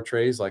shower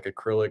trays, like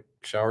acrylic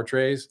shower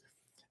trays,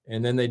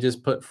 and then they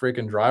just put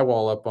freaking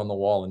drywall up on the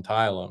wall and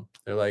tile them.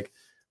 They're like,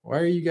 why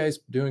are you guys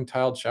doing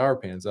tiled shower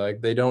pans?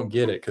 Like, they don't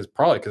get it,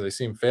 probably because they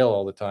see them fail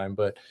all the time.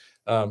 But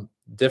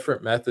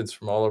different methods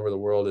from all over the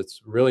world.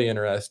 It's really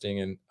interesting,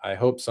 and I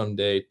hope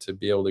someday to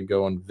be able to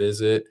go and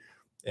visit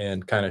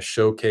and kind of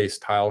showcase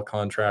tile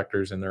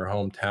contractors in their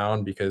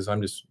hometown, because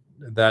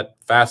that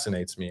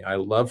fascinates me. I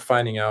love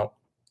finding out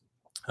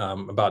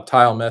about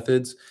tile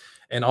methods,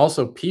 and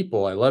also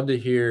people. I love to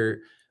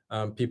hear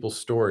people's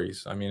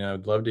stories. I mean, I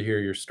would love to hear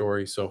your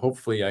story. So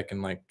hopefully I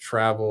can like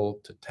travel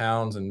to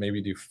towns and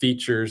maybe do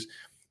features,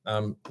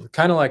 kind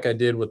of like I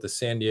did with the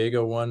San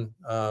Diego one.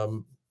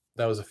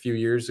 That was a few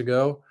years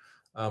ago.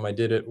 I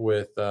did it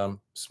with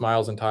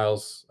Smiles and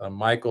Tiles,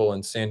 Michael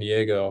in San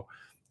Diego,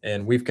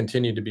 and we've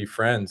continued to be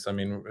friends. I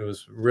mean, it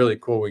was really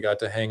cool. We got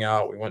to hang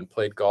out. We went and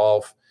played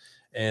golf,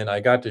 and I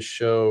got to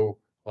show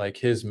like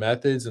his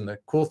methods. And the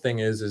cool thing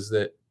is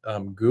that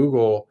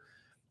Google,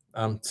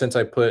 since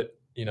I put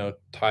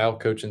Tile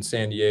Coach in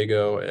San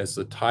Diego as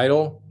the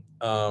title,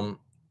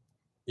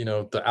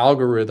 the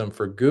algorithm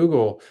for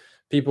Google,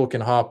 people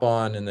can hop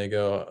on and they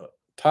go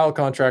tile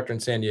contractor in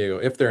San Diego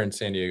if they're in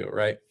San Diego,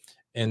 right?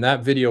 And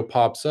that video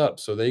pops up,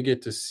 so they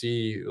get to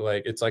see,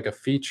 like, it's like a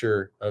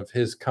feature of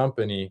his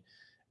company.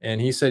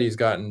 And he said he's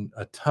gotten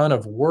a ton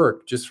of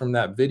work just from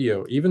that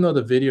video, even though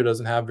the video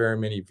doesn't have very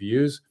many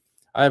views.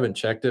 I haven't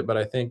checked it, but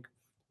I think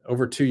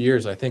over 2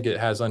 years, I think it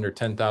has under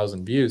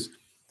 10,000 views.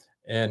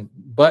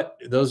 But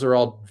those are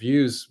all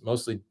views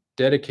mostly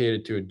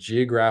dedicated to a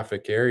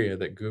geographic area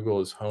that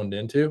Google is honed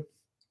into.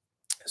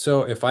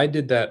 So if I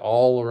did that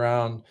all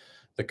around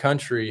the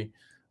country,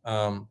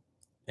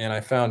 and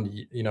I found,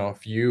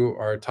 if you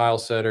are a tile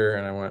setter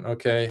and I went,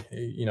 okay,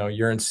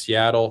 you're in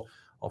Seattle,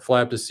 I'll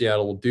fly up to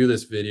Seattle, we'll do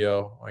this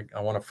video.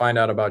 I want to find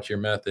out about your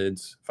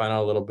methods, find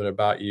out a little bit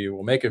about you.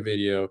 We'll make a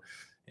video.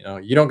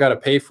 You don't got to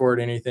pay for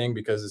it, anything,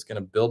 because it's going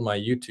to build my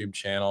YouTube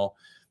channel,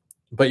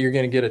 but you're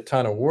going to get a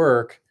ton of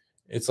work.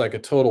 It's like a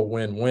total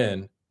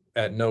win-win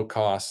at no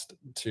cost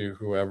to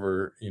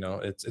whoever.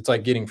 It's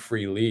like getting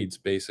free leads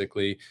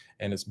basically,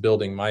 and it's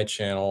building my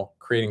channel,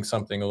 creating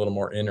something a little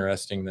more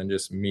interesting than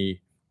just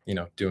me,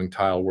 doing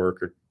tile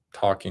work or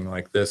talking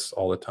like this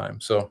all the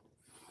time. So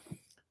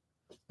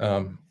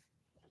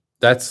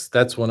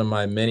that's one of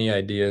my many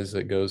ideas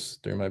that goes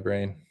through my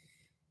brain.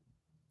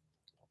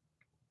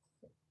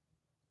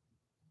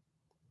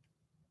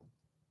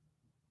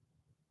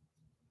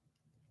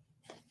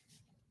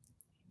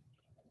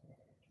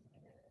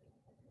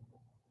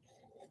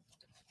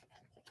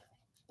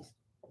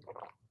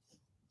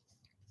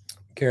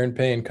 Karen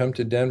Payne, come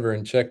to Denver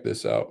and check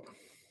this out.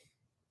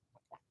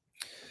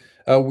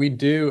 We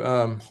do.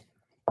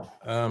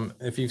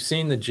 If you've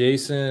seen the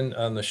Jason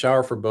on the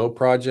Shower for Bow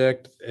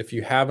project, if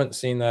you haven't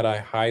seen that, I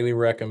highly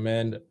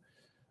recommend.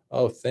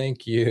 Oh,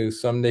 thank you.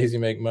 Some days you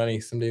make money,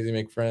 some days you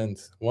make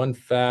friends. One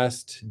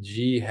Fast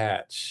G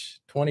Hatch,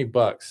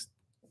 $20.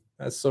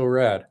 That's so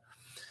rad.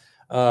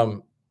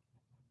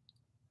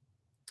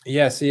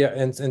 Yeah, see,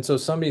 and so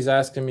somebody's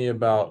asking me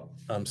about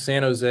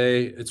San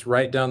Jose. It's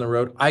right down the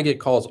road. I get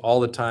calls all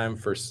the time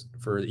for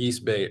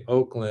East Bay,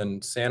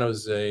 Oakland, San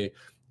Jose,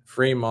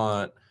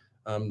 Fremont,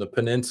 the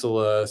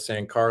Peninsula,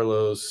 San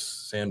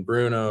Carlos, San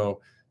Bruno,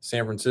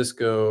 San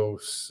Francisco,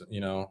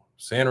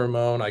 San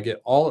Ramon. I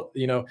get all,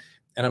 and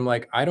I'm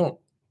like,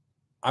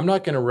 I'm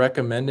not going to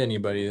recommend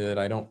anybody that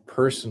I don't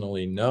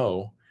personally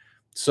know.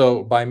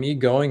 So by me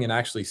going and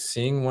actually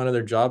seeing one of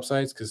their job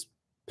sites, because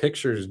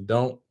pictures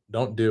don't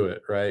do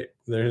it, right?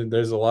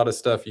 There's a lot of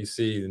stuff you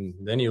see, and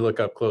then you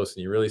look up close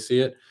and you really see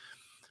it.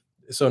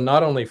 So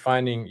not only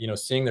finding,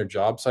 seeing their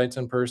job sites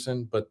in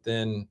person, but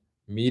then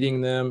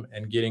meeting them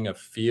and getting a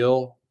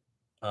feel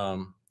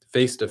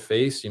face to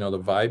face, the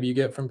vibe you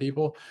get from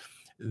people,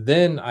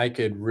 then I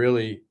could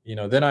really,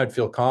 then I'd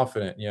feel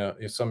confident,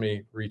 if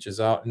somebody reaches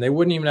out, and they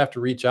wouldn't even have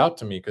to reach out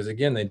to me, because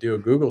again, they do a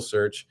Google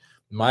search,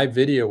 my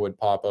video would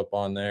pop up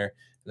on there,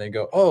 and they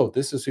go, oh,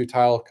 this is who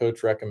Tile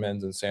Coach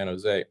recommends in San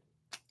Jose.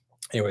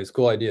 Anyways,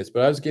 cool ideas.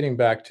 But I was getting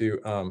back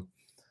to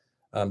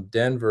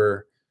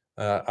Denver.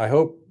 I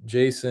hope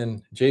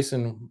Jason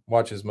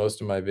watches most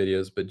of my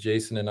videos, but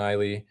Jason and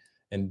Eiley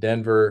in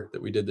Denver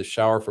that we did the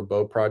Shower for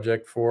Bow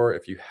project for,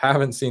 if you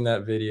haven't seen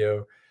that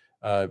video,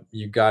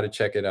 you got to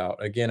check it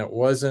out. Again, it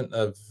wasn't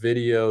a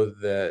video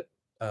that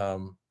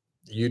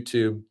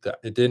YouTube,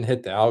 it didn't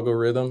hit the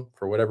algorithm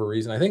for whatever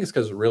reason. I think it's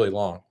because it's really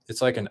long.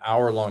 It's like an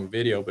hour-long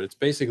video, but it's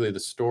basically the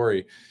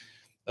story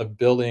of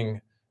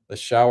building the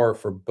shower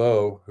for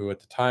Bo, who at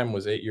the time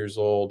was 8 years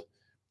old,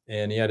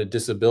 and he had a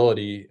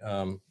disability.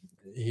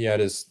 He had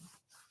his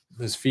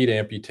feet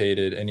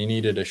amputated, and he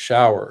needed a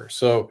shower.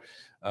 So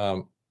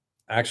um,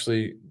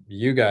 actually,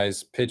 you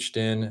guys pitched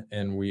in,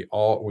 and we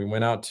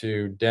went out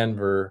to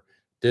Denver,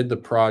 did the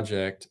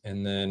project,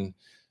 and then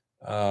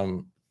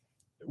um,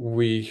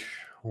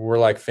 we're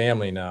like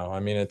family now. I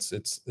mean,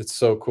 it's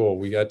so cool.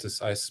 We got to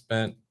I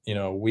spent,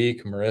 a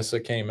week.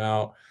 Marissa came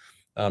out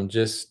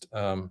just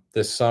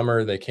this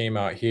summer. They came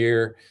out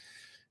here.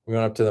 We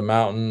went up to the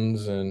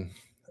mountains and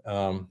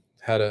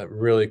had a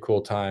really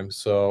cool time.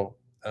 So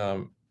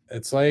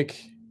it's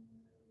like,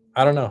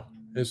 I don't know.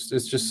 It's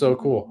just so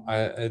cool.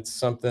 It's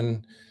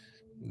something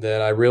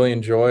that I really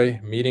enjoy,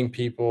 meeting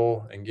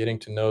people and getting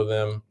to know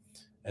them.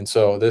 And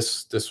so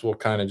this will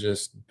kind of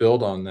just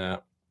build on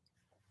that.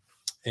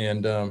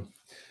 And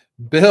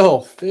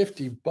Bill,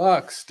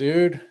 $50,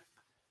 dude.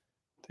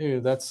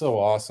 Dude, that's so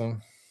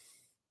awesome.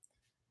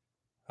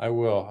 I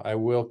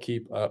will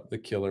keep up the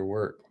killer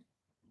work.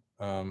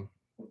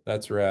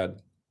 That's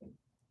rad.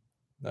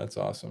 That's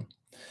awesome.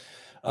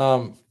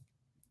 Yeah,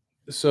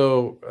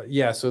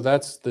 so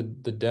that's the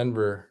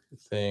Denver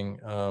thing.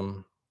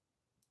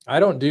 I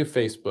don't do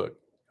Facebook.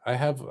 I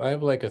have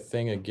like a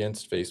thing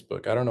against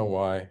Facebook. I don't know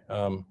why.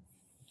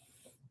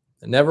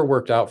 It never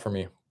worked out for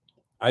me.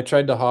 I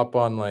tried to hop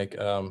on like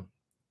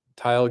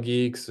Tile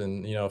Geeks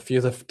and a few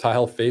of the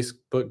tile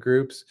Facebook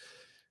groups.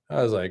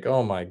 I was like,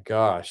 oh my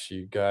gosh,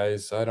 you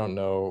guys, I don't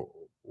know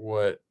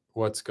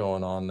what's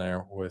going on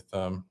there with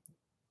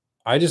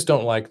I just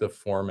don't like the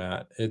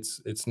format.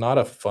 It's not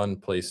a fun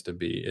place to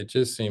be. It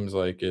just seems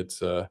like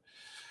it's a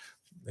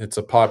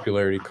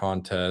popularity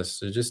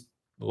contest. It's just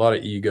a lot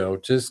of ego.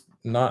 Just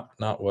not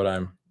what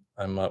I'm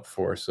up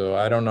for. So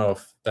I don't know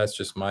if that's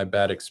just my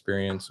bad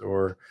experience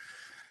or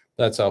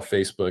that's how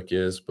Facebook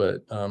is,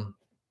 but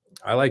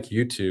I like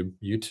YouTube.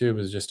 YouTube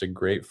is just a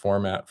great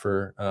format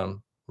for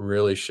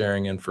really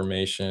sharing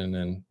information,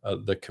 and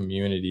the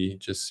community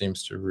just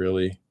seems to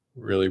really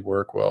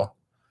work well.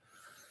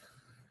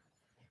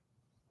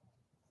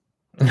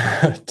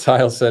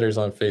 Tile setters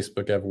on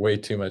Facebook have way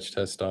too much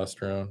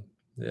testosterone.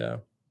 Yeah.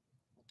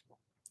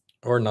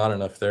 Or not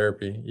enough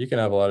therapy. You can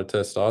have a lot of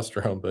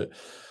testosterone, but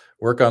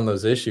work on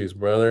those issues,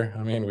 brother.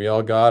 I mean, we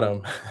all got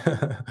them.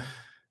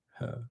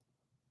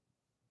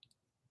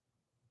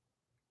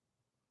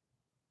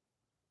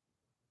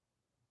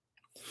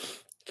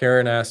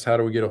 Karen asked, how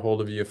do we get a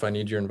hold of you if I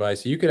need your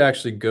advice? You could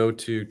actually go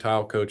to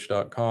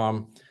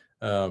tilecoach.com.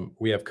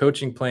 We have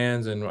coaching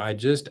plans, and I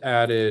just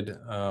added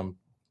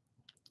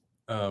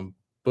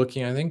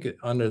booking. I think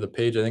under the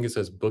page, I think it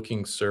says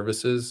booking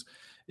services.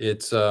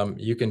 It's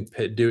you can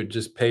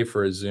just pay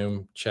for a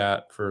Zoom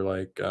chat for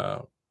like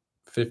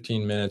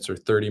 15 minutes or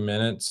 30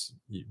 minutes.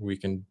 We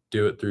can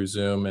do it through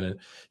Zoom, and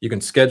you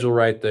can schedule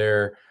right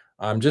there.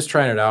 I'm just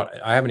trying it out.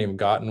 I haven't even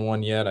gotten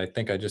one yet. I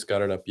think I just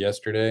got it up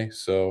yesterday.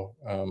 So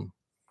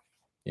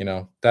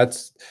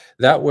that's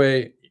that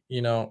way.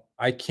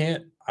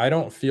 I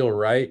don't feel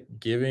right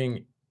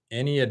giving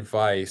any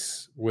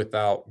advice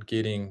without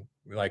getting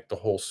like the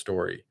whole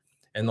story,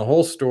 and the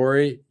whole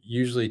story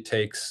usually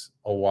takes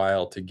a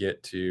while to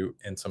get to,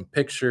 and some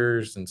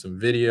pictures and some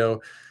video.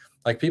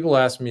 Like, people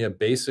ask me a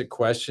basic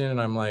question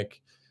and I'm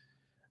like,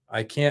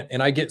 I can't.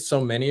 And I get so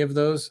many of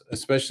those,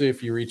 especially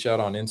if you reach out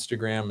on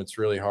Instagram. It's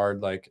really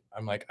hard. Like,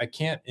 I'm like, I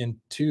can't in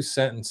 2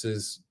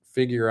 sentences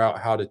figure out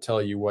how to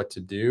tell you what to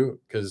do,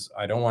 because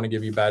I don't want to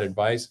give you bad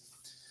advice.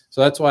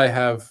 So that's why I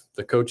have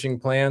the coaching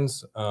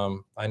plans.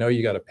 I know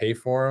you got to pay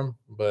for them,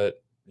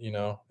 but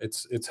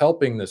it's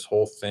helping this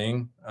whole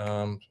thing.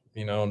 And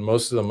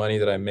most of the money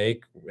that I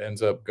make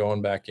ends up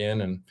going back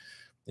in, and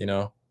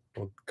we'll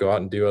go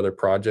out and do other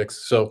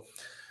projects. So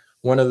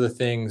one of the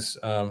things,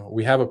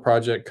 we have a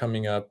project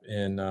coming up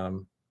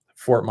in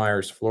Fort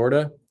Myers,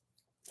 Florida,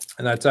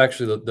 and that's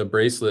actually the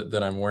bracelet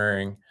that I'm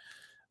wearing.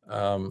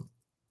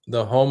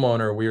 The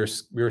homeowner, we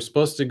were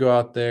supposed to go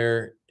out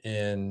there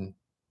in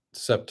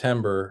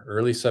September,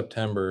 early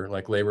September,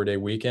 like Labor Day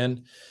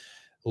weekend.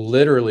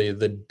 Literally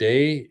the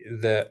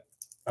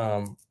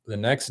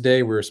next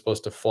day we were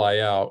supposed to fly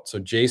out. So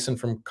Jason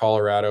from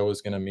Colorado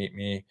was going to meet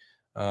me.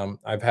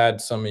 I've had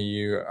some of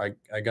you,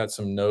 I got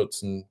some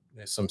notes and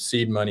some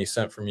seed money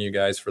sent from you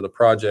guys for the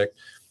project.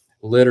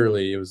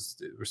 Literally,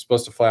 we're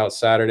supposed to fly out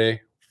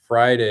Saturday.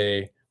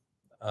 Friday,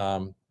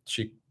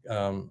 she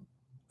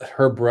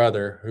her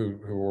brother,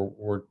 who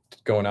we're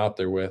going out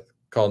there with,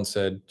 called and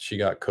said she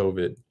got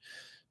COVID,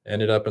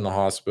 ended up in the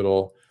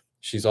hospital.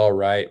 She's all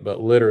right, but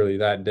literally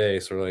that day,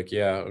 so we're like,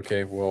 yeah,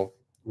 okay, well,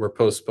 we're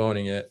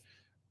postponing it.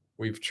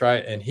 We've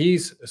tried, and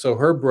so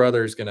her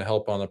brother is going to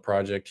help on the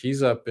project.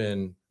 He's up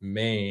in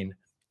Maine.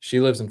 She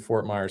lives in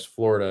Fort Myers,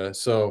 Florida.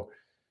 So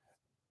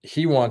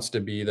he wants to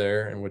be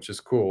there, and which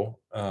is cool.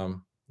 I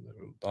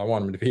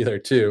want him to be there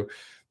too.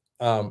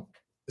 Um,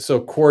 so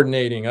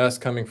coordinating us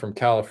coming from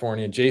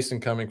California, Jason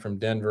coming from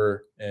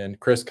Denver, and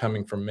Chris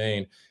coming from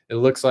Maine, it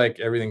looks like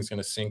everything's going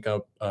to sync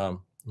up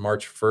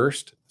March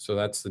 1st. So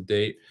that's the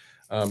date.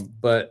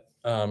 But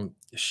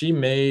she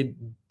made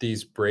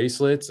these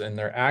bracelets, and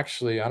they're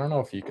actually, I don't know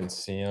if you can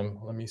see them.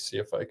 Let me see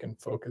if I can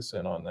focus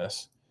in on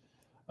this.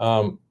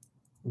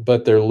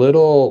 But they're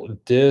little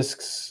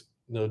discs.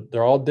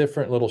 They're all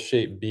different little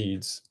shaped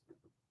beads.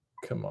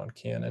 Come on,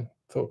 Canon,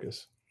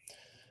 focus.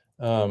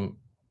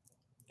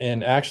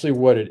 And actually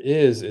what it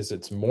is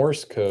it's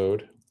Morse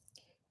code,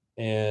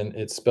 and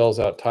it spells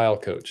out Tile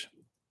Coach.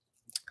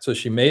 So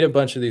she made a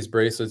bunch of these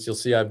bracelets. You'll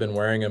see I've been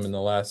wearing them in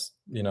the last,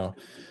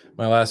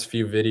 my last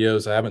few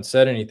videos. I haven't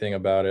said anything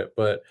about it,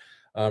 but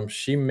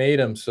she made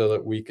them so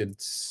that we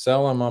could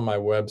sell them on my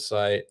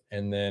website.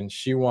 And then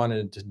she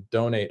wanted to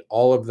donate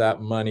all of that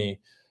money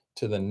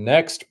to the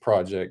next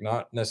project,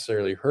 not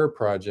necessarily her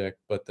project,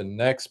 but the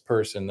next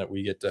person that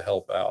we get to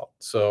help out.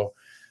 So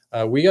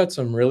we got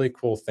some really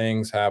cool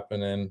things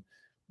happening.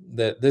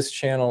 That this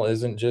channel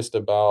isn't just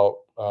about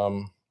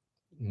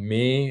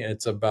me.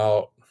 It's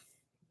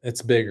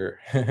bigger.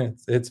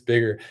 It's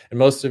bigger. And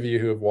most of you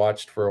who have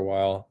watched for a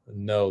while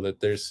know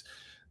that there's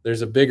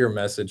a bigger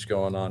message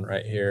going on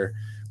right here.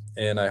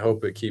 And I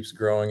hope it keeps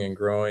growing and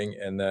growing,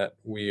 and that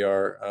we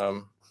are,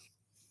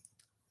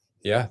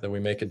 that we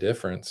make a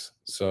difference.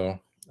 So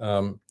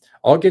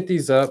I'll get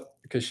these up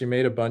because she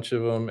made a bunch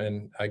of them.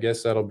 And I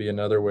guess that'll be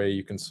another way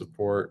you can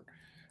support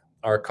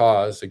our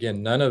cause.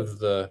 Again, none of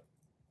the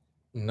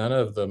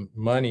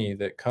money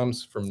that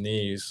comes from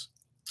these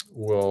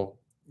will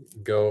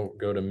go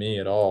to me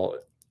at all,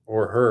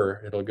 or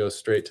her. It'll go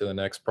straight to the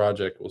next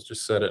project. We'll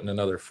just set it in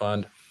another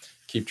fund,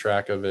 keep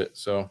track of it.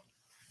 So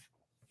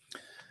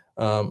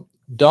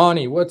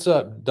Donnie, what's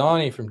up?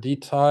 Donnie from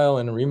D-Tile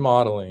and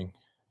Remodeling.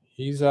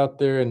 He's out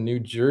there in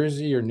New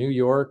Jersey or New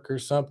York or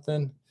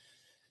something.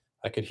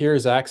 I could hear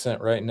his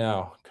accent right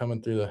now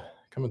coming through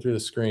the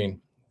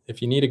screen.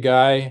 If you need a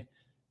guy,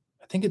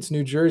 I think it's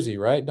New Jersey,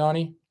 right,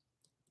 Donnie?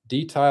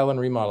 D-Tile and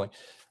Remodeling.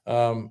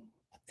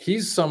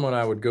 He's someone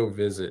I would go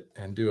visit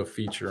and do a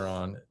feature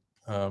on.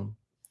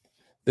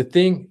 The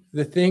thing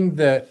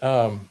that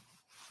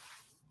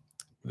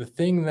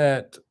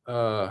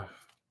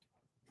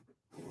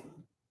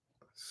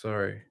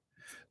sorry.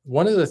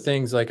 One of the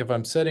things, like if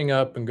I'm setting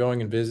up and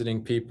going and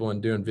visiting people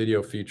and doing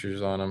video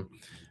features on them,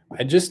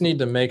 I just need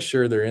to make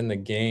sure they're in the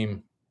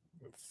game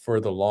for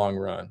the long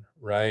run,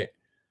 right?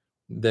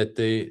 That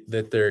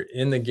they're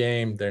in the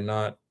game. They're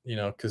not,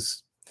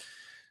 because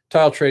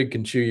tile trade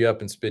can chew you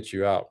up and spit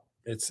you out.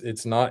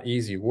 It's not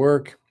easy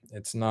work.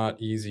 It's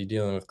not easy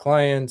dealing with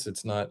clients.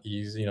 It's not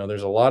easy.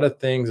 There's a lot of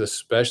things,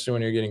 especially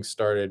when you're getting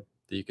started,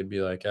 that you could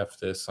be like, F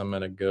this, I'm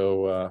going to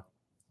go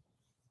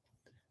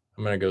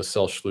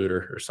sell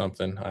Schluter or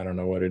something. I don't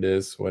know what it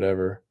is,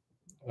 whatever.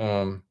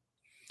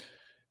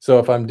 So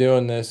if I'm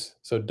doing this,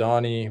 so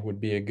Donnie would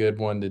be a good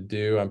one to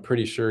do. I'm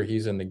pretty sure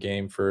he's in the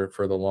game for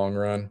the long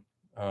run.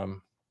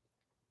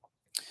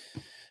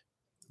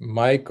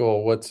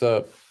 Michael, what's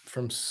up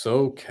from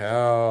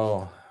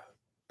SoCal?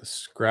 The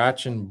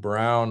Scratch and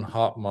Brown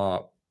hot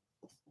mop.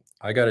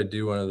 I got to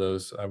do one of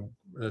those.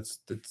 That's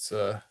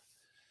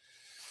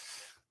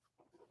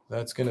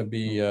going to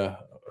be a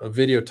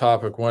video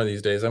topic one of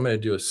these days. I'm going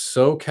to do a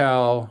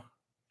SoCal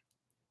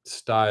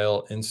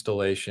style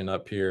installation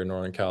up here in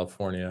Northern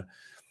California.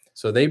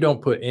 So they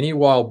don't put any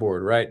wall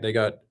board, right? They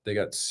got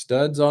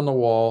studs on the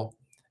wall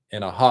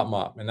and a hot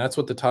mop, and that's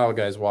what the tile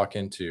guys walk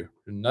into.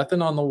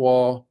 Nothing on the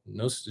wall,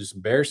 no, just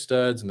bare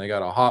studs, and they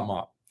got a hot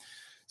mop.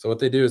 So what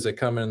they do is they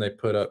come in and they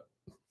put up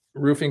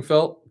roofing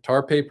felt,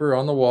 tar paper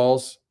on the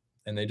walls,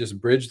 and they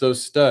just bridge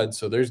those studs.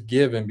 So there's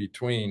give in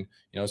between.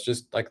 It's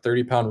just like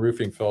 30-pound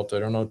roofing felt. I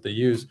don't know what they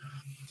use.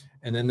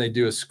 And then they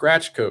do a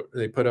scratch coat.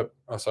 They put up,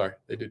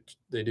 they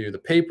do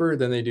the paper,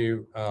 then they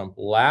do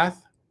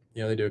lath.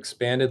 They do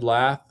expanded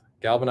lath,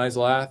 galvanized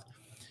lath,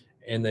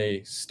 and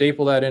they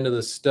staple that into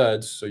the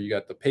studs. So you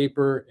got the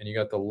paper and you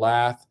got the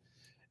lath,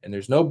 and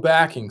there's no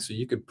backing, so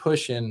you could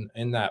push in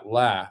that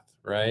lath,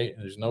 right?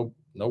 And there's no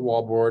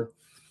wallboard.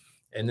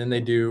 And then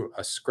they do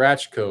a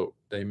scratch coat.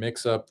 They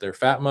mix up their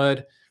fat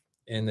mud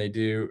and they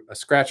do a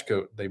scratch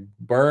coat. They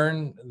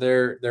burn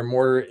their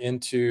mortar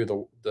into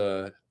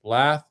the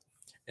lath,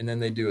 and then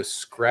they do a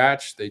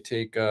scratch. They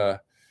take like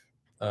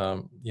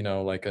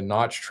a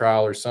notch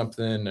trowel or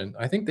something. And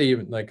I think they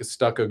even, like a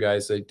stucco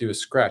guys, they do a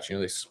scratch,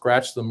 they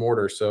scratch the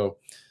mortar so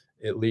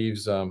it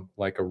leaves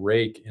like a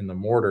rake in the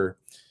mortar.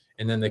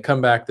 And then they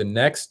come back the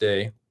next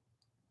day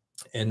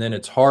and then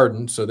it's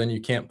hardened. So then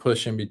you can't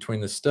push in between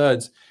the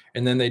studs.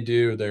 And then they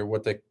do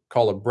what they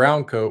call a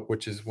brown coat,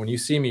 which is when you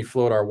see me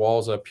float our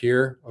walls up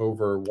here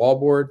over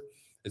wallboard,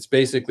 it's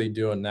basically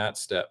doing that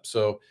step.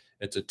 So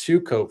it's a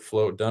 2-coat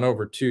float done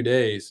over 2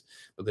 days,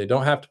 but they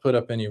don't have to put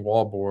up any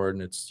wallboard,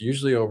 and it's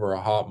usually over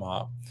a hot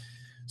mop.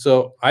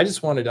 So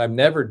I've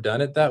never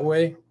done it that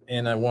way,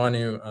 and I want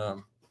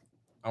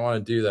to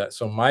do that.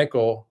 So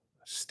Michael,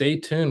 stay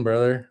tuned,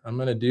 brother. I'm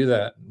going to do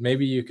that.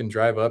 Maybe you can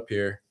drive up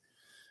here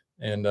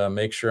and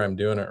make sure I'm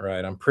doing it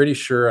right. I'm pretty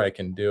sure I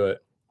can do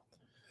it.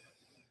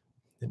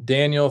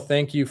 Daniel,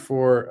 thank you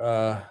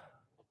for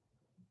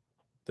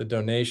the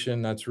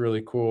donation. That's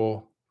really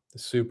cool. The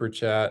super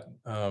chat.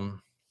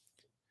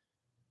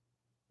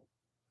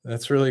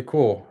 That's really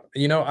cool.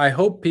 You know, I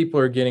hope people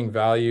are getting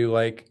value.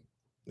 Like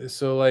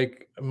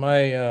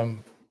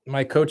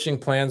my coaching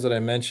plans that I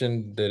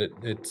mentioned that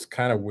it's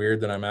kind of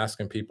weird that I'm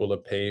asking people to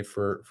pay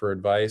for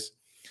advice.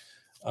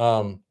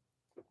 Um,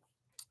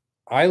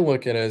 I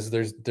look at it as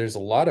there's a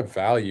lot of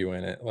value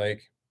in it.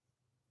 Like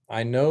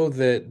I know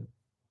that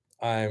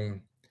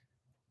I'm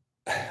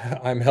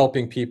I'm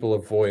helping people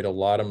avoid a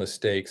lot of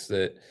mistakes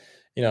that,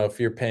 if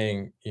you're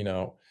paying,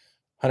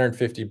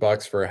 150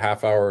 bucks for a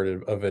half hour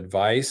of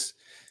advice,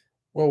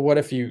 well, what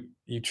if you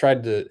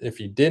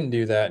didn't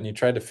do that and you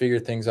tried to figure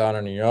things out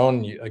on your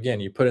own,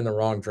 you put in the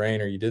wrong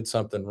drain or you did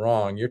something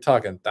wrong, you're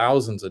talking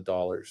thousands of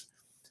dollars.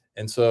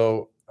 And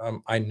so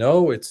I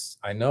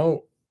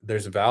know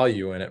there's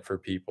value in it for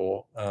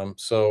people.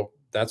 So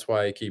that's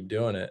why I keep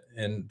doing it.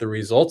 And the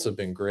results have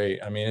been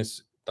great. I mean,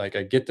 it's like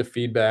I get the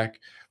feedback.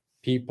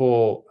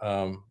 People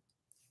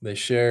they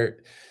share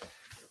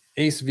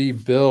Ace V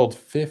build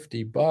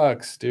 50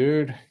 bucks,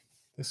 dude.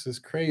 This is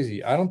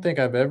crazy. I don't think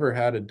I've ever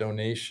had a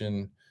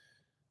donation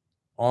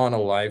on a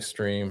live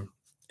stream,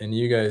 and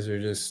you guys are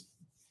just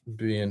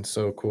being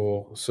so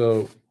cool.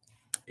 So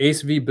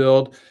Ace V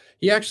build,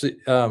 he actually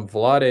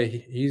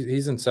Vlade,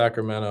 he's in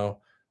Sacramento.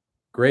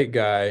 Great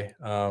guy.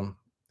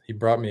 He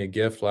brought me a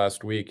gift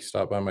last week. He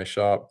stopped by my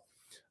shop.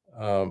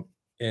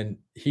 And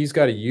he's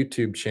got a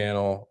YouTube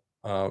channel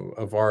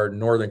of our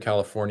Northern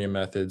California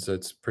methods.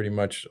 That's pretty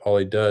much all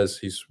he does.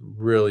 He's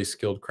really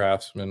skilled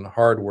craftsman,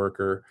 hard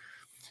worker.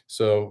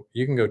 So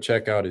you can go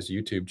check out his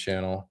YouTube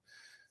channel.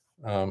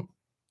 Um,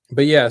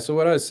 but yeah, so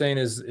what I was saying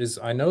is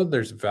I know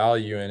there's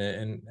value in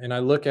it, and I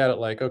look at it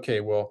like,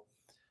 okay, well,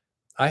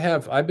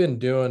 I've been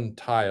doing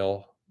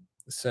tile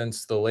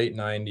since the late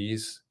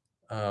 90s.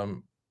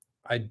 Um,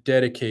 I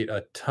dedicate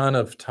a ton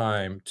of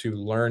time to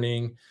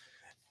learning,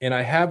 and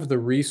I have the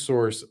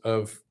resource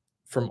of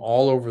from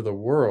all over the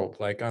world.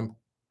 Like I'm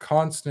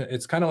constant.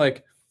 It's kind of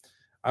like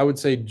I would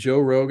say Joe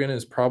Rogan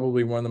is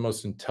probably one of the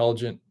most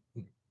intelligent,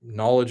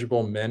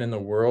 knowledgeable men in the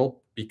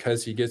world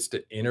because he gets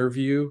to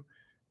interview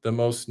the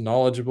most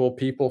knowledgeable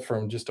people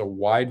from just a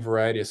wide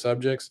variety of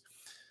subjects.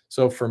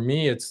 So for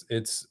me, it's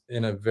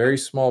in a very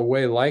small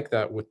way like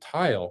that with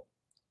tile.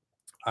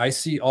 I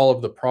see all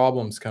of the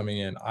problems coming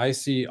in. I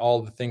see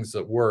all the things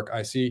that work.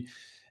 I see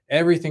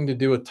everything to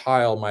do with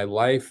tile. My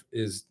life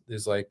is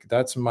like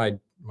that's my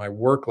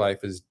work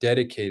life is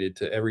dedicated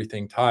to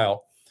everything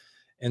tile.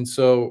 And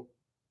so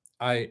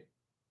I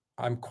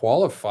I'm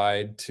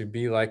qualified to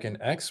be like an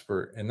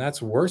expert, and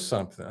that's worth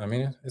something. I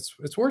mean,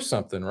 it's worth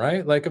something,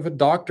 right? Like if a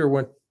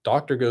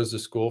doctor goes to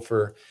school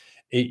for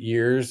 8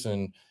 years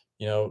and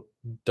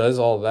does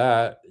all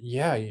that,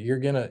 yeah, you're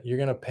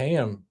gonna pay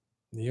him.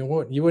 You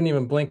wouldn't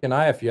even blink an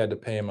eye if you had to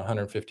pay him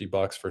 150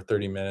 bucks for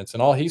 30 minutes,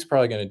 and all he's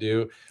probably gonna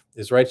do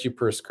is write you a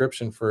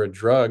prescription for a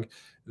drug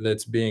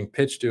that's being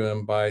pitched to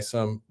him by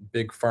some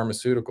big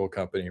pharmaceutical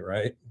company,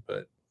 right?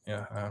 But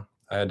yeah,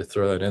 I had to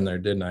throw that in there,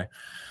 didn't I?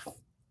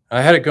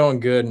 I had it going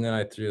good, and then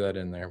I threw that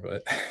in there,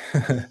 but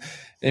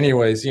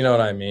anyways, you know what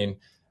I mean.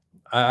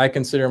 I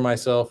consider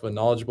myself a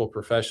knowledgeable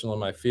professional in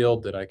my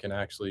field that I can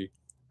actually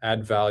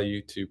add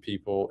value to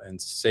people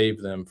and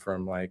save them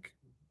from like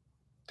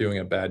doing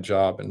a bad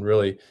job and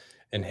really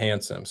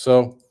enhance them.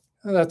 So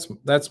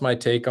that's my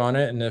take on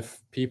it. And if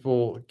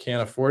people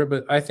can't afford it,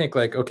 but I think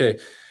like, okay,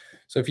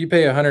 so if you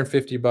pay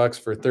 150 bucks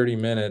for 30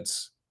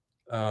 minutes,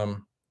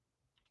 um,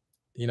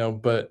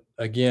 but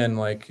again,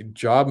 like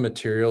job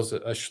materials, a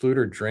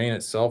Schluter drain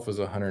itself is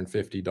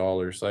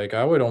 $150. Like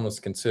I would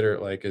almost consider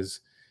it like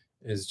is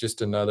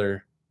just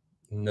another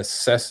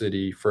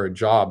necessity for a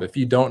job if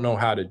you don't know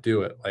how to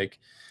do it. Like,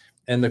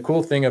 and the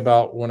cool thing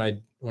about when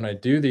I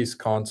do these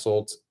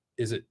consults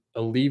is it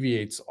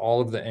alleviates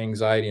all of the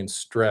anxiety and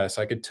stress.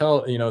 I could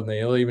tell, and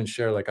they'll even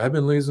share like I've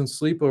been losing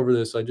sleep over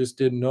this. I just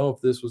didn't know if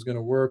this was going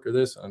to work or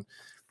this.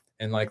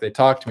 And like they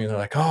talk to me, and they're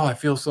like, "Oh, I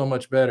feel so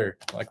much better."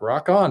 Like,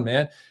 rock on,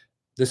 man.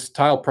 This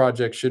tile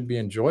project should be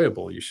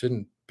enjoyable. You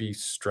shouldn't be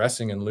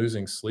stressing and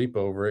losing sleep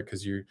over it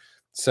because you're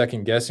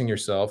second guessing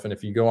yourself. And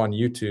if you go on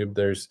YouTube,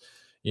 there's,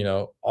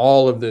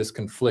 all of this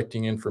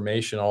conflicting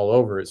information all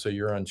over it. So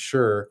you're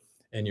unsure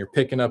and you're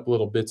picking up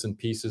little bits and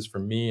pieces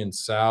from me and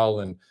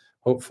Sal and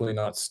hopefully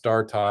not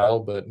Star Tile,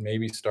 but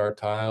maybe Star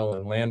Tile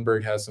and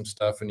Landberg has some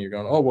stuff. And you're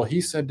going, oh, well,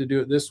 he said to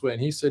do it this way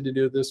and he said to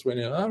do it this way.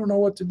 And I don't know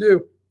what to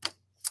do.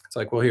 It's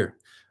like, well, here,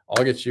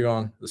 I'll get you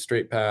on the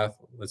straight path.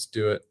 Let's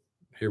do it.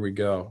 Here we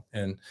go.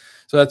 And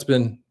so that's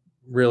been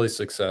really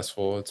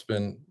successful. It's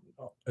been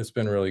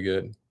really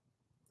good.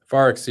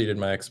 Far exceeded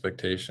my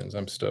expectations.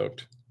 I'm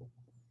stoked.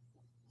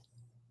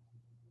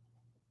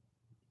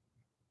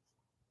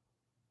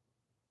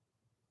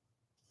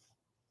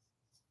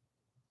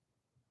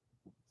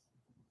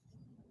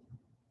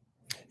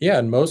 Yeah,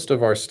 and most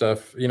of our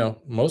stuff,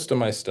 most of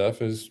my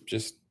stuff is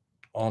just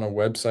on a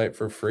website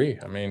for free.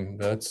 I mean,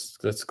 that's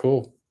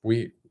cool.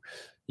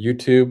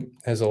 YouTube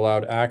has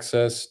allowed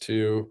access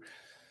to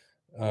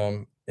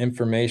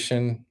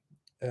information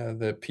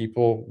that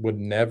people would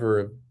never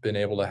have been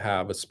able to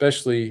have,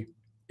 especially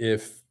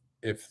if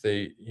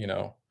they,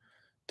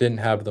 didn't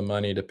have the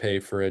money to pay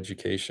for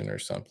education or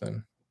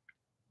something.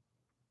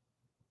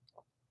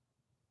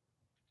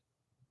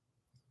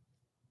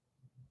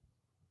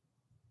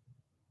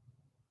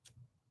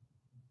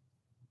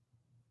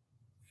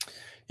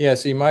 Yeah,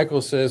 see,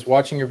 Michael says,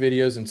 watching your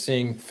videos and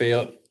seeing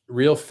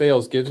real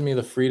fails gives me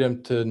the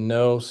freedom to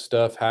know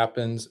stuff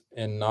happens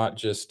and not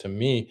just to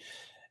me.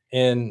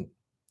 And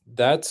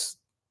that's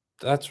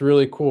that's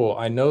really cool.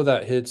 I know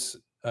that hits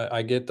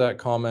I get that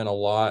comment a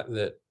lot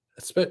that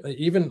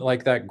even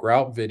like that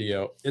grout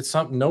video, it's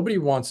something nobody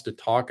wants to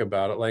talk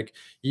about it. Like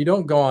you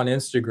don't go on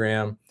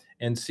Instagram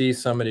and see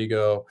somebody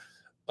go,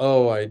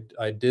 "Oh,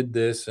 I did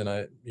this and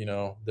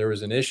there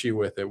was an issue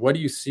with it." What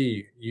do you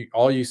see?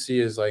 All you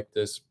see is like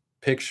this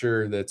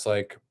picture that's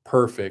like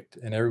perfect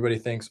and everybody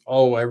thinks,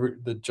 "Oh,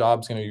 the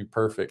job's going to be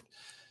perfect."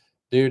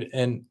 Dude,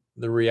 and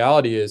the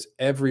reality is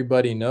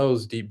everybody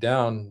knows deep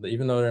down,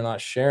 even though they're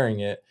not sharing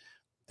it,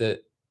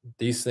 that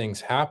these things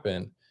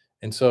happen.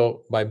 And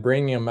so by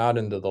bringing them out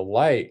into the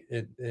light,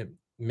 it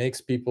makes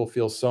people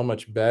feel so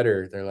much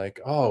better. They're like,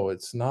 "Oh,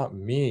 it's not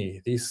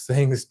me. These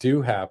things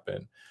do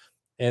happen."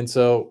 And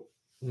so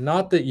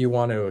not that you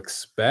want to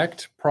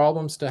expect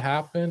problems to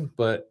happen,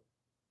 but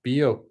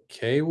be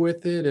okay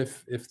with it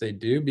if they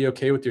do. Be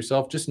okay with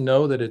yourself. Just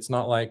know that it's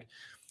not like,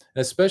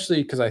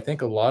 especially because I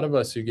think a lot of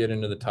us who get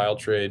into the tile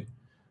trade,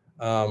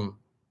 um,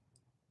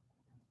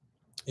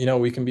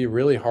 we can be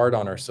really hard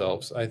on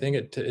ourselves. I think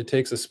it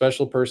takes a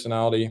special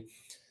personality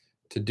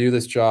to do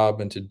this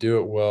job and to do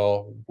it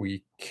well.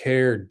 We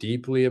care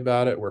deeply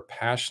about it. We're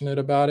passionate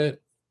about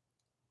it.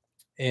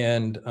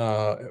 And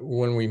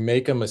when we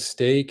make a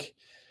mistake,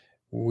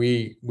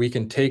 we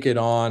can take it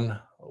on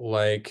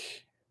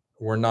like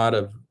we're not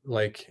a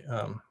like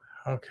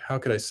how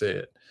could I say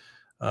it?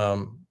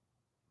 Um,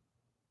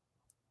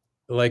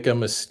 like a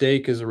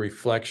mistake is a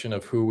reflection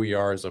of who we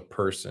are as a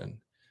person.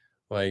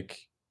 Like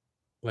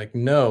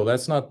no,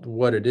 that's not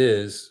what it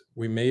is.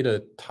 We made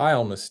a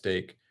tile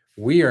mistake.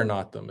 We are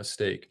not the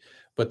mistake.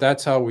 But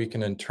that's how we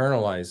can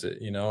internalize it.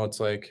 It's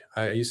like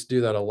I used to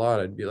do that a lot.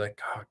 I'd be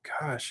like, oh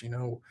gosh,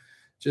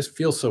 just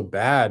feel so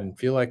bad and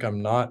feel like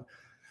I'm not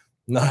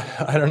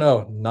I don't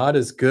know, not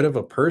as good of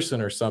a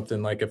person or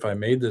something, like if I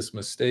made this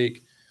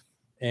mistake.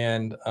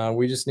 And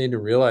we just need to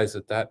realize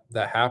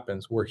that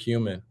happens. We're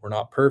human. We're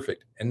not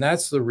perfect, and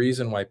that's the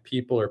reason why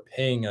people are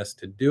paying us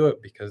to do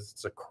it, because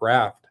it's a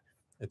craft.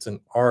 It's an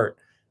art.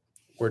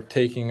 We're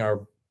taking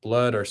our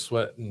blood, our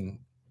sweat, and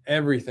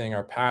everything,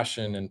 our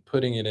passion, and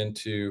putting it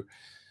into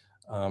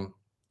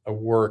a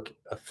work,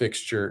 a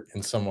fixture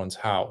in someone's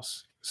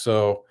house.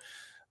 So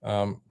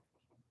um,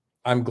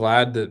 I'm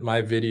glad that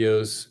my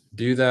videos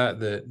do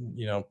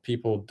that,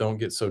 people don't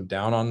get so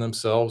down on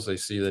themselves. They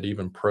see that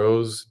even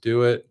pros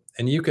do it.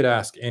 And you could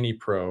ask any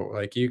pro,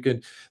 like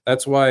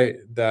that's why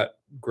that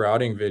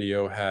grouting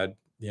video had,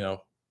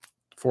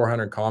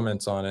 400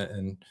 comments on it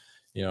and,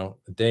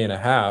 a day and a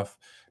half.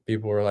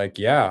 People were like,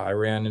 yeah, I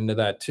ran into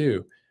that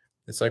too.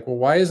 It's like, well,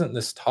 why isn't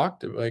this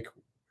talked about? Like,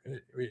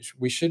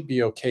 we should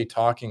be okay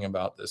talking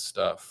about this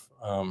stuff.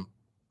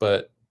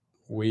 But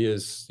we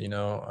as,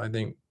 I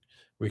think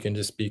we can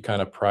just be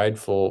kind of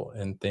prideful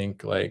and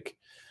think like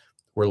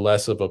we're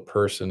less of a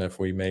person if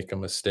we make a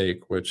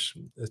mistake, which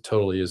it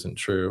totally isn't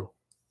true.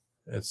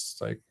 It's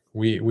like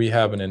we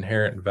have an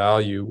inherent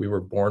value. We were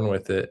born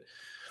with it.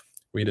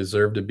 We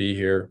deserve to be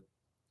here.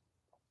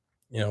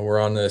 We're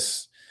on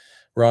this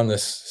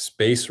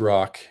space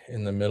rock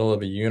in the middle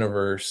of a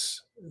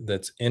universe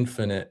that's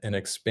infinite and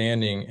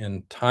expanding,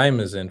 and time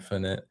is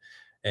infinite.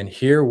 And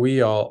here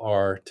we all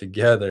are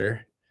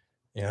together.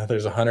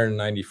 There's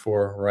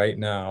 194 right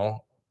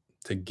now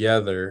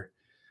together.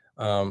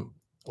 um,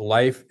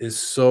 Life is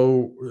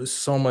so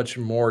much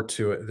more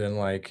to it than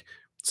like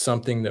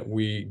something that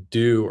we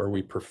do or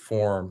we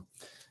perform.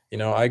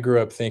 I grew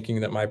up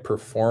thinking that my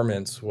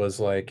performance was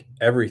like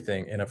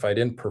everything, and if I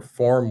didn't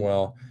perform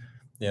well,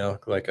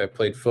 like I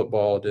played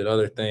football, did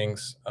other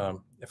things,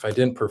 if I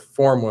didn't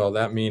perform well,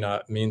 that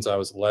means I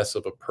was less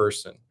of a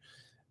person,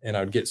 and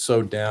I'd get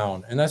so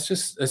down. And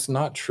that's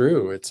not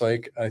true. It's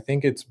like I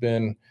think it's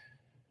been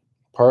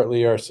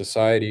partly our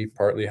society,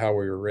 partly how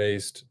we were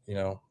raised,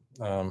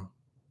 um,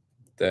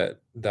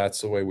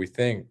 that's the way we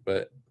think.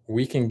 But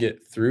we can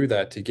get through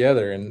that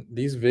together, and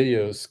these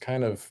videos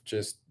kind of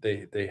just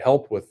they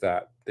help with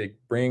that. They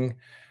bring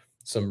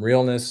some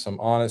realness, some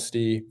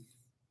honesty.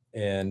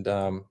 And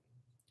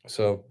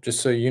so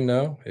just so you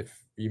know,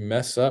 if you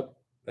mess up,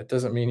 that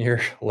doesn't mean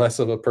you're less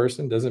of a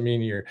person, doesn't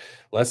mean you're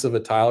less of a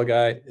tile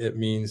guy. It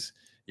means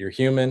you're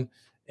human.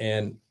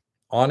 And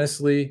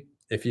honestly,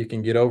 if you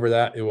can get over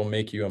that, it will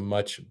make you a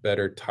much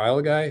better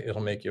tile guy.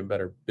 It'll make you a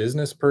better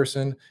business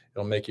person.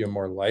 It'll make you a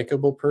more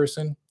likable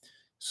person.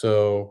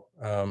 So,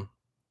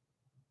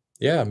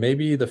 yeah,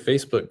 maybe the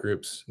Facebook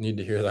groups need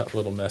to hear that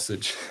little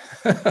message.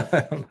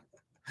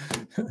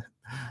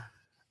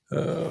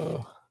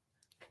 Oh,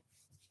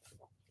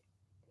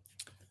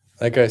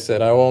 like I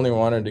said, I only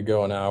wanted to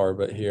go an hour,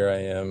 but here I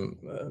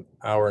am,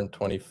 hour and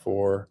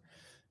 24.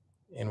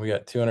 and we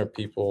got 200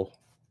 people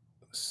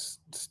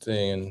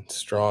staying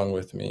strong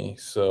with me.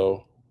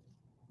 So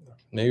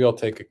maybe I'll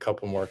take a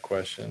couple more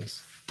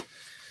questions.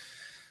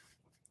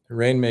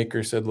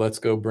 Rainmaker said, "Let's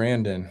go,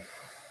 Brandon."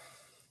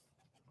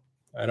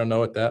 I don't know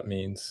what that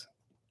means.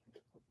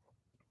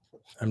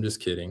 I'm just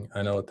kidding.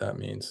 I know what that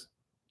means.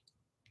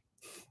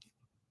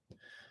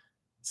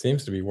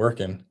 Seems to be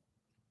working.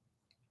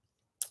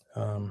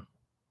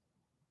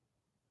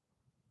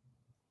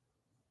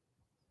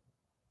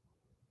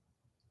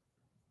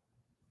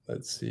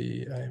 Let's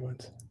see. I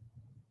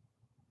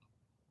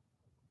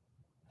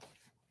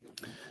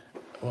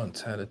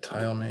once had a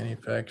tile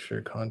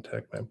manufacturer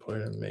contact my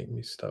employer and make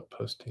me stop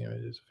posting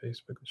images on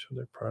Facebook and show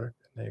their product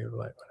in negative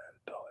light when I had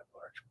a dollar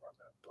large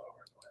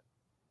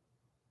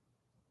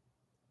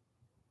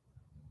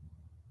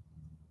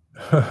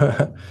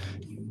format blower.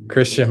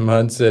 Christian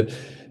Munn said,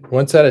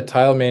 once had a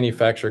tile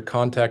manufacturer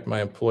contact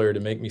my employer to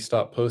make me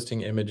stop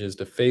posting images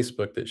to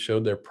Facebook that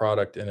showed their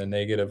product in a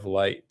negative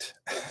light.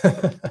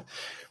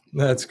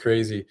 That's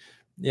crazy.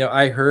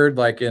 I heard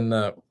like when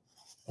I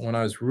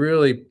was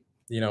really,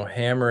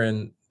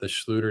 hammering the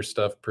Schluter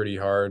stuff pretty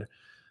hard,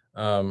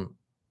 I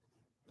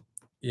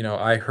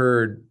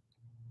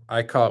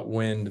caught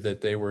wind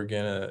that they were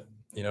gonna,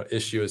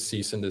 issue a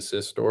cease and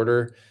desist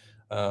order.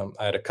 I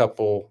had a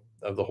couple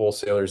of the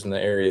wholesalers in the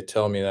area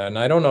tell me that, and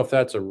I don't know if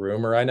that's a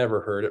rumor. I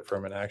never heard it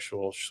from an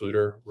actual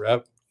Schluter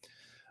rep,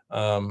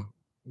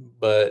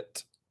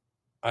 but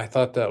I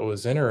thought that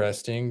was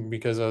interesting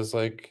because I was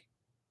like,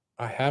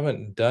 I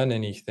haven't done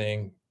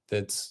anything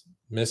that's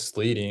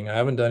misleading. I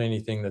haven't done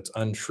anything that's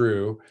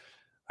untrue.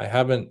 I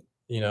haven't,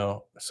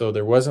 so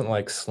there wasn't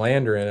like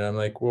slander in it. I'm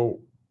like, well,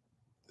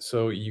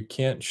 so you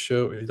can't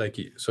show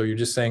so you're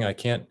just saying I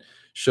can't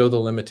show the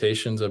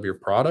limitations of your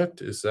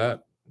product? Is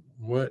that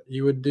what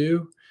you would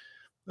do?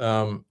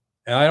 And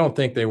I don't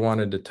think they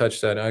wanted to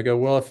touch that. And I go,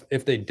 well,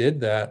 if they did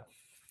that,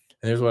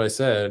 and here's what I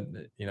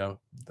said,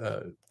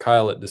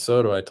 Kyle at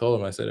DeSoto, I told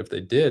him, I said, if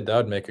they did, that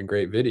would make a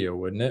great video,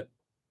 wouldn't it?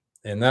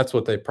 And that's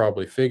what they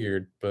probably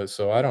figured. But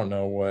so I don't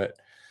know what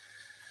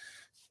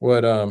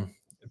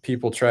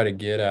people try to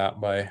get at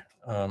by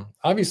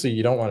obviously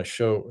you don't want to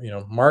show,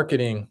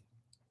 marketing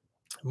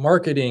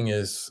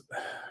is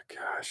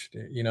gosh,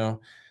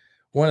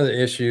 one of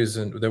the issues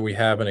that we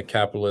have in a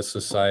capitalist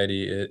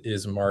society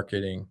is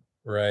marketing,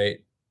 right?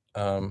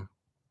 um,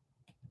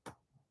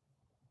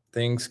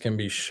 Things can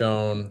be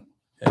shown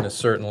in a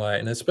certain light,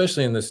 and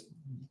especially in this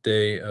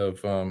day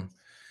of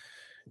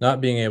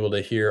not being able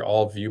to hear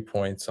all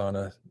viewpoints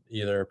on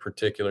either a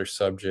particular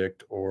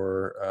subject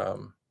or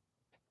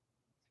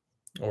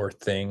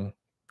thing.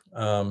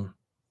 um,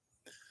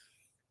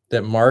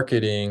 that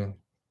marketing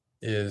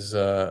is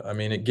I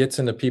mean, it gets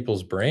into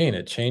people's brain,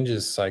 it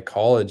changes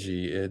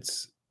psychology,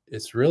 it's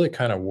really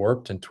kind of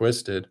warped and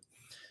twisted.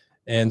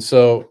 And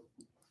so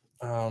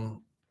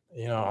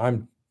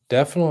I'm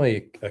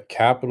definitely a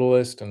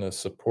capitalist and a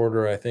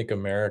supporter. I think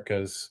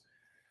America's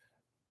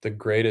the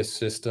greatest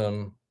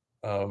system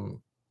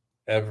um,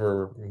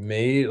 ever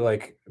made,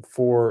 like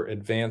for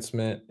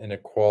advancement and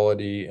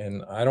equality.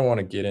 And I don't want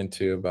to get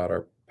into about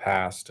our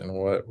past and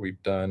what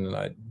we've done, and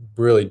I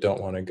really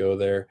don't want to go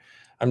there.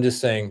 I'm just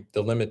saying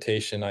the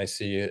limitation I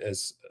see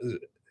as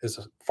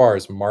far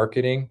as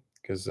marketing,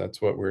 because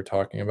that's what we're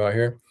talking about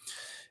here,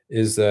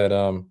 is that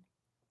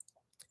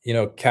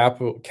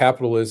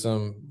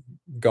capitalism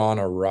gone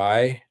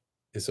awry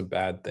is a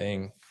bad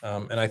thing.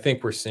 And I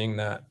think we're seeing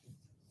that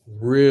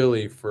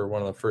really for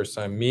one of the first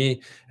time.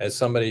 Me, as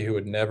somebody who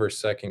would never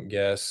second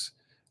guess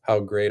how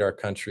great our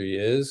country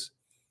is,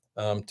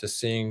 to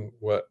seeing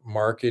what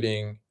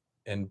marketing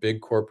and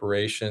big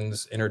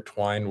corporations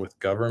intertwined with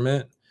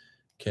government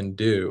can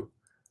do.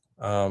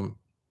 Um,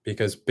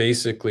 because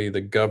basically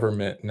the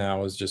government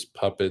now is just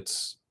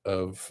puppets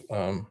of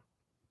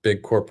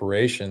big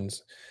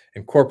corporations,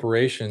 and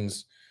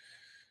corporations,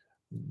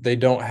 they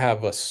don't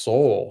have a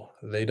soul.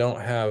 They don't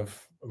have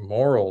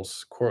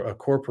morals. A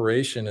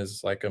corporation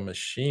is like a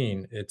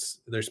machine.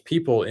 There's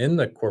people in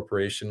the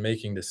corporation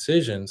making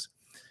decisions,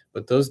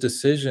 but those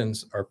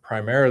decisions are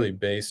primarily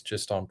based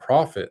just on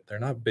profit. They're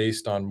not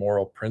based on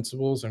moral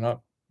principles. They're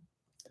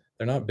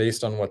not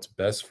based on what's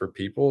best for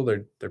people.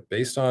 They're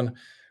based on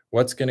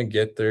what's going to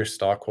get their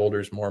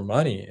stockholders more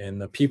money. And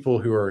the people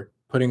who are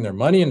putting their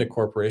money into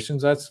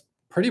corporations, that's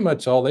pretty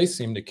much all they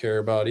seem to care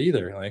about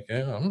either. Like,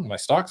 my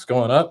stock's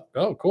going up.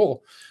 Oh,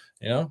 cool.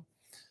 You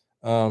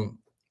know?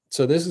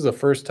 So this is the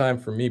first time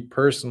for me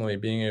personally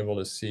being able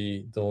to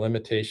see the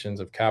limitations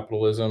of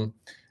capitalism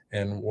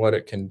and what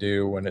it can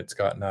do when it's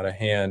gotten out of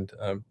hand.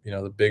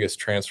 The biggest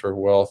transfer of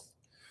wealth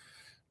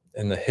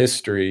in the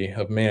history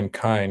of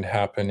mankind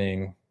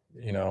happening,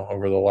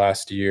 over the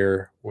last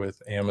year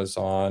with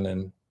Amazon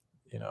and,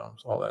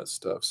 all that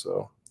stuff.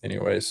 So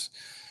anyways,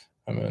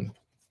 I'm going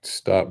to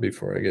stop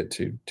before I get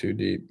too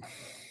deep.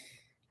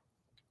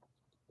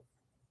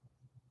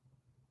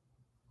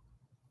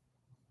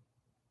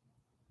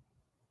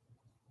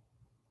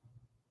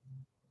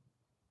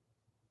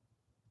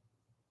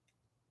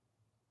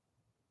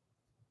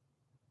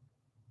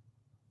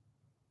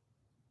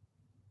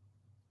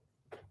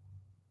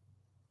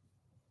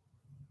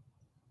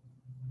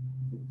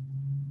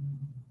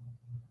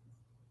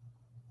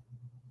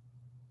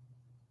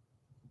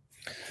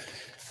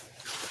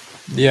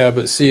 Yeah,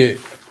 but see,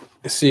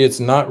 it's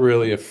not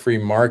really a free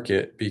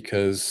market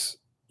because,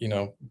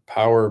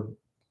 power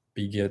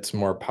begets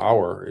more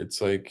power.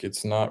 It's like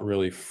it's not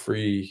really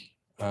free.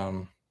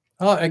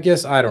 I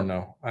guess I don't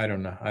know. I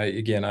don't know. I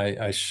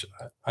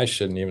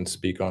shouldn't even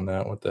speak on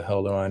that. What the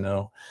hell do I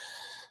know?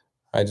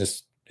 I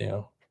just,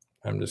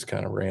 I'm just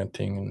kind of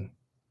ranting, and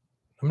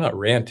I'm not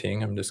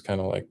ranting. I'm just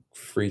kind of like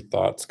free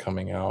thoughts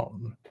coming out.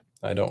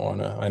 I don't want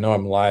to. I know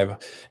I'm live.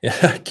 Yeah,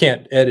 I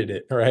can't edit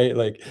it, right?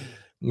 Like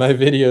my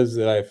videos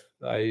that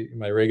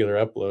my regular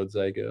uploads,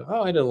 I go,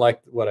 oh, I didn't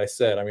like what I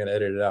said. I'm gonna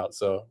edit it out.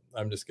 So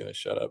I'm just gonna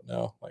shut up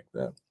now, like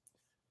that.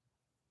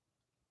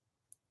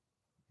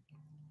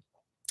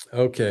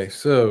 Okay,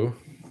 so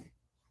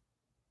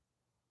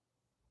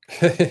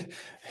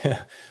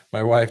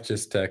my wife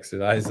just texted.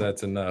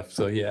 That's enough.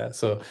 So yeah.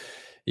 So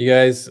you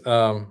guys,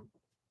 I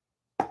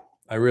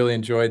really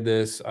enjoyed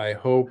this. I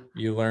hope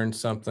you learned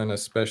something,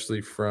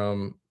 especially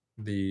from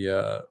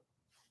the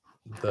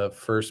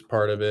first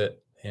part of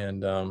it.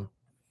 And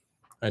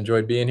I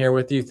enjoyed being here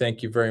with you.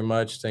 Thank you very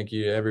much. Thank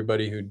you to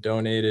everybody who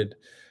donated.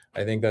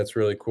 I think that's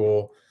really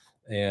cool.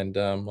 And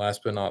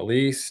last but not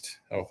least,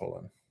 oh, hold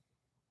on.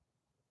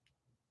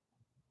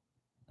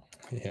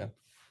 Yeah.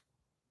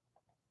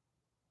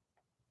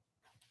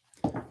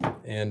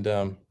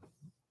 And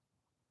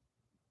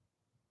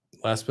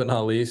last but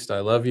not least, I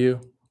love you.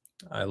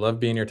 I love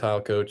being your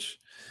tile coach.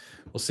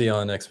 We'll see you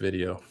on the next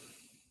video.